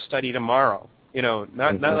you going to study tomorrow?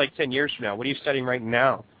 Not like 10 years from now. What are you studying right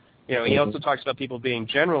now? He also talks about people being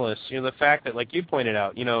generalists, the fact that, like you pointed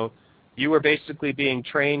out, you were basically being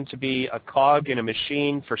trained to be a cog in a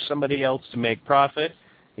machine for somebody else to make profit,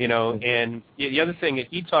 and the other thing that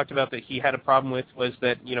he talked about that he had a problem with was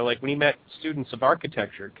that, like when he met students of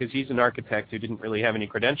architecture, because he's an architect who didn't really have any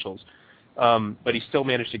credentials, but he still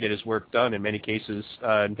managed to get his work done in many cases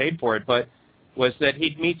and paid for it, but was that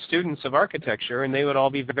he'd meet students of architecture and they would all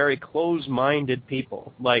be very close-minded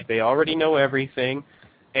people, like they already know everything,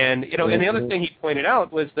 and, and the other thing he pointed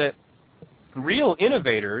out was that real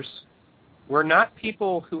innovators were not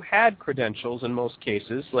people who had credentials in most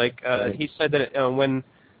cases. Like he said that when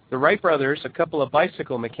the Wright brothers, a couple of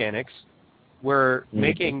bicycle mechanics, were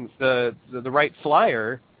making the Wright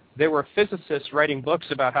Flyer, there were physicists writing books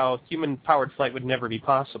about how human-powered flight would never be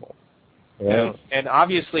possible. You know? And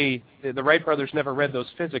obviously, the Wright brothers never read those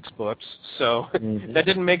physics books, so that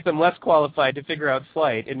didn't make them less qualified to figure out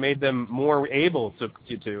flight. It made them more able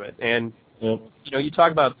to do it. And you know, you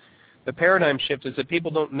talk about the paradigm shift is that people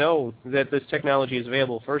don't know that this technology is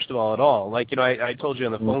available, first of all, at all. Like, you know, I told you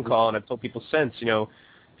on the phone call, and I've told people since, you know,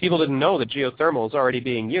 people didn't know that geothermal is already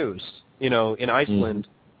being used, you know, in Iceland.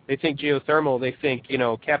 They think geothermal, they think, you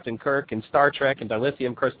know, Captain Kirk and Star Trek and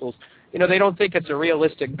dilithium crystals. You know, they don't think it's a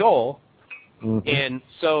realistic goal. And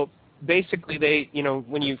so basically they, you know,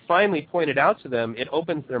 when you finally point it out to them, it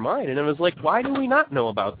opens their mind. And it was like, why do we not know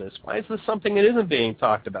about this? Why is this something that isn't being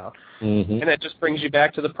talked about? And that just brings you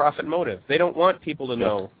back to the profit motive. They don't want people to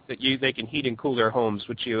know that they can heat and cool their homes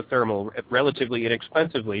with geothermal relatively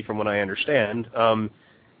inexpensively, from what I understand.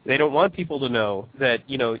 They don't want people to know that,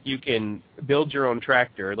 you know, you can build your own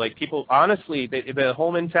tractor. Like, people, honestly, the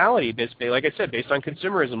whole mentality, basically, like I said, based on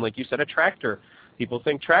consumerism, like you said, a tractor. People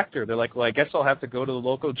think tractor. They're like, well, I guess I'll have to go to the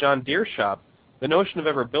local John Deere shop. The notion of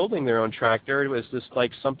ever building their own tractor was just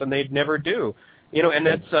like something they'd never do. You know, and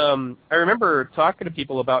that's, I remember talking to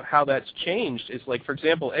people about how that's changed. It's like, for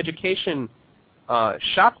example, education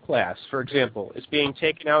shop class, for example, is being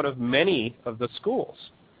taken out of many of the schools.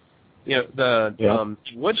 You know, the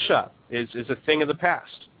wood shop is a thing of the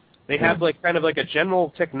past. They have like kind of like a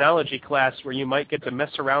general technology class where you might get to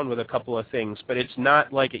mess around with a couple of things, but it's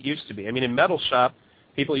not like it used to be. I mean, in metal shop,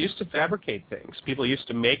 people used to fabricate things. People used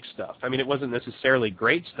to make stuff. I mean, it wasn't necessarily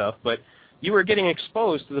great stuff, but you were getting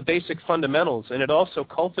exposed to the basic fundamentals, and it also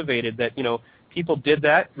cultivated that, you know, people did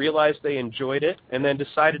that, realized they enjoyed it, and then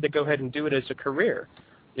decided to go ahead and do it as a career,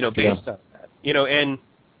 you know, based on that. You know, and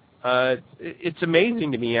it's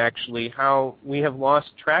amazing to me, actually, how we have lost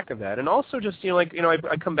track of that. And also just, you know, like, you know,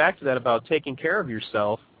 I come back to that about taking care of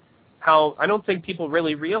yourself, how I don't think people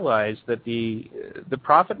really realize that the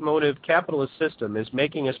profit motive capitalist system is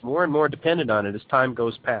making us more and more dependent on it as time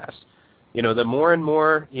goes past. You know, the more and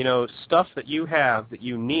more, you know, stuff that you have that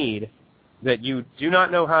you need that you do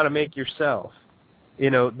not know how to make yourself,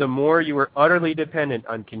 you know, the more you are utterly dependent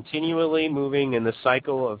on continually moving in the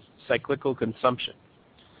cycle of cyclical consumption.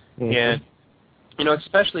 And, you know,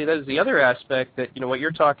 especially that is the other aspect that, you know, what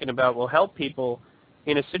you're talking about will help people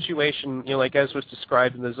in a situation, you know, like as was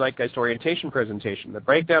described in the Zeitgeist orientation presentation. The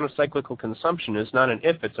breakdown of cyclical consumption is not an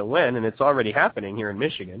if, it's a when, and it's already happening here in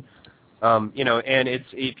Michigan. You know, and it's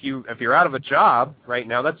if you're out of a job right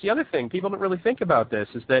now, that's the other thing. People don't really think about this,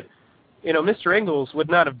 is that, you know, Mr. Ingalls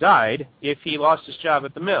would not have died if he lost his job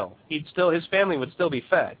at the mill. His family would still be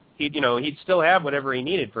fed. He'd still have whatever he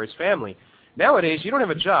needed for his family. Nowadays, you don't have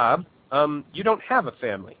a job. You don't have a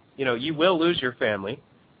family. You know, you will lose your family.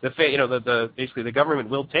 Basically the government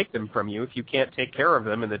will take them from you if you can't take care of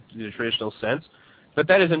them in the traditional sense. But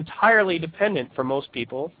that is entirely dependent for most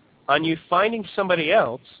people on you finding somebody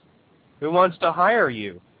else who wants to hire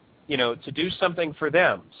you, you know, to do something for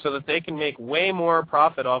them so that they can make way more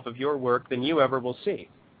profit off of your work than you ever will see.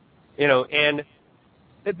 You know, and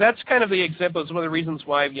that's kind of the example. It's one of the reasons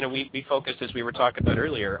why, you know, we focused, as we were talking about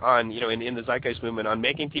earlier, on, you know, in the Zeitgeist movement, on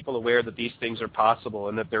making people aware that these things are possible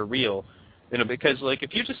and that they're real. You know, because, like,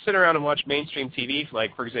 if you just sit around and watch mainstream TV,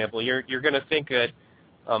 like, for example, you're going to think that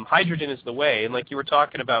hydrogen is the way. And like you were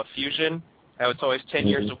talking about fusion, how it's always 10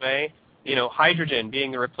 years away. You know, hydrogen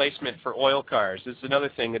being the replacement for oil cars is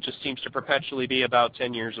another thing that just seems to perpetually be about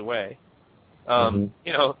 10 years away. You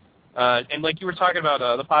know, and like you were talking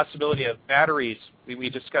about the possibility of batteries, we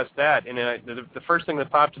discussed that, and the first thing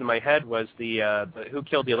that popped into my head was the Who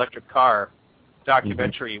Killed the Electric Car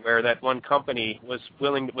documentary, where that one company was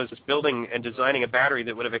building and designing a battery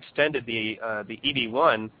that would have extended the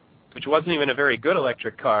EV1, which wasn't even a very good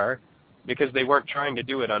electric car, because they weren't trying to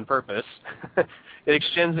do it on purpose. It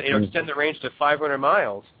extends the range to 500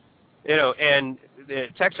 miles. You know, and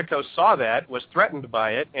Texaco saw that, was threatened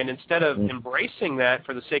by it, and instead of embracing that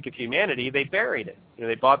for the sake of humanity, they buried it. You know,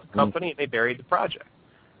 they bought the company and they buried the project.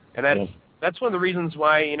 And that's one of the reasons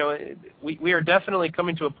why, you know, we are definitely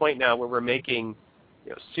coming to a point now where we're making,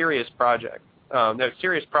 you know, serious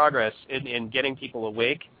progress in getting people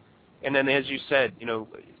awake. And then, as you said, you know,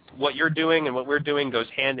 what you're doing and what we're doing goes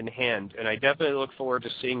hand in hand. And I definitely look forward to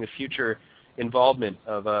seeing the future involvement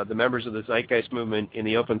of the members of the Zeitgeist movement in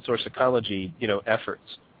the open source ecology, you know,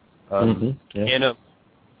 efforts. And,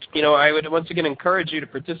 you know, I would once again encourage you to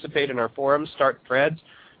participate in our forums, start threads,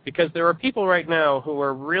 because there are people right now who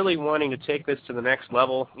are really wanting to take this to the next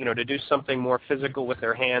level, you know, to do something more physical with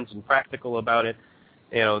their hands and practical about it.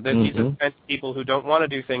 You know, these are people who don't want to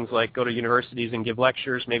do things like go to universities and give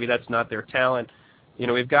lectures. Maybe that's not their talent. You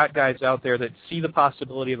know, we've got guys out there that see the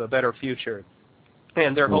possibility of a better future,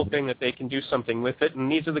 and they're hoping that they can do something with it.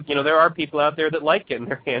 And these are the, you know, there are people out there that like getting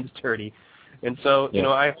their hands dirty. And so,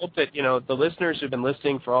 I hope that, the listeners who've been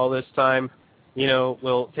listening for all this time,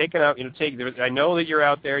 will take it out, I know that you're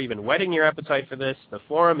out there, you've been whetting your appetite for this. The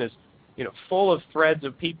forum is, full of threads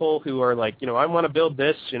of people who are like, I want to build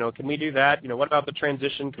this, can we do that? What about the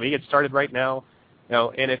transition? Can we get started right now?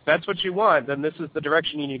 And if that's what you want, then this is the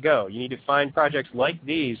direction you need to go. You need to find projects like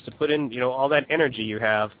these to put in, all that energy you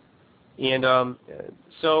have. And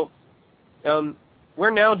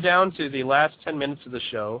we're now down to the last 10 minutes of the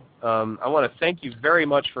show. I want to thank you very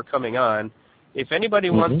much for coming on. If anybody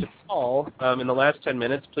wants to call in the last 10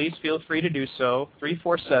 minutes, please feel free to do so,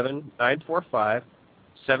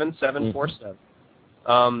 347-945-7747.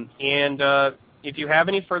 And if you have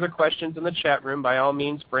any further questions in the chat room, by all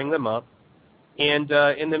means, bring them up. And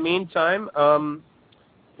in the meantime,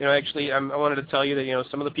 actually, I wanted to tell you that,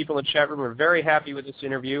 some of the people in the chat room are very happy with this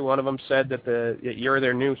interview. One of them said that you're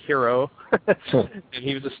their new hero. And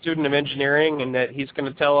he was a student of engineering, and that he's going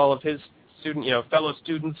to tell all of his fellow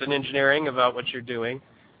students in engineering about what you're doing.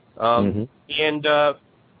 And in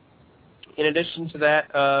addition to that,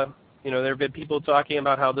 there have been people talking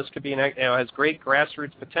about how this could be has great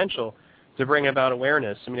grassroots potential to bring about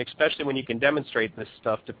awareness. I mean, especially when you can demonstrate this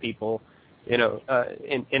stuff to people,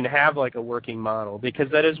 and have like a working model, because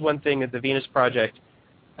that is one thing that the Venus Project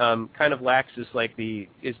kind of lacks is the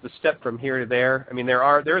step from here to there. I mean, there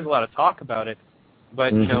is a lot of talk about it,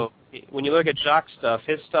 but when you look at Jacques' stuff,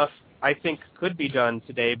 his stuff I think could be done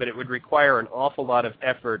today, but it would require an awful lot of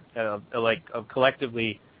effort,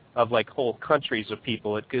 collectively, of whole countries of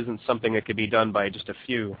people. It isn't something that could be done by just a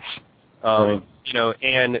few, but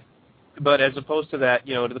as opposed to that,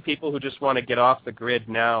 to the people who just want to get off the grid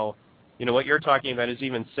now. What you're talking about is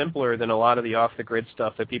even simpler than a lot of the off-the-grid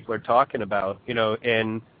stuff that people are talking about,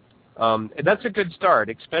 and that's a good start,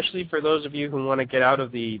 especially for those of you who want to get out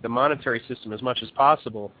of the monetary system as much as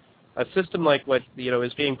possible. A system like what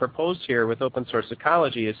is being proposed here with open source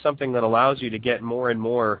ecology is something that allows you to get more and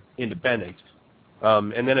more independent.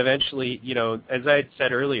 And then eventually, as I had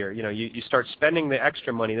said earlier, you start spending the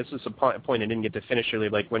extra money. This is a point I didn't get to finish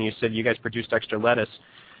earlier, like when you said you guys produced extra lettuce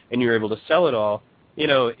and you were able to sell it all.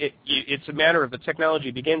 It's a matter of the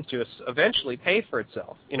technology begins to eventually pay for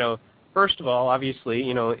itself. First of all, obviously,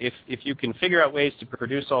 if you can figure out ways to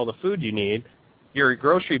produce all the food you need, your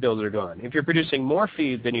grocery bills are gone. If you're producing more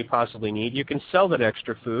feed than you possibly need, you can sell that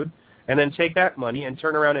extra food and then take that money and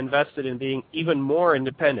turn around and invest it in being even more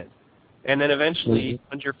independent. And then eventually,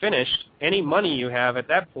 once you're finished, any money you have at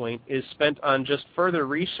that point is spent on just further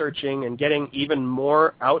researching and getting even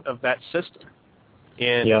more out of that system.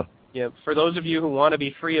 And for those of you who want to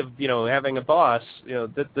be free of, having a boss,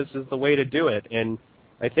 this is the way to do it. And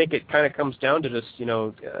I think it kind of comes down to just,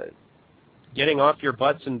 getting off your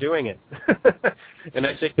butts and doing it. And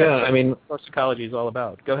I think that's what ecology is all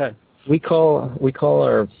about. Go ahead. We call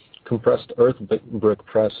our compressed earth brick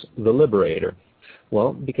press the Liberator.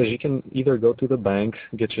 Well, because you can either go to the bank,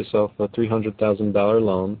 get yourself a $300,000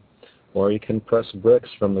 loan, or you can press bricks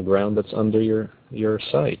from the ground that's under your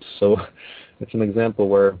site. So it's an example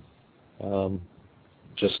where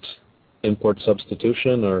just import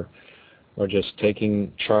substitution or just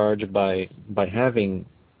taking charge by having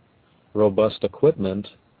robust equipment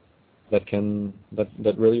that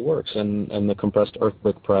really works, and the compressed earth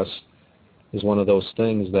brick press is one of those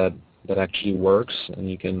things that actually works, and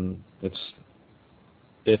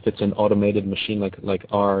if it's an automated machine like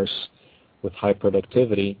ours with high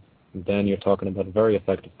productivity, then you're talking about very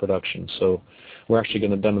effective production. So we're actually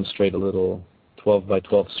going to demonstrate a little 12 by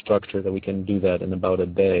 12 structure that we can do that in about a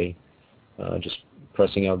day, just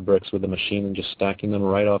pressing out bricks with the machine and just stacking them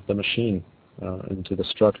right off the machine into the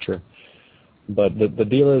structure. But the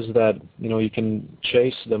deal is that, you can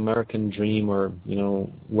chase the American dream or,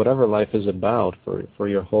 whatever life is about for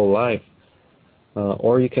your whole life,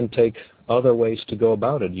 or you can take other ways to go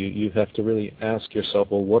about it. You have to really ask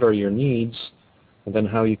yourself, well, what are your needs, and then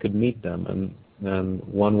how you could meet them. And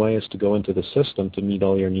one way is to go into the system to meet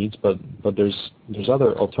all your needs, but there's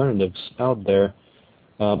other alternatives out there.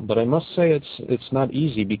 But I must say it's not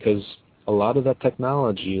easy, because a lot of that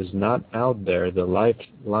technology is not out there. The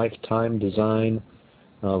lifetime design,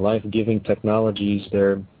 life-giving technologies,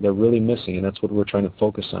 they're really missing, and that's what we're trying to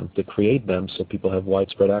focus on, to create them so people have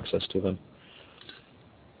widespread access to them.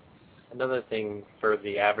 Another thing for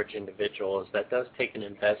the average individual is that does take an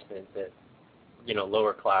investment that,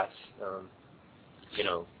 lower class,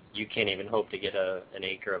 you can't even hope to get an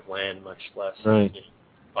acre of land, much less right.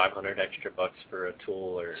 $500 extra bucks for a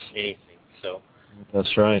tool or anything. So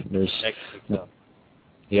that's right. There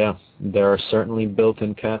are certainly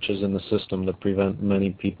built-in catches in the system that prevent many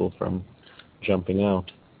people from jumping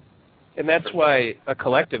out. And that's why a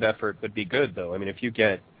collective effort would be good, though. I mean, if you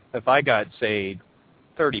get if I got, say,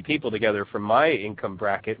 30 people together from my income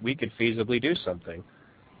bracket, we could feasibly do something.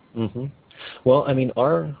 Mm-hmm. Well, I mean,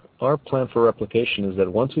 our plan for replication is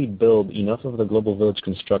that once we build enough of the Global Village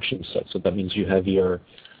construction set, so that means you have your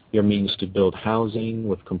means to build housing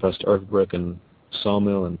with compressed earth brick and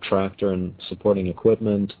sawmill and tractor and supporting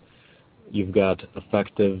equipment. You've got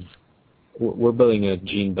effective. We're building a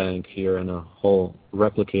gene bank here and a whole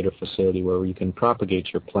replicator facility where you can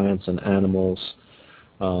propagate your plants and animals,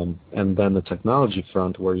 and then the technology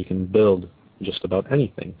front where you can build just about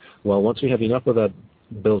anything. Well, once we have enough of that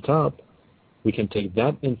built up, we can take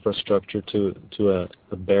that infrastructure to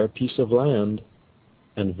a bare piece of land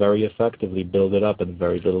and very effectively build it up at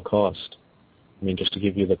very little cost. I mean, just to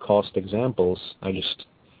give you the cost examples,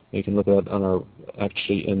 you can look at that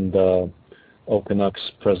actually in the Okinux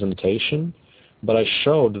presentation, but I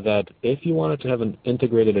showed that if you wanted to have an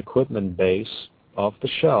integrated equipment base off the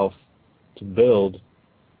shelf to build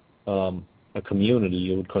a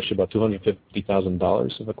community, it would cost you about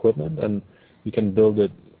 $250,000 of equipment, and you can build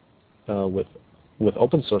it with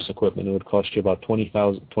open source equipment. It would cost you about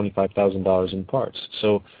 $25,000 in parts.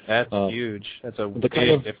 So that's huge. That's a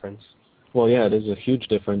big difference. Well, yeah, it is a huge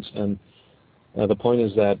difference, and the point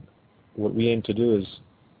is that what we aim to do is,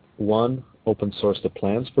 one, open source the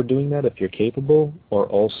plans for doing that if you're capable, or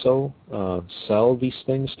also sell these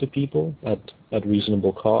things to people at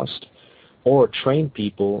reasonable cost, or train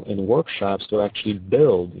people in workshops to actually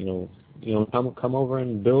build, come over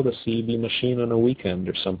and build a CEB machine on a weekend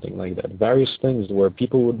or something like that. Various things where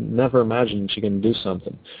people would never imagine you can do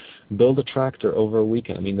something. Build a tractor over a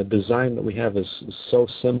weekend. I mean, the design that we have is so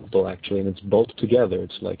simple, actually, and it's bolted together.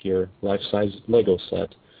 It's like your life-size Lego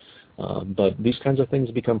set. But these kinds of things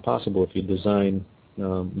become possible if you design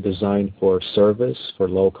for service, for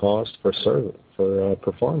low cost, for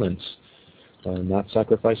performance, not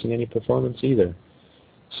sacrificing any performance either.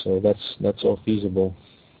 So that's all feasible.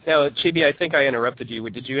 Now, Chibi, I think I interrupted you.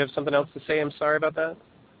 Did you have something else to say? I'm sorry about that.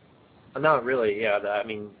 Not really. Yeah, I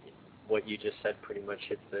mean, what you just said pretty much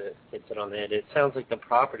hits it on the head. It sounds like the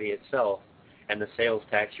property itself and the sales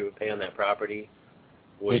tax you would pay on that property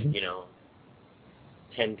would,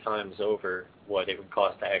 10 times over what it would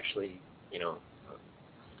cost to actually,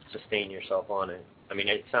 sustain yourself on it. I mean,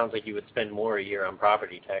 it sounds like you would spend more a year on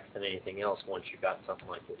property tax than anything else once you got something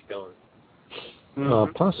like this going.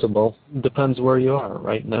 Possible. Depends where you are.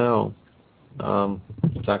 Right now,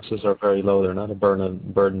 taxes are very low. They're not a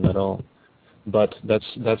burden at all. But that's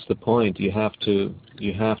the point. You have to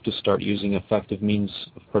start using effective means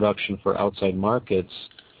of production for outside markets,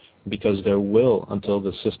 because there will, until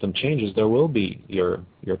the system changes, there will be your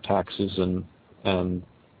taxes and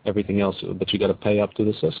everything else that you got to pay up to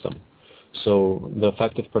the system. So the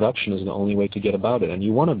effective production is the only way to get about it, and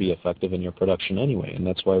you want to be effective in your production anyway, and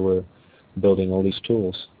that's why we're building all these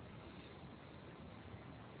tools.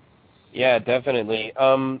 Yeah, definitely.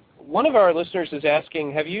 One of our listeners is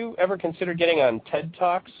asking, have you ever considered getting on TED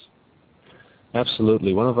Talks?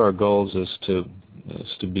 Absolutely. One of our goals is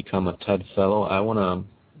to become a TED Fellow. I want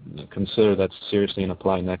to consider that seriously and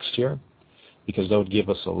apply next year, because that would give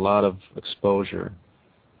us a lot of exposure.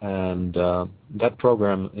 And that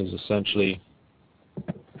program is essentially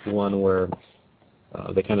one where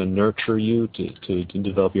they kind of nurture you to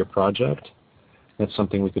develop your project. That's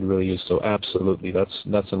something we could really use. So absolutely,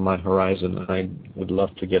 that's on my horizon, and I would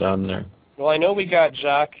love to get on there. Well, I know we got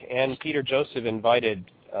Jacques and Peter Joseph invited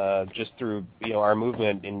just through our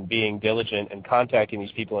movement in being diligent and contacting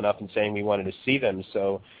these people enough and saying we wanted to see them.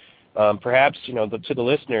 So perhaps to the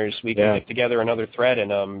listeners, we can get together another thread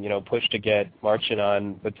and push to get marching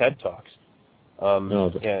on the TED Talks.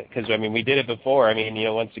 Because we did it before. I mean,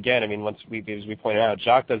 once again, as we pointed out,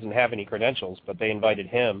 Jacques doesn't have any credentials, but they invited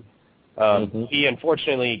him. He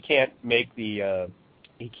unfortunately can't make do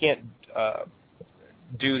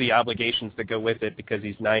the obligations that go with it because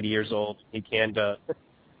he's 90 years old. He can't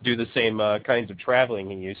do the same kinds of traveling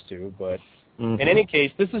he used to. But in any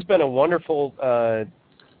case, this has been a wonderful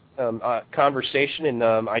conversation, and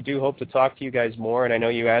I do hope to talk to you guys more. And I know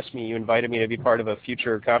you invited me to be part of a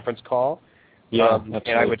future conference call. Yeah,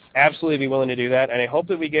 and I would absolutely be willing to do that. And I hope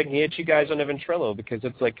that we get you guys on the Ventrilo, because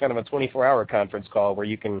it's like kind of a 24-hour conference call where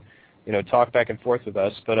you can talk back and forth with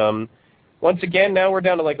us. But once again, now we're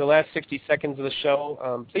down to like the last 60 seconds of the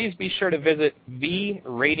show. Please be sure to visit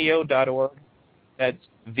vradio.org. That's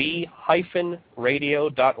v-radio.org.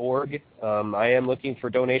 I am looking for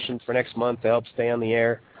donations for next month to help stay on the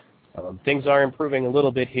air. Things are improving a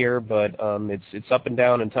little bit here, but it's up and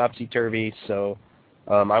down and topsy-turvy, so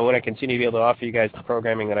I want to continue to be able to offer you guys the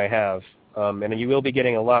programming that I have. And you will be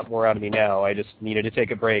getting a lot more out of me now. I just needed to take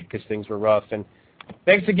a break because things were rough. And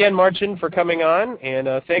Thanks again, Marcin, for coming on, and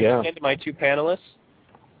thanks again to my two panelists.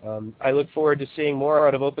 I look forward to seeing more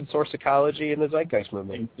out of open source ecology and the Zeitgeist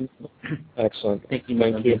movement. Excellent. Thank you.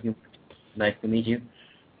 Nice to meet you.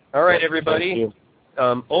 All right, everybody.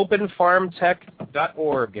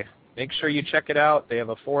 Openfarmtech.org. Make sure you check it out. They have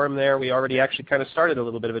a forum there. We already actually kind of started a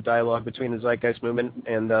little bit of a dialogue between the Zeitgeist movement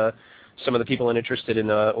and some of the people interested in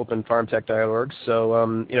openfarmtech.org.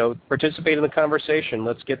 So, participate in the conversation.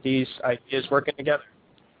 Let's get these ideas working together.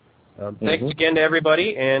 Thanks again to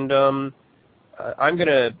everybody, and I'm going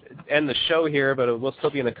to end the show here, but we'll still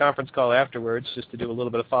be in the conference call afterwards just to do a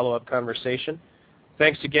little bit of follow-up conversation.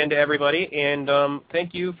 Thanks again to everybody, and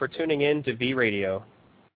thank you for tuning in to V Radio.